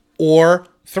dunk or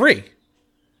 3.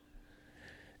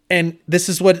 And this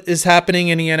is what is happening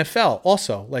in the NFL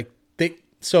also. One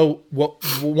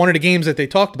of the games that they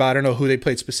talked about, I don't know who they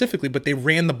played specifically, but they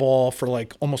ran the ball for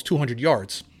like almost 200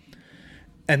 yards.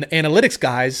 And the analytics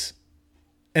guys,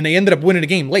 and they ended up winning the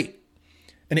game late.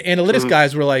 And the analytics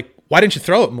guys were like, why didn't you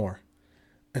throw it more?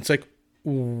 And it's like,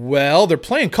 well, they're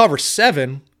playing cover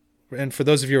 7. And for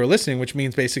those of you who are listening, which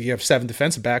means basically you have 7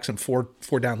 defensive backs and four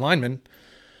down linemen.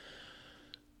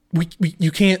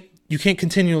 You can't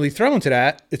continually throw into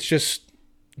that. It's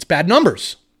bad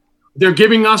numbers. They're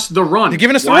giving us the run. They're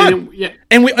giving us the run.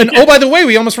 Oh, by the way,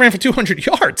 we almost ran for 200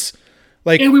 yards.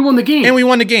 And we won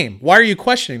the game. Why are you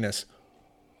questioning this?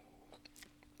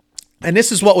 And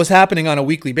this is what was happening on a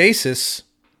weekly basis.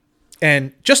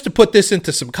 And just to put this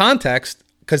into some context,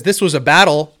 because this was a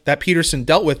battle that Peterson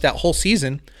dealt with that whole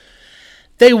season,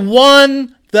 they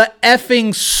won the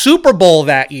effing Super Bowl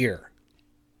that year.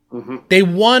 Mm-hmm. They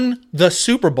won the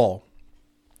Super Bowl.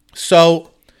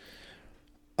 So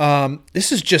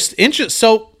this is just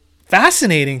so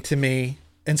fascinating to me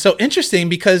and so interesting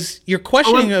because you're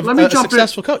questioning a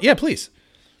successful coach. Yeah, please.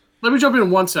 Let me jump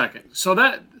in 1 second. So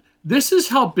this is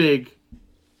how big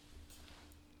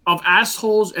of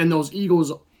assholes and those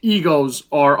egos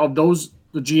are of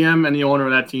the GM and the owner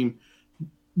of that team.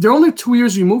 They're only 2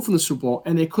 years removed from the Super Bowl,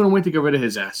 and they couldn't wait to get rid of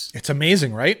his ass. It's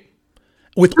amazing, right?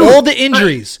 With all the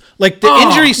injuries,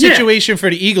 injury situation for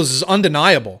the Eagles is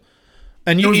undeniable.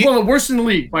 And it was one of the worst in the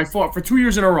league by far for 2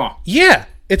 years in a row. Yeah,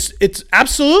 it's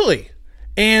absolutely.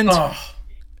 And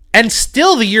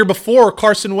still the year before,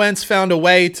 Carson Wentz found a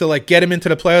way to get him into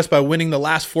the playoffs by winning the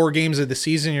last 4 games of the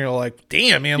season. You're like,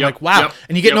 damn, man, wow. Yep,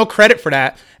 and you get no credit for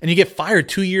that. And you get fired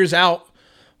 2 years out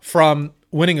from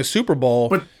winning a Super Bowl.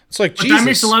 But it's like, Jesus. That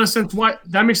makes a lot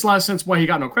of sense why he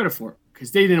got no credit for it.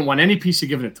 Because they didn't want any piece of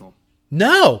giving it to him.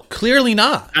 No, clearly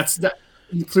not.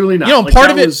 Clearly not.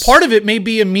 Part of it may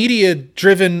be a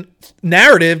media-driven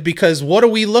narrative because what do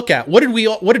we look at? What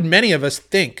did many of us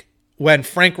think when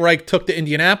Frank Reich took the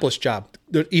Indianapolis job?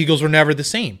 The Eagles were never the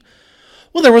same.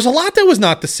 Well, there was a lot that was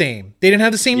not the same. They didn't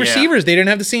have the same receivers. They didn't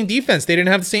have the same defense. They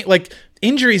didn't have the same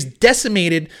injuries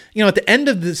decimated. At the end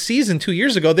of the season 2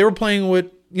 years ago, they were playing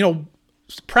with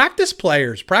practice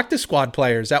squad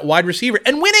players at wide receiver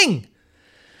and winning.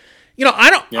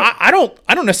 I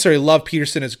don't necessarily love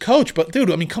Peterson as a coach, but dude,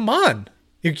 I mean, come on.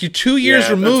 You're 2 years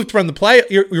removed from the play.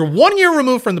 You're 1 year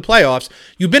removed from the playoffs.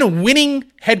 You've been a winning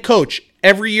head coach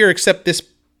every year except this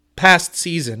past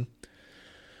season.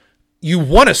 You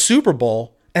won a Super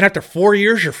Bowl, and after 4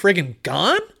 years, you're friggin'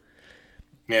 gone?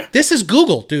 Yeah. This is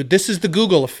Google, dude. This is the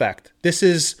Google effect. This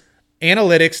is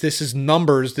analytics. This is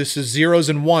numbers. This is zeros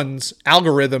and ones,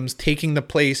 algorithms taking the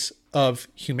place of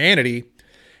humanity.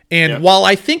 And while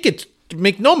I think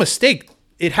make no mistake,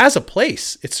 it has a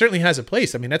place. It certainly has a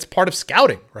place. I mean, that's part of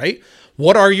scouting, right?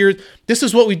 This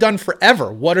is what we've done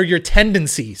forever. What are your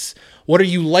tendencies? What are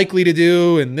you likely to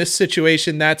do in this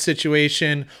situation, that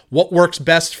situation? What works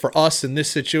best for us in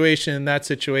this situation, in that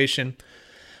situation?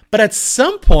 But at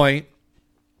some point,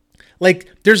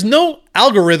 there's no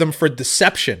algorithm for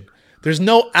deception. There's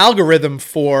no algorithm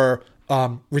for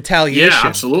retaliation. Yeah,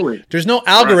 absolutely. There's no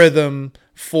algorithm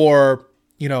for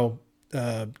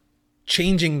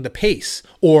changing the pace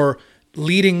or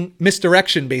leading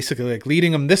misdirection, basically,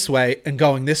 leading them this way and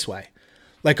going this way.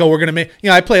 We're going to make,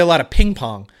 I play a lot of ping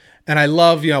pong and I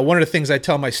love, one of the things I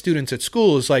tell my students at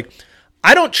school is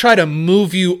I don't try to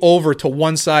move you over to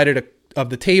one side of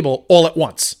the table all at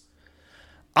once.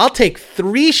 I'll take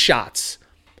 3 shots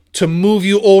to move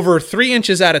you over 3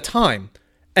 inches at a time.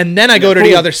 And then I go to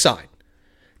the other side.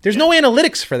 There's no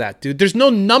analytics for that, dude. There's no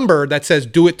number that says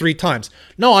do it 3 times.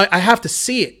 No, I have to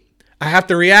see it. I have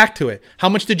to react to it. How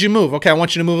much did you move? Okay, I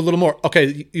want you to move a little more.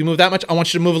 Okay, you move that much? I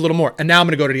want you to move a little more. And now I'm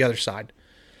going to go to the other side.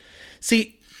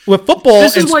 See, with football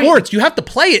and sports, you have to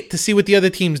play it to see what the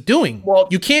other team's doing. Well,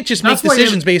 you can't just make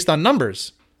decisions based on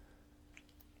numbers.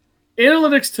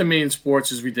 Analytics to me in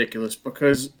sports is ridiculous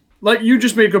because, you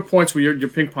just made good points with your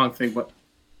ping pong thing, but,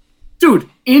 dude,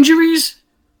 injuries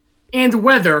and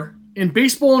weather in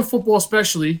baseball and football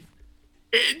especially,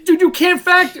 dude, you can't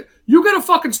factor. You get a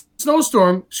fucking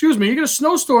snowstorm. Excuse me, you get a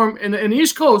snowstorm in the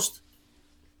East Coast.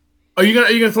 Are you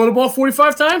gonna throw the ball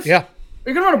 45 times? Yeah.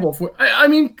 You're gonna run the ball I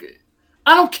mean,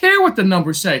 I don't care what the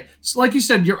numbers say. So like you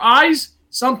said, your eyes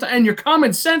sometimes and your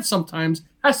common sense sometimes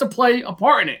has to play a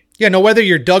part in it. Yeah, no, whether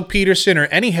you're Doug Peterson or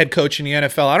any head coach in the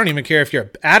NFL, I don't even care if you're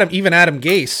Adam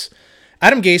Gase.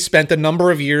 Adam Gase spent a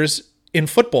number of years in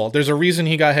football. There's a reason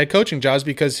he got head coaching jobs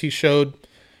because he showed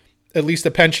at least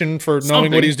a penchant for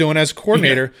knowing what he's doing as a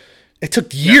coordinator. Yeah. It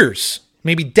took years,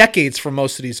 maybe decades for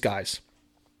most of these guys.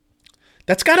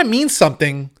 That's got to mean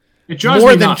something It drives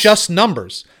more me than nuts. just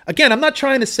numbers. Again, I'm not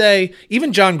trying to say,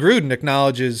 even John Gruden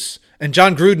acknowledges, and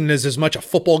John Gruden is as much a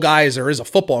football guy as there is a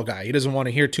football guy. He doesn't want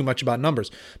to hear too much about numbers.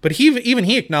 But even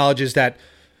he acknowledges that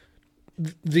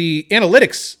the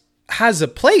analytics has a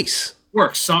place.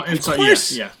 Works. So, and Of so,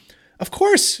 course. yeah. Of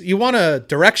course, you want a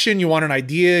direction, you want an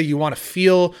idea, you want to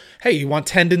feel, hey, you want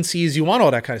tendencies, you want all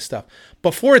that kind of stuff.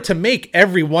 But for it to make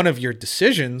every one of your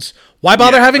decisions, why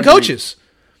bother having agreed. coaches?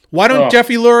 Why don't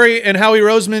Jeffrey Lurie and Howie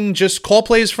Roseman just call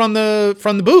plays from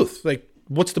the booth? Like,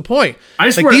 what's the point?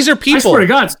 These are people. I swear to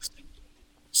God,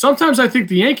 sometimes I think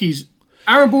the Yankees,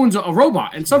 Aaron Boone's a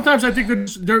robot, and sometimes I think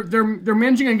they're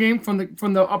managing a game from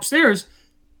the upstairs,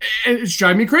 and it's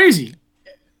driving me crazy.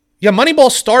 Yeah,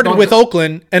 Moneyball started with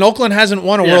Oakland, and Oakland hasn't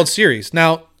won a World Series.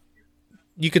 Now,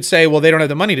 you could say, well, they don't have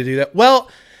the money to do that. Well,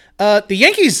 the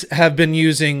Yankees have been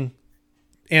using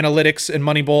analytics and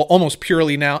Moneyball almost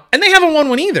purely now, and they haven't won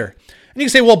one either. And you can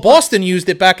say, well, Boston used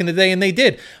it back in the day, and they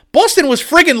did. Boston was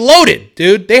friggin' loaded,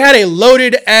 dude. They had a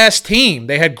loaded-ass team.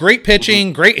 They had great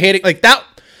pitching, great hitting. Like that,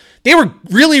 they were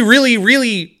really, really,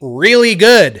 really, really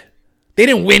good. They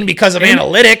didn't win because of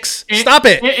analytics. Stop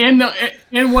it.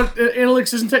 And what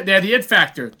analytics isn't. They had the it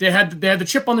factor. They had the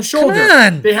chip on the shoulder.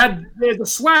 Come on. They had the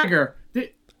swagger.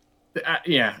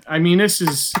 Yeah, I mean, this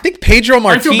is. I think Pedro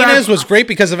Martinez was great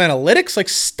because of analytics. Like,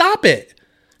 stop it.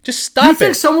 Just stop Do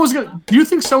you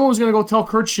think someone was gonna go tell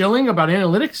Kurt Schilling about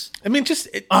analytics? I mean,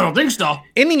 I don't think so.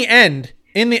 In the end,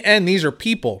 these are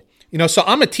people. So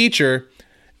I'm a teacher.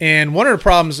 And one of the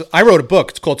problems, I wrote a book,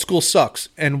 it's called School Sucks.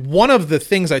 And one of the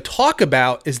things I talk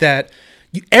about is that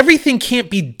everything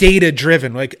can't be data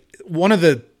driven. Like one of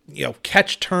the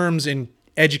catch terms in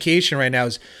education right now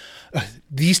is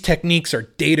these techniques are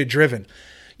data driven.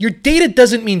 Your data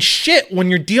doesn't mean shit when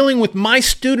you're dealing with my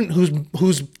student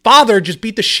whose father just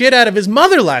beat the shit out of his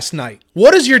mother last night.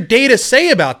 What does your data say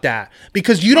about that?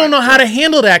 Because you don't know how to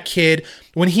handle that kid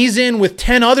when he's in with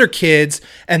 10 other kids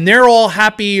and they're all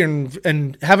happy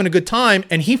and having a good time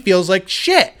and he feels like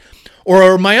shit.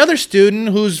 Or my other student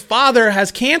whose father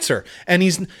has cancer and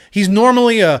he's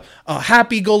normally a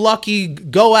happy-go-lucky,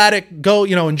 go at it,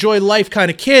 enjoy life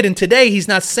kind of kid. And today he's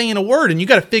not saying a word and you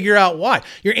got to figure out why.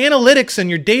 Your analytics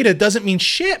and your data doesn't mean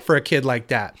shit for a kid like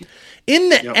that. In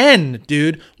the end,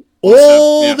 dude,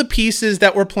 all the pieces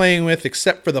that we're playing with,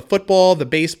 except for the football, the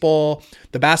baseball,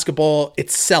 the basketball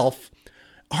itself,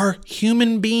 are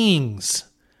human beings.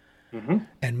 Mm-hmm.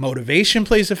 And motivation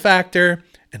plays a factor.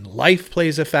 And life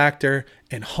plays a factor,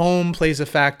 and home plays a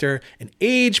factor, and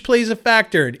age plays a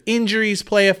factor, and injuries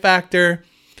play a factor.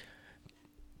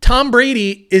 Tom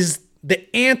Brady is the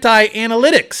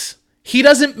anti-analytics. He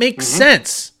doesn't make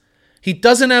sense. He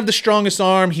doesn't have the strongest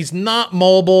arm. He's not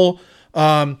mobile.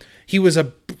 He was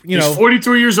he's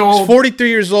 43 years old. He's 43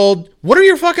 years old. What do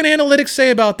your fucking analytics say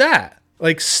about that?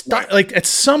 Like at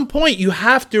some point you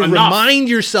have to remind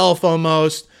yourself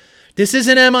almost, this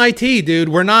isn't MIT, dude.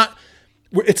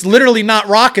 It's literally not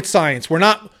rocket science. We're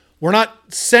not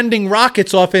sending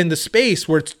rockets off into space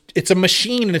where it's a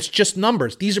machine and it's just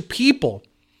numbers. These are people.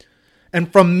 And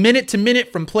from minute to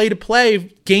minute, from play to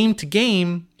play, game to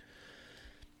game,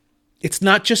 it's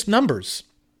not just numbers.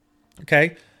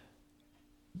 Okay?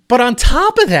 But on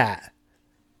top of that,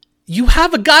 you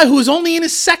have a guy who is only in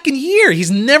his second year.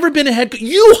 He's never been a head coach.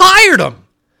 You hired him.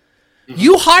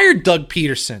 You hired Doug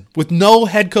Peterson with no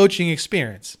head coaching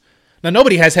experience. Now,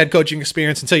 nobody has head coaching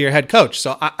experience until you're a head coach.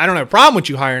 So I don't have a problem with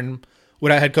you hiring him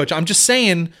without a head coach. I'm just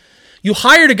saying you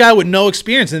hired a guy with no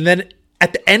experience. And then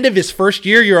at the end of his first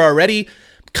year, you're already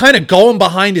kind of going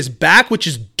behind his back, which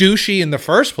is douchey in the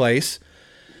first place,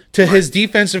 to his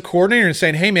defensive coordinator and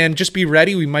saying, hey, man, just be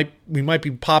ready. We might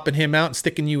be popping him out and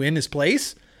sticking you in his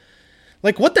place.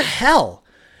 Like, what the hell?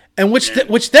 And which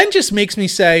then just makes me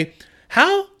say,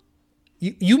 how?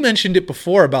 You mentioned it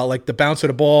before about like the bounce of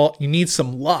the ball. You need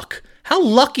some luck. How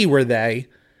lucky were they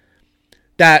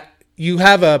that you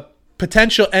have a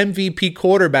potential MVP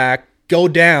quarterback go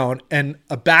down and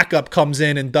a backup comes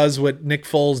in and does what Nick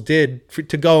Foles did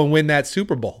to go and win that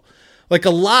Super Bowl? Like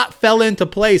a lot fell into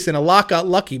place and a lot got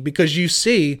lucky because you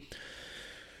see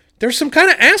there's some kind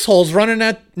of assholes running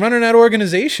that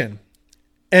organization.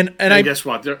 And guess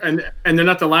what? They're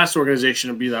not the last organization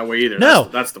to be that way either. No,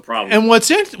 that's the problem. And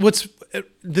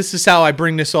this is how I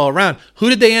bring this all around. Who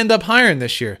did they end up hiring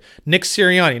this year? Nick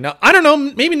Sirianni. Now, I don't know.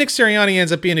 Maybe Nick Sirianni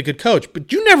ends up being a good coach,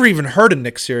 but you never even heard of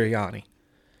Nick Sirianni.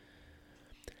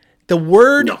 The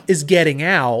word is getting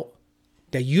out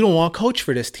that you don't want to coach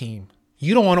for this team.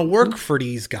 You don't want to work for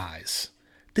these guys.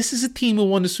 This is a team who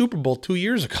won the Super Bowl 2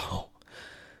 years ago.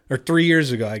 Or 3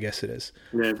 years ago, I guess it is.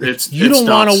 Yeah, you don't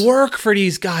want to work for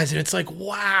these guys. And it's like,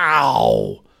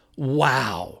 wow.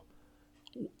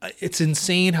 it's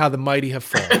insane how the mighty have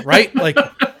fallen, right? Like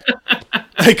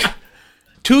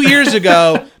 2 years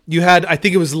ago, you had, I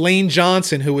think it was Lane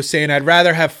Johnson who was saying, I'd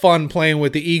rather have fun playing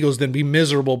with the Eagles than be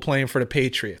miserable playing for the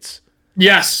Patriots.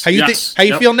 Yes. How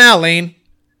you feel now, Lane?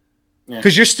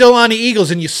 Because you're still on the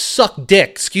Eagles and you suck dick.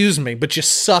 Excuse me, but you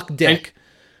suck dick.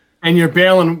 And you're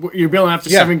bailing after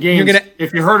 7 games.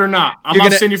 If you're hurt or not. I'm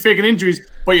not saying you're faking injuries,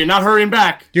 but you're not hurting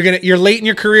back. You're late in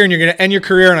your career and you're gonna end your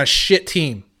career on a shit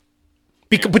team.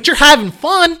 But you're having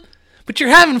fun.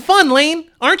 Lane,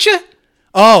 aren't you?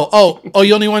 Oh!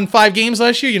 You only won 5 games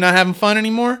last year. You're not having fun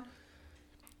anymore,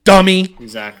 dummy.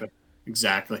 Exactly.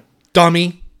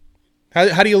 Dummy.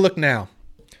 How do you look now?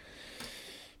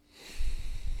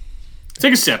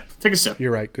 Take a sip.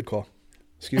 You're right. Good call.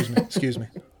 Excuse me.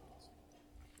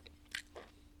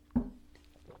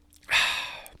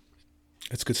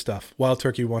 It's good stuff. Wild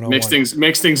Turkey 101.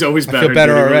 Makes things always better. I feel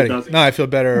better already. Really I feel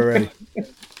better already.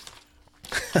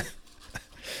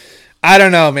 I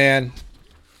don't know, man.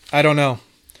 I don't know.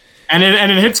 And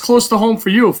it hits close to home for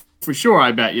you, for sure,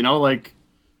 I bet. Like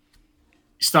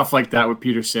stuff like that with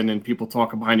Peterson and people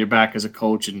talking behind your back as a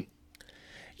coach. And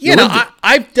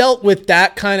I've dealt with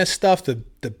that kind of stuff, the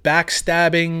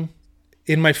backstabbing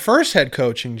in my first head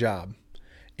coaching job.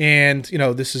 And,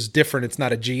 this is different. It's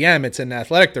not a GM. It's an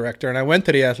athletic director. And I went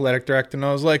to the athletic director and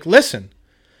I was like, listen,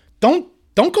 don't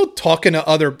go talking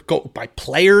to by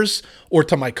players or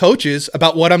to my coaches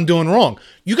about what I'm doing wrong.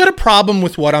 You got a problem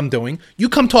with what I'm doing. You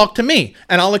come talk to me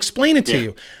and I'll explain it to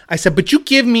you. I said, but you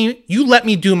let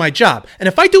me do my job. And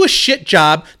if I do a shit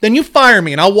job, then you fire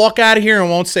me and I'll walk out of here and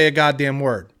won't say a goddamn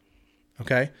word.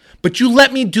 Okay? But you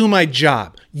let me do my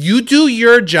job. You do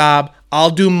your job. I'll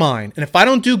do mine. And if I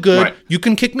don't do good, you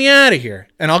can kick me out of here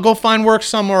and I'll go find work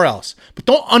somewhere else. But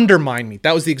don't undermine me.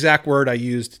 That was the exact word I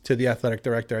used to the athletic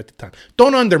director at the time.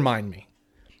 Don't undermine me.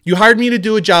 You hired me to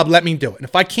do a job, let me do it. And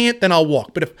if I can't, then I'll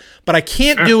walk. But I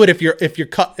can't do it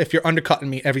if you're undercutting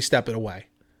me every step of the way.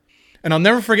 And I'll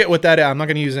never forget what that is. I'm not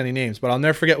going to use any names, but I'll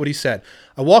never forget what he said.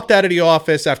 I walked out of the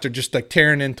office after just like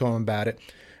tearing into him about it.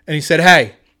 And he said,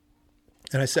 "Hey."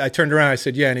 And I turned around, I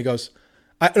said, "Yeah." And he goes,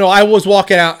 I was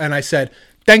walking out and I said,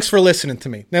 "Thanks for listening to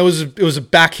me." It was a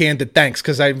backhanded thanks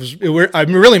because I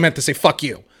really meant to say fuck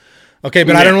you. Okay,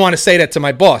 but I didn't want to say that to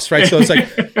my boss, right? So it's like,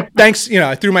 thanks,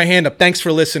 I threw my hand up, "Thanks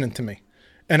for listening to me."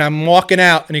 And I'm walking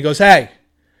out and he goes, "Hey."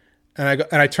 And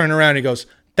I turn around and he goes,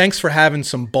 "Thanks for having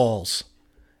some balls."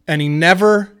 And he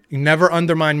never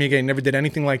undermined me again, never did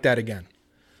anything like that again.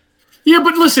 Yeah,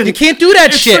 but listen, you can't do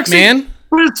that shit, man.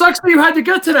 But it sucks that you had to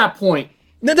get to that point.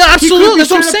 No, absolutely, that's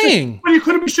what I'm saying. But you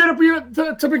couldn't be straight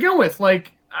up to begin with.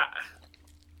 Like,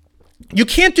 you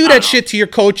can't do that shit to your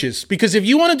coaches, because if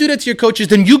you want to do that to your coaches,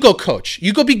 then you go coach.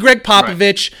 You go be Greg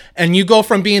Popovich, and you go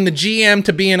from being the GM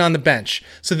to being on the bench.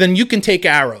 So then you can take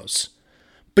arrows.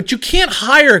 But you can't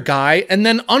hire a guy and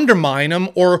then undermine him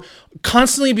or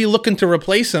constantly be looking to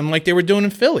replace him like they were doing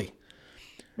in Philly.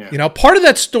 Yeah. Part of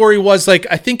that story was like,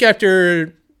 I think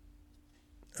after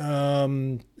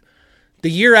the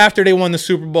year after they won the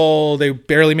Super Bowl, they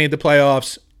barely made the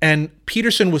playoffs, and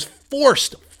Peterson was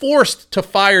forced to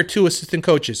fire 2 assistant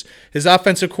coaches, his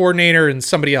offensive coordinator and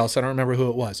somebody else. I don't remember who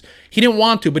it was. He didn't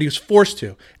want to, but he was forced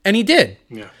to, and he did.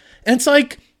 Yeah. And it's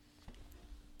like,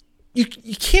 you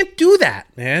can't do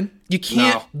that, man. You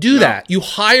can't do that. You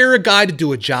hire a guy to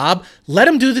do a job, let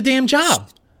him do the damn job.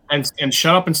 And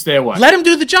shut up and stay away. Let him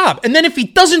do the job. And then if he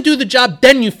doesn't do the job,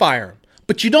 then you fire him.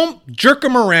 But you don't jerk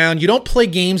him around, you don't play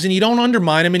games, and you don't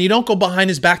undermine him, and you don't go behind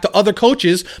his back to other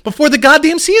coaches before the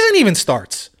goddamn season even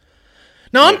starts.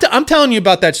 Now, I'm telling you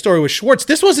about that story with Schwartz.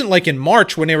 This wasn't like in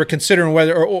March when they were considering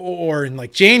whether, or in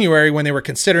like January when they were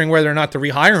considering whether or not to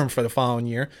rehire him for the following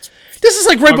year. This is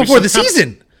like right before the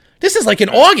season. This is like in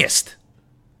August.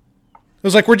 It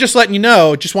was like, we're just letting you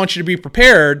know, just want you to be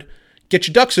prepared, get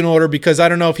your ducks in order, because I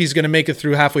don't know if he's going to make it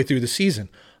through halfway through the season.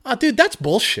 Oh, dude, that's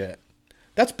bullshit.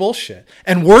 That's bullshit.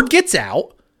 And word gets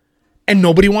out, and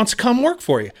nobody wants to come work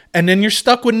for you. And then you're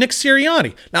stuck with Nick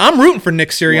Sirianni. Now, I'm rooting for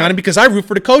Nick Sirianni because I root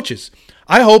for the coaches.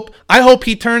 I hope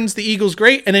he turns the Eagles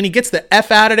great, and then he gets the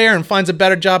F out of there and finds a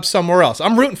better job somewhere else.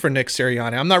 I'm rooting for Nick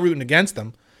Sirianni. I'm not rooting against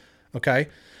him. Okay?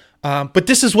 But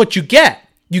this is what you get.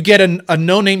 You get a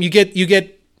no-name. You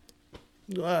get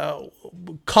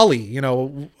Culley. I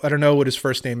don't know what his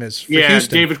first name is for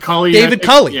Houston. David Culley. David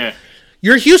Culley. Yeah.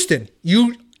 You're Houston.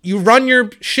 You run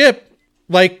your ship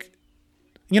like,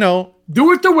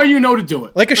 do it the way you know to do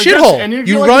it, like a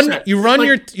shithole. You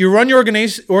run your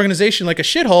organization like a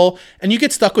shithole, and you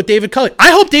get stuck with David Culley.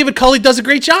 I hope David Culley does a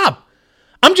great job.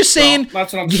 I'm just saying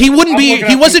he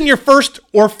wasn't your first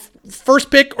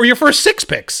pick or your first 6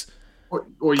 picks. Or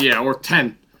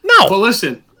 10. No. But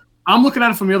listen, I'm looking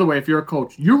at it from the other way. If you're a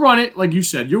coach, you run it like you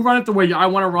said. You run it the way I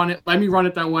want to run it. Let me run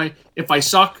it that way. If I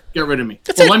suck, get rid of me.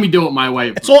 That's it. Let me do it my way.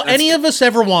 It's all any of us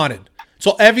ever wanted. It's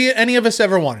all any of us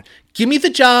ever wanted. Give me the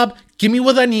job. Give me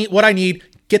what I need.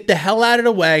 Get the hell out of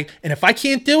the way. And if I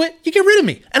can't do it, you get rid of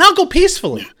me. And I'll go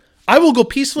peacefully. I will go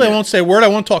peacefully. I won't say a word. I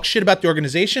won't talk shit about the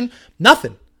organization.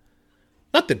 Nothing.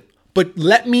 But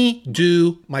let me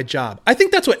do my job. I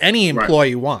think that's what any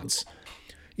employee wants.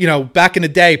 You know, back in the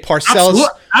day, Parcells.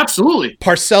 Absolutely.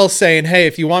 Parcells saying, "Hey,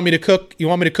 if you want me to cook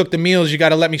the meals, you got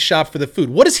to let me shop for the food."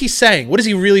 What is he saying? What is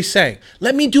he really saying?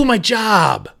 Let me do my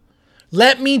job.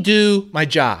 Let me do my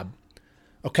job.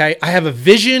 Okay? I have a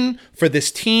vision for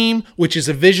this team, which is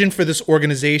a vision for this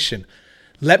organization.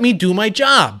 Let me do my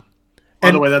job. By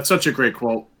the way, that's such a great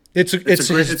quote. It's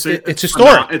historic.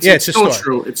 It's so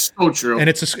true. It's so true. And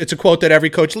it's a quote that every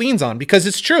coach leans on because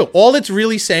it's true. All it's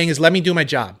really saying is, let me do my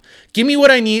job. Give me what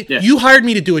I need. Yeah. You hired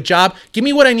me to do a job. Give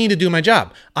me what I need to do my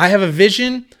job. I have a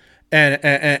vision and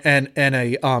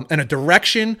a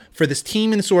direction for this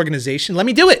team and this organization. Let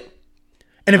me do it.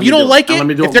 And if you don't like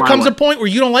it, if there comes a point where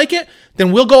you don't like it,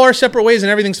 then we'll go our separate ways and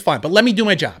everything's fine. But let me do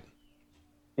my job.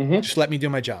 Mm-hmm. Just let me do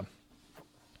my job.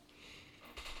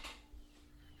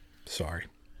 Sorry.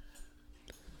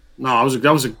 No,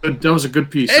 that was a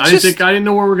good piece. I didn't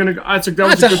know where we're gonna go. It's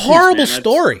a horrible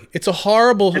story. It's a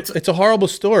horrible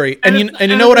story. And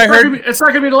you know what I heard? It's not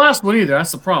gonna be the last one either.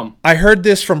 That's the problem. I heard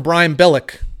this from Brian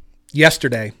Billick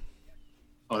yesterday.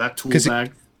 Oh, that tool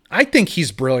bag. I think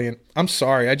he's brilliant. I'm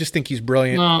sorry. I just think he's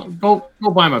brilliant. No, go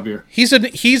buy my beer. He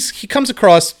comes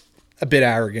across a bit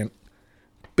arrogant,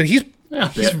 but he's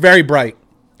very bright.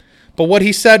 But what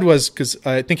he said was, because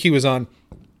I think he was on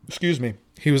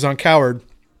Coward.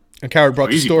 And Coward brought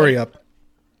the story up.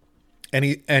 And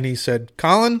he said,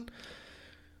 "Colin,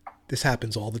 this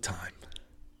happens all the time.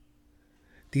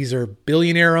 These are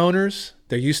billionaire owners.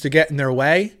 They're used to getting their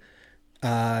way.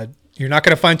 You're not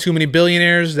going to find too many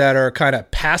billionaires that are kind of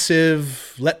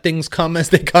passive, let things come as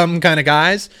they come kind of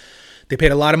guys. They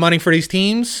paid a lot of money for these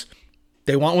teams.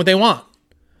 They want what they want.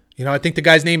 You know, I think the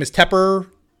guy's name is Tepper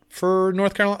for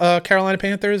North Carolina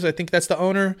Panthers. I think that's the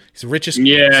owner. He's the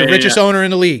richest owner in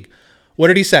the league. What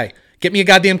did he say? Get me a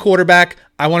goddamn quarterback.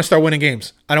 I want to start winning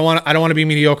games. I don't want to be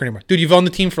mediocre anymore. Dude, you've owned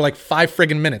the team for like 5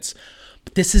 friggin' minutes.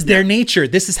 But this is their nature.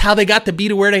 This is how they got to be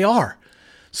to where they are.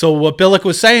 So what Billick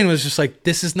was saying was just like,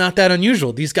 this is not that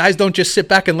unusual. These guys don't just sit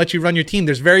back and let you run your team.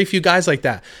 There's very few guys like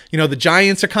that. You know, the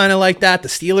Giants are kind of like that. The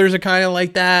Steelers are kind of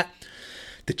like that.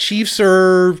 The Chiefs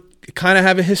kind of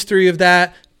have a history of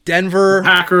that. Denver.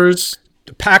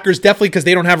 The Packers definitely, because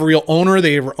they don't have a real owner.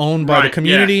 They were owned by the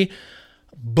community. Yeah.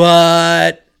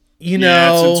 But, you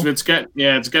know. It's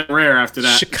getting rare after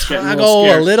that.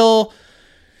 Chicago, a little.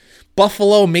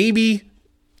 Buffalo, maybe.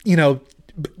 You know,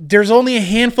 there's only a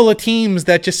handful of teams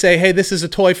that just say, hey, this is a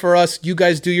toy for us. You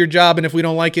guys do your job. And if we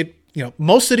don't like it, you know,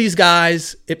 most of these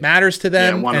guys, it matters to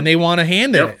them and they want a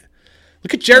hand in it.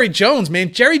 Look at Jerry Jones,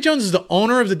 man. Jerry Jones is the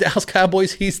owner of the Dallas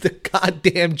Cowboys. He's the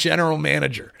goddamn general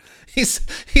manager. He's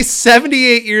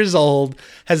 78 years old,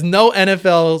 has no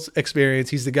NFL experience.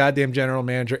 He's the goddamn general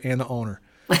manager and the owner.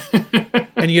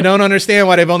 And you don't understand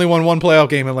why they've only won one playoff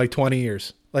game in like 20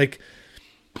 years. Like,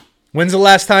 when's the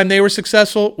last time they were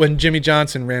successful? When Jimmy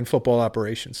Johnson ran football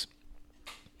operations.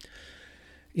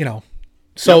 You know,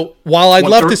 so while I'd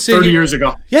love to sit 30 years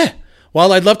ago. Yeah.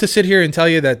 While I'd love to sit here and tell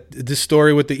you that this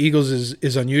story with the Eagles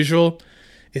is unusual,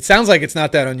 it sounds like it's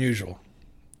not that unusual.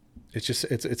 It's just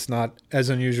it's not as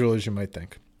unusual as you might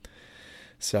think.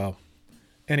 So,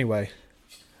 anyway,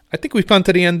 I think we've come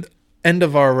to the end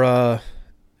of our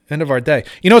day.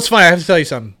 You know what's funny? I have to tell you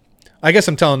something. I guess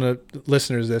I'm telling the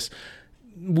listeners this.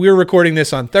 We're recording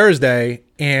this on Thursday,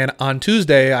 and on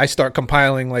Tuesday I start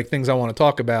compiling like things I want to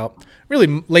talk about.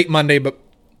 Really late Monday, but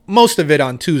most of it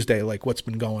on Tuesday, like what's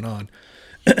been going on.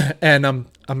 And I'm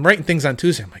writing things on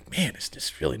Tuesday. I'm like, man, it's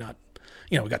just really not.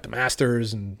 You know, we got the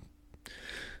Masters and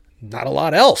not a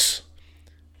lot else.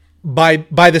 By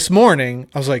this morning,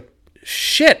 I was like,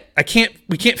 shit,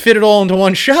 we can't fit it all into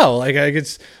one show. Like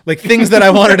it's like things that I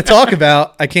wanted to talk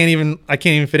about, I can't even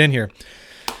fit in here.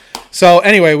 So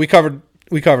anyway, we covered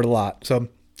a lot. So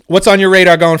what's on your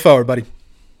radar going forward, buddy?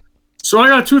 So I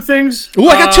got 2 things. Ooh,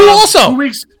 I got 2 also. 2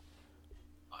 weeks.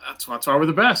 That's why we're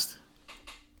the best.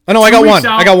 Oh no, I got one.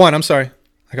 I got one. I'm sorry.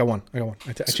 I got one.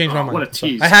 I changed my mind. What a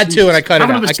tease. I had 2 and I cut it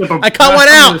out. I cut one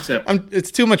out.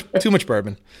 It's too much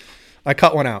bourbon. I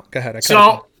cut one out. Go ahead.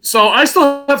 So I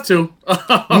still have 2.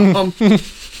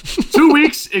 2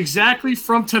 weeks exactly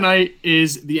from tonight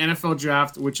is the NFL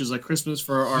draft, which is like Christmas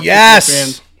for our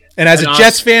fans. And as a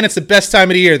Jets fan, it's the best time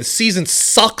of the year. The season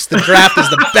sucks. The draft is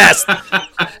the best.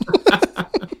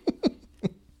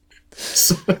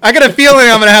 I got a feeling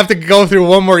I'm gonna have to go through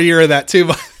one more year of that too.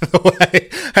 By the way,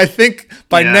 I think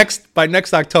by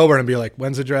next October, and be like,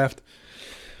 when's the draft?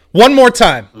 One more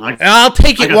time. I'll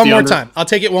take it one more time. I'll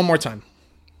take it one more time.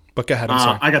 But go ahead. I'm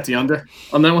sorry. I got the under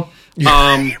on that one.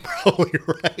 You're probably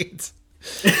right.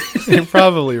 You're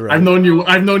probably right. I've known you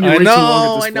way too long at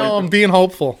this I know. I'm being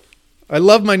hopeful. I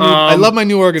love my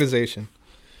new organization.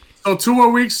 So 2 more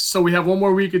weeks. So we have 1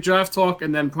 more week of draft talk,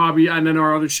 and then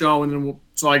our other show, and then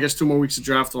so I guess 2 more weeks of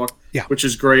draft talk. Yeah, which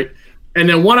is great. And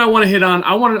then what I want to hit on,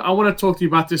 I want to talk to you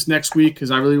about this next week because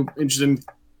I'm really interested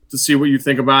to see what you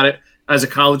think about it as a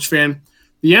college fan.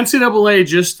 The NCAA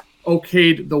just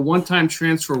okayed the one-time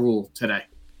transfer rule today.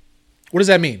 What does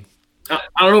that mean? I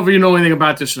don't know if you know anything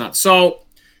about this or not. So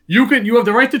you have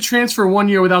the right to transfer 1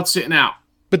 year without sitting out.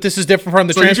 But this is different from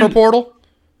the transfer portal?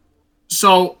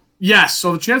 So, yes.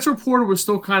 So the transfer portal was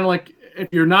still kind of like if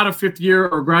you're not a fifth year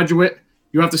or graduate,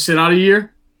 you have to sit out a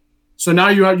year. So now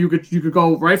you could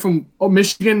go right from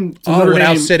Michigan to Notre Dame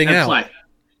without sitting out. Play.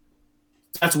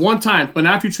 That's one time. But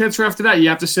now if you transfer after that, you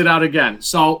have to sit out again.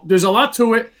 So there's a lot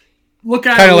to it. Look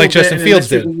at it. Kind of like Justin Fields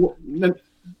did.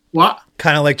 What?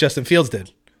 Kind of like Justin Fields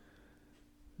did.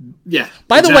 Yeah.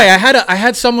 By the way, I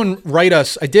had someone write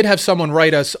us. I did have someone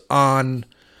write us on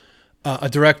a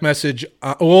direct message.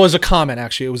 It was a comment,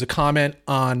 actually. It was a comment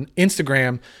on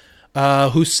Instagram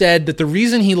who said that the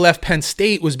reason he left Penn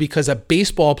State was because a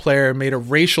baseball player made a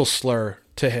racial slur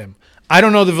to him. I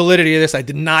don't know the validity of this. I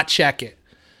did not check it.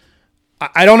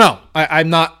 I don't know.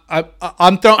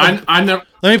 I'm throwing.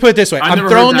 Let me put it this way. I'm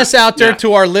throwing this out there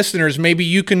to our listeners. Maybe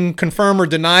you can confirm or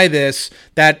deny this.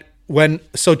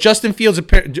 Justin Fields,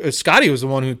 Scotty was the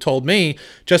one who told me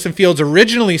Justin Fields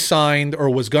originally signed or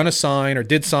was going to sign or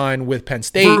did sign with Penn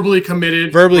State. Verbally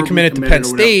committed to Penn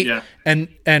State, and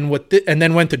then went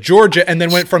to Georgia, and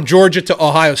then went from Georgia to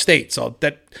Ohio State. So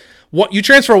what you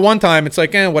transfer one time, it's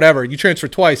like whatever. You transfer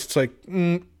twice, it's like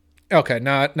okay.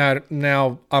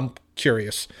 Now I'm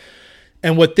curious.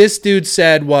 And what this dude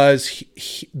said was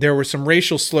there were some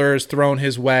racial slurs thrown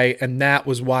his way, and that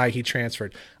was why he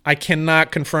transferred. I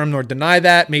cannot confirm nor deny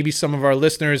that. Maybe some of our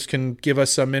listeners can give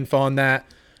us some info on that.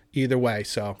 Either way,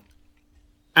 so.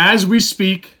 As we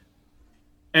speak,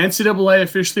 NCAA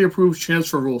officially approved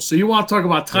transfer rules. So you want to talk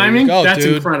about timing? That's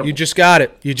dude. Incredible. You just got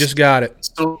it.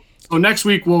 So next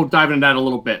week we'll dive into that a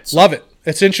little bit. So. Love it.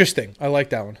 It's interesting. I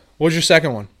like that one. What was your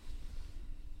second one?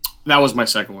 That was my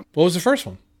second one. What was the first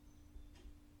one?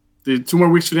 The 2 more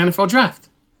weeks for the NFL draft.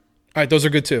 All right, those are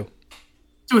good too.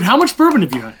 Dude, how much bourbon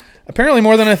have you had? Apparently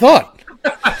more than I thought.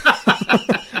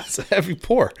 It's a heavy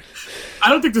pour. I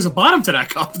don't think there's a bottom to that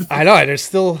cup. I know. There's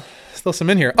still some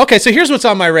in here. Okay, so here's what's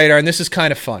on my radar, and this is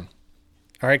kind of fun.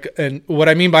 All right, and what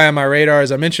I mean by on my radar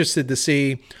is I'm interested to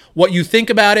see what you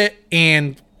think about it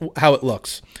and how it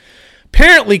looks.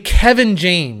 Apparently,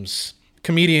 comedian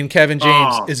Kevin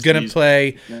James is going to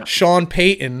play Sean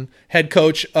Payton, head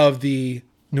coach of the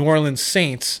New Orleans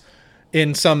Saints,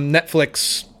 in some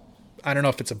Netflix, I don't know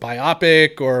if it's a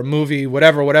biopic or a movie,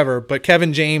 whatever, but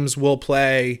Kevin James will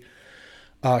play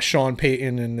Sean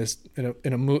Payton in a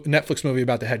Netflix movie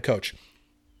about the head coach.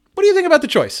 What do you think about the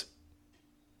choice?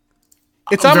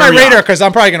 It's on my radar because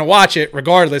I'm probably going to watch it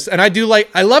regardless. And I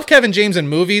love Kevin James in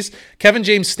movies. Kevin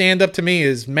James stand-up to me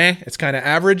is meh. It's kind of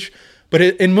average. But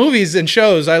in movies and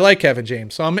shows, I like Kevin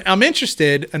James. So I'm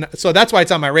interested. And so that's why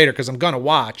it's on my radar, because I'm going to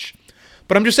watch.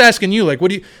 But I'm just asking you, what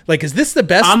do you like? Is this the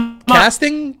best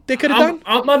casting they could have done?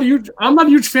 I'm not a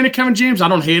huge fan of Kevin James. I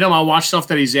don't hate him. I watch stuff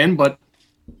that he's in, but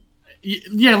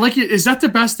yeah, is that the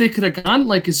best they could have gone?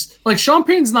 Sean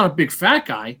Payton's not a big fat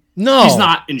guy. No, he's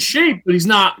not in shape, but he's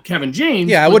not Kevin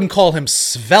James. Yeah, I wouldn't call him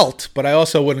svelte, but I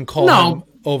also wouldn't call him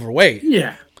overweight.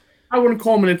 Yeah, I wouldn't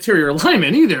call him an interior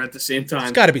lineman either. At the same time,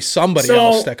 there's got to be somebody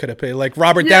else that could have paid. Like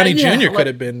Robert Downey Jr. could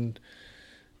have been.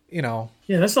 Yeah,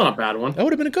 that's not a bad one. That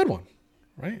would have been a good one.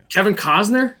 Right. Kevin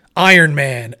Costner? Iron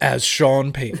Man as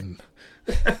Sean Payton.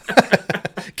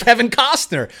 Kevin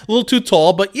Costner. A little too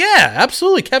tall, but yeah,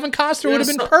 absolutely. Kevin Costner would have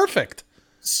been perfect.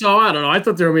 So, I don't know. I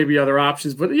thought there were maybe other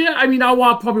options. But yeah,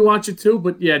 I'll probably watch it too.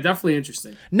 But yeah, definitely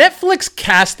interesting. Netflix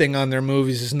casting on their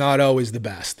movies is not always the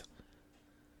best.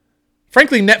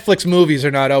 Frankly, Netflix movies are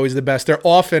not always the best. They're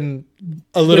often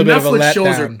a little bit of a letdown. Netflix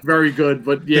shows are very good,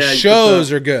 but yeah. The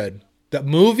shows are good. The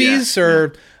movies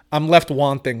are, I'm left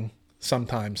wanting.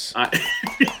 Sometimes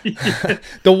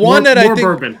the one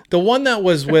the one that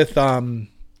was with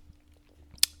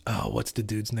what's the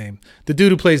dude's name? The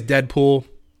dude who plays Deadpool.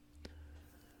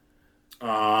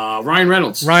 Ryan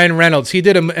Reynolds. He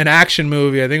did an action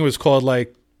movie. I think it was called The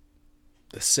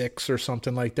Six or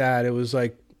something like that. It was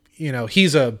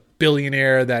he's a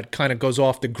billionaire that kind of goes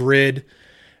off the grid,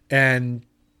 and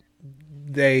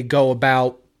they go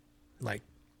about like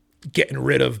getting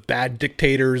rid of bad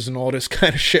dictators and all this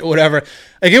kind of shit, whatever.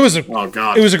 Like it was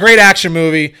a great action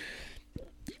movie.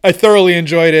 I thoroughly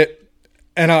enjoyed it.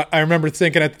 And I remember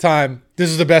thinking at the time, this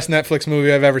is the best Netflix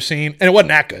movie I've ever seen. And it wasn't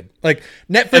that good. Like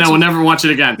Netflix. And I will never watch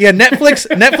it again. Yeah,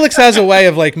 Netflix has a way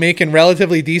of like making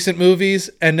relatively decent movies.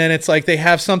 And then it's like they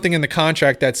have something in the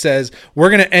contract that says, we're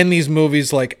going to end these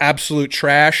movies like absolute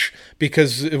trash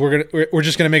because we're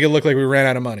just going to make it look like we ran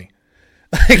out of money.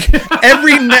 Like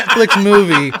every Netflix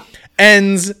movie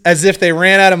ends as if they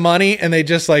ran out of money and they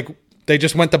just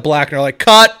went to black and they're like,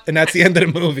 cut, and that's the end of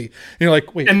the movie. And you're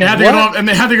like, wait, and they had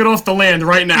to get off the land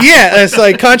right now. Yeah, it's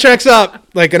like contract's up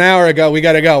like an hour ago. We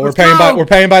gotta go. We're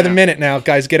paying by the minute now,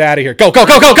 guys. Get out of here. Go.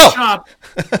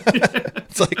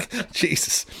 It's like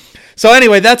Jesus. So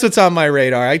anyway, that's what's on my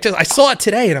radar. I saw it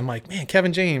today and I'm like, man,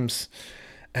 Kevin James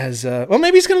as well,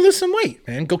 maybe he's gonna lose some weight,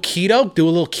 man. Go keto, do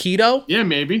a little keto. Yeah,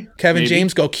 maybe. Kevin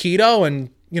James go keto, and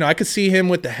I could see him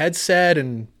with the headset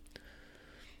and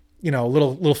a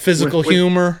little physical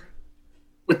humor.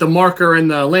 With the marker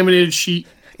and the laminated sheet.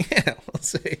 Yeah, let's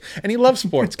see. And he loves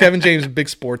sports. Kevin James is a big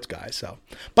sports guy. So,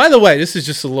 by the way, this is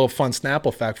just a little fun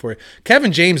Snapple fact for you.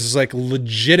 Kevin James is like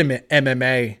legitimate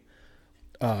MMA.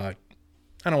 I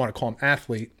don't want to call him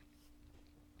athlete,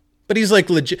 but he's like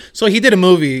legit. So he did a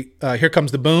movie, Here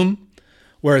Comes the Boom,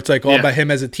 where it's like all about him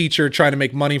as a teacher trying to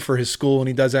make money for his school, and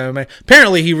he does MMA.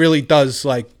 Apparently, he really does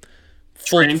like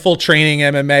full training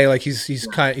MMA. Like he's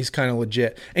kind of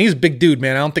legit, and he's a big dude,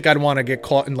 man. I don't think I'd want to get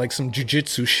caught in like some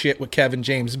jiu-jitsu shit with Kevin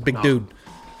James. Big dude.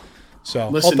 So,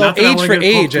 although age for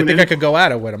age, I think I could go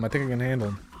at it with him. I think I can handle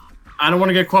him. I don't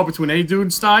want to get caught between any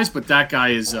dude's thighs, but that guy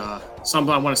is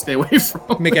something I want to stay away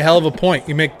from. Make a hell of a point.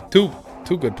 You make two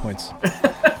good points.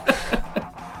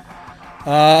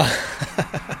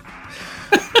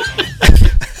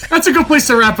 That's a good place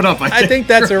to wrap it up. I think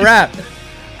that's a wrap.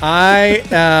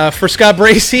 For Scott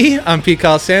Bracey, I'm Pete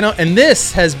Calisano, and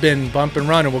this has been Bump and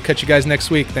Run, and we'll catch you guys next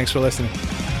week. Thanks for listening.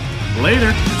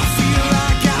 Later.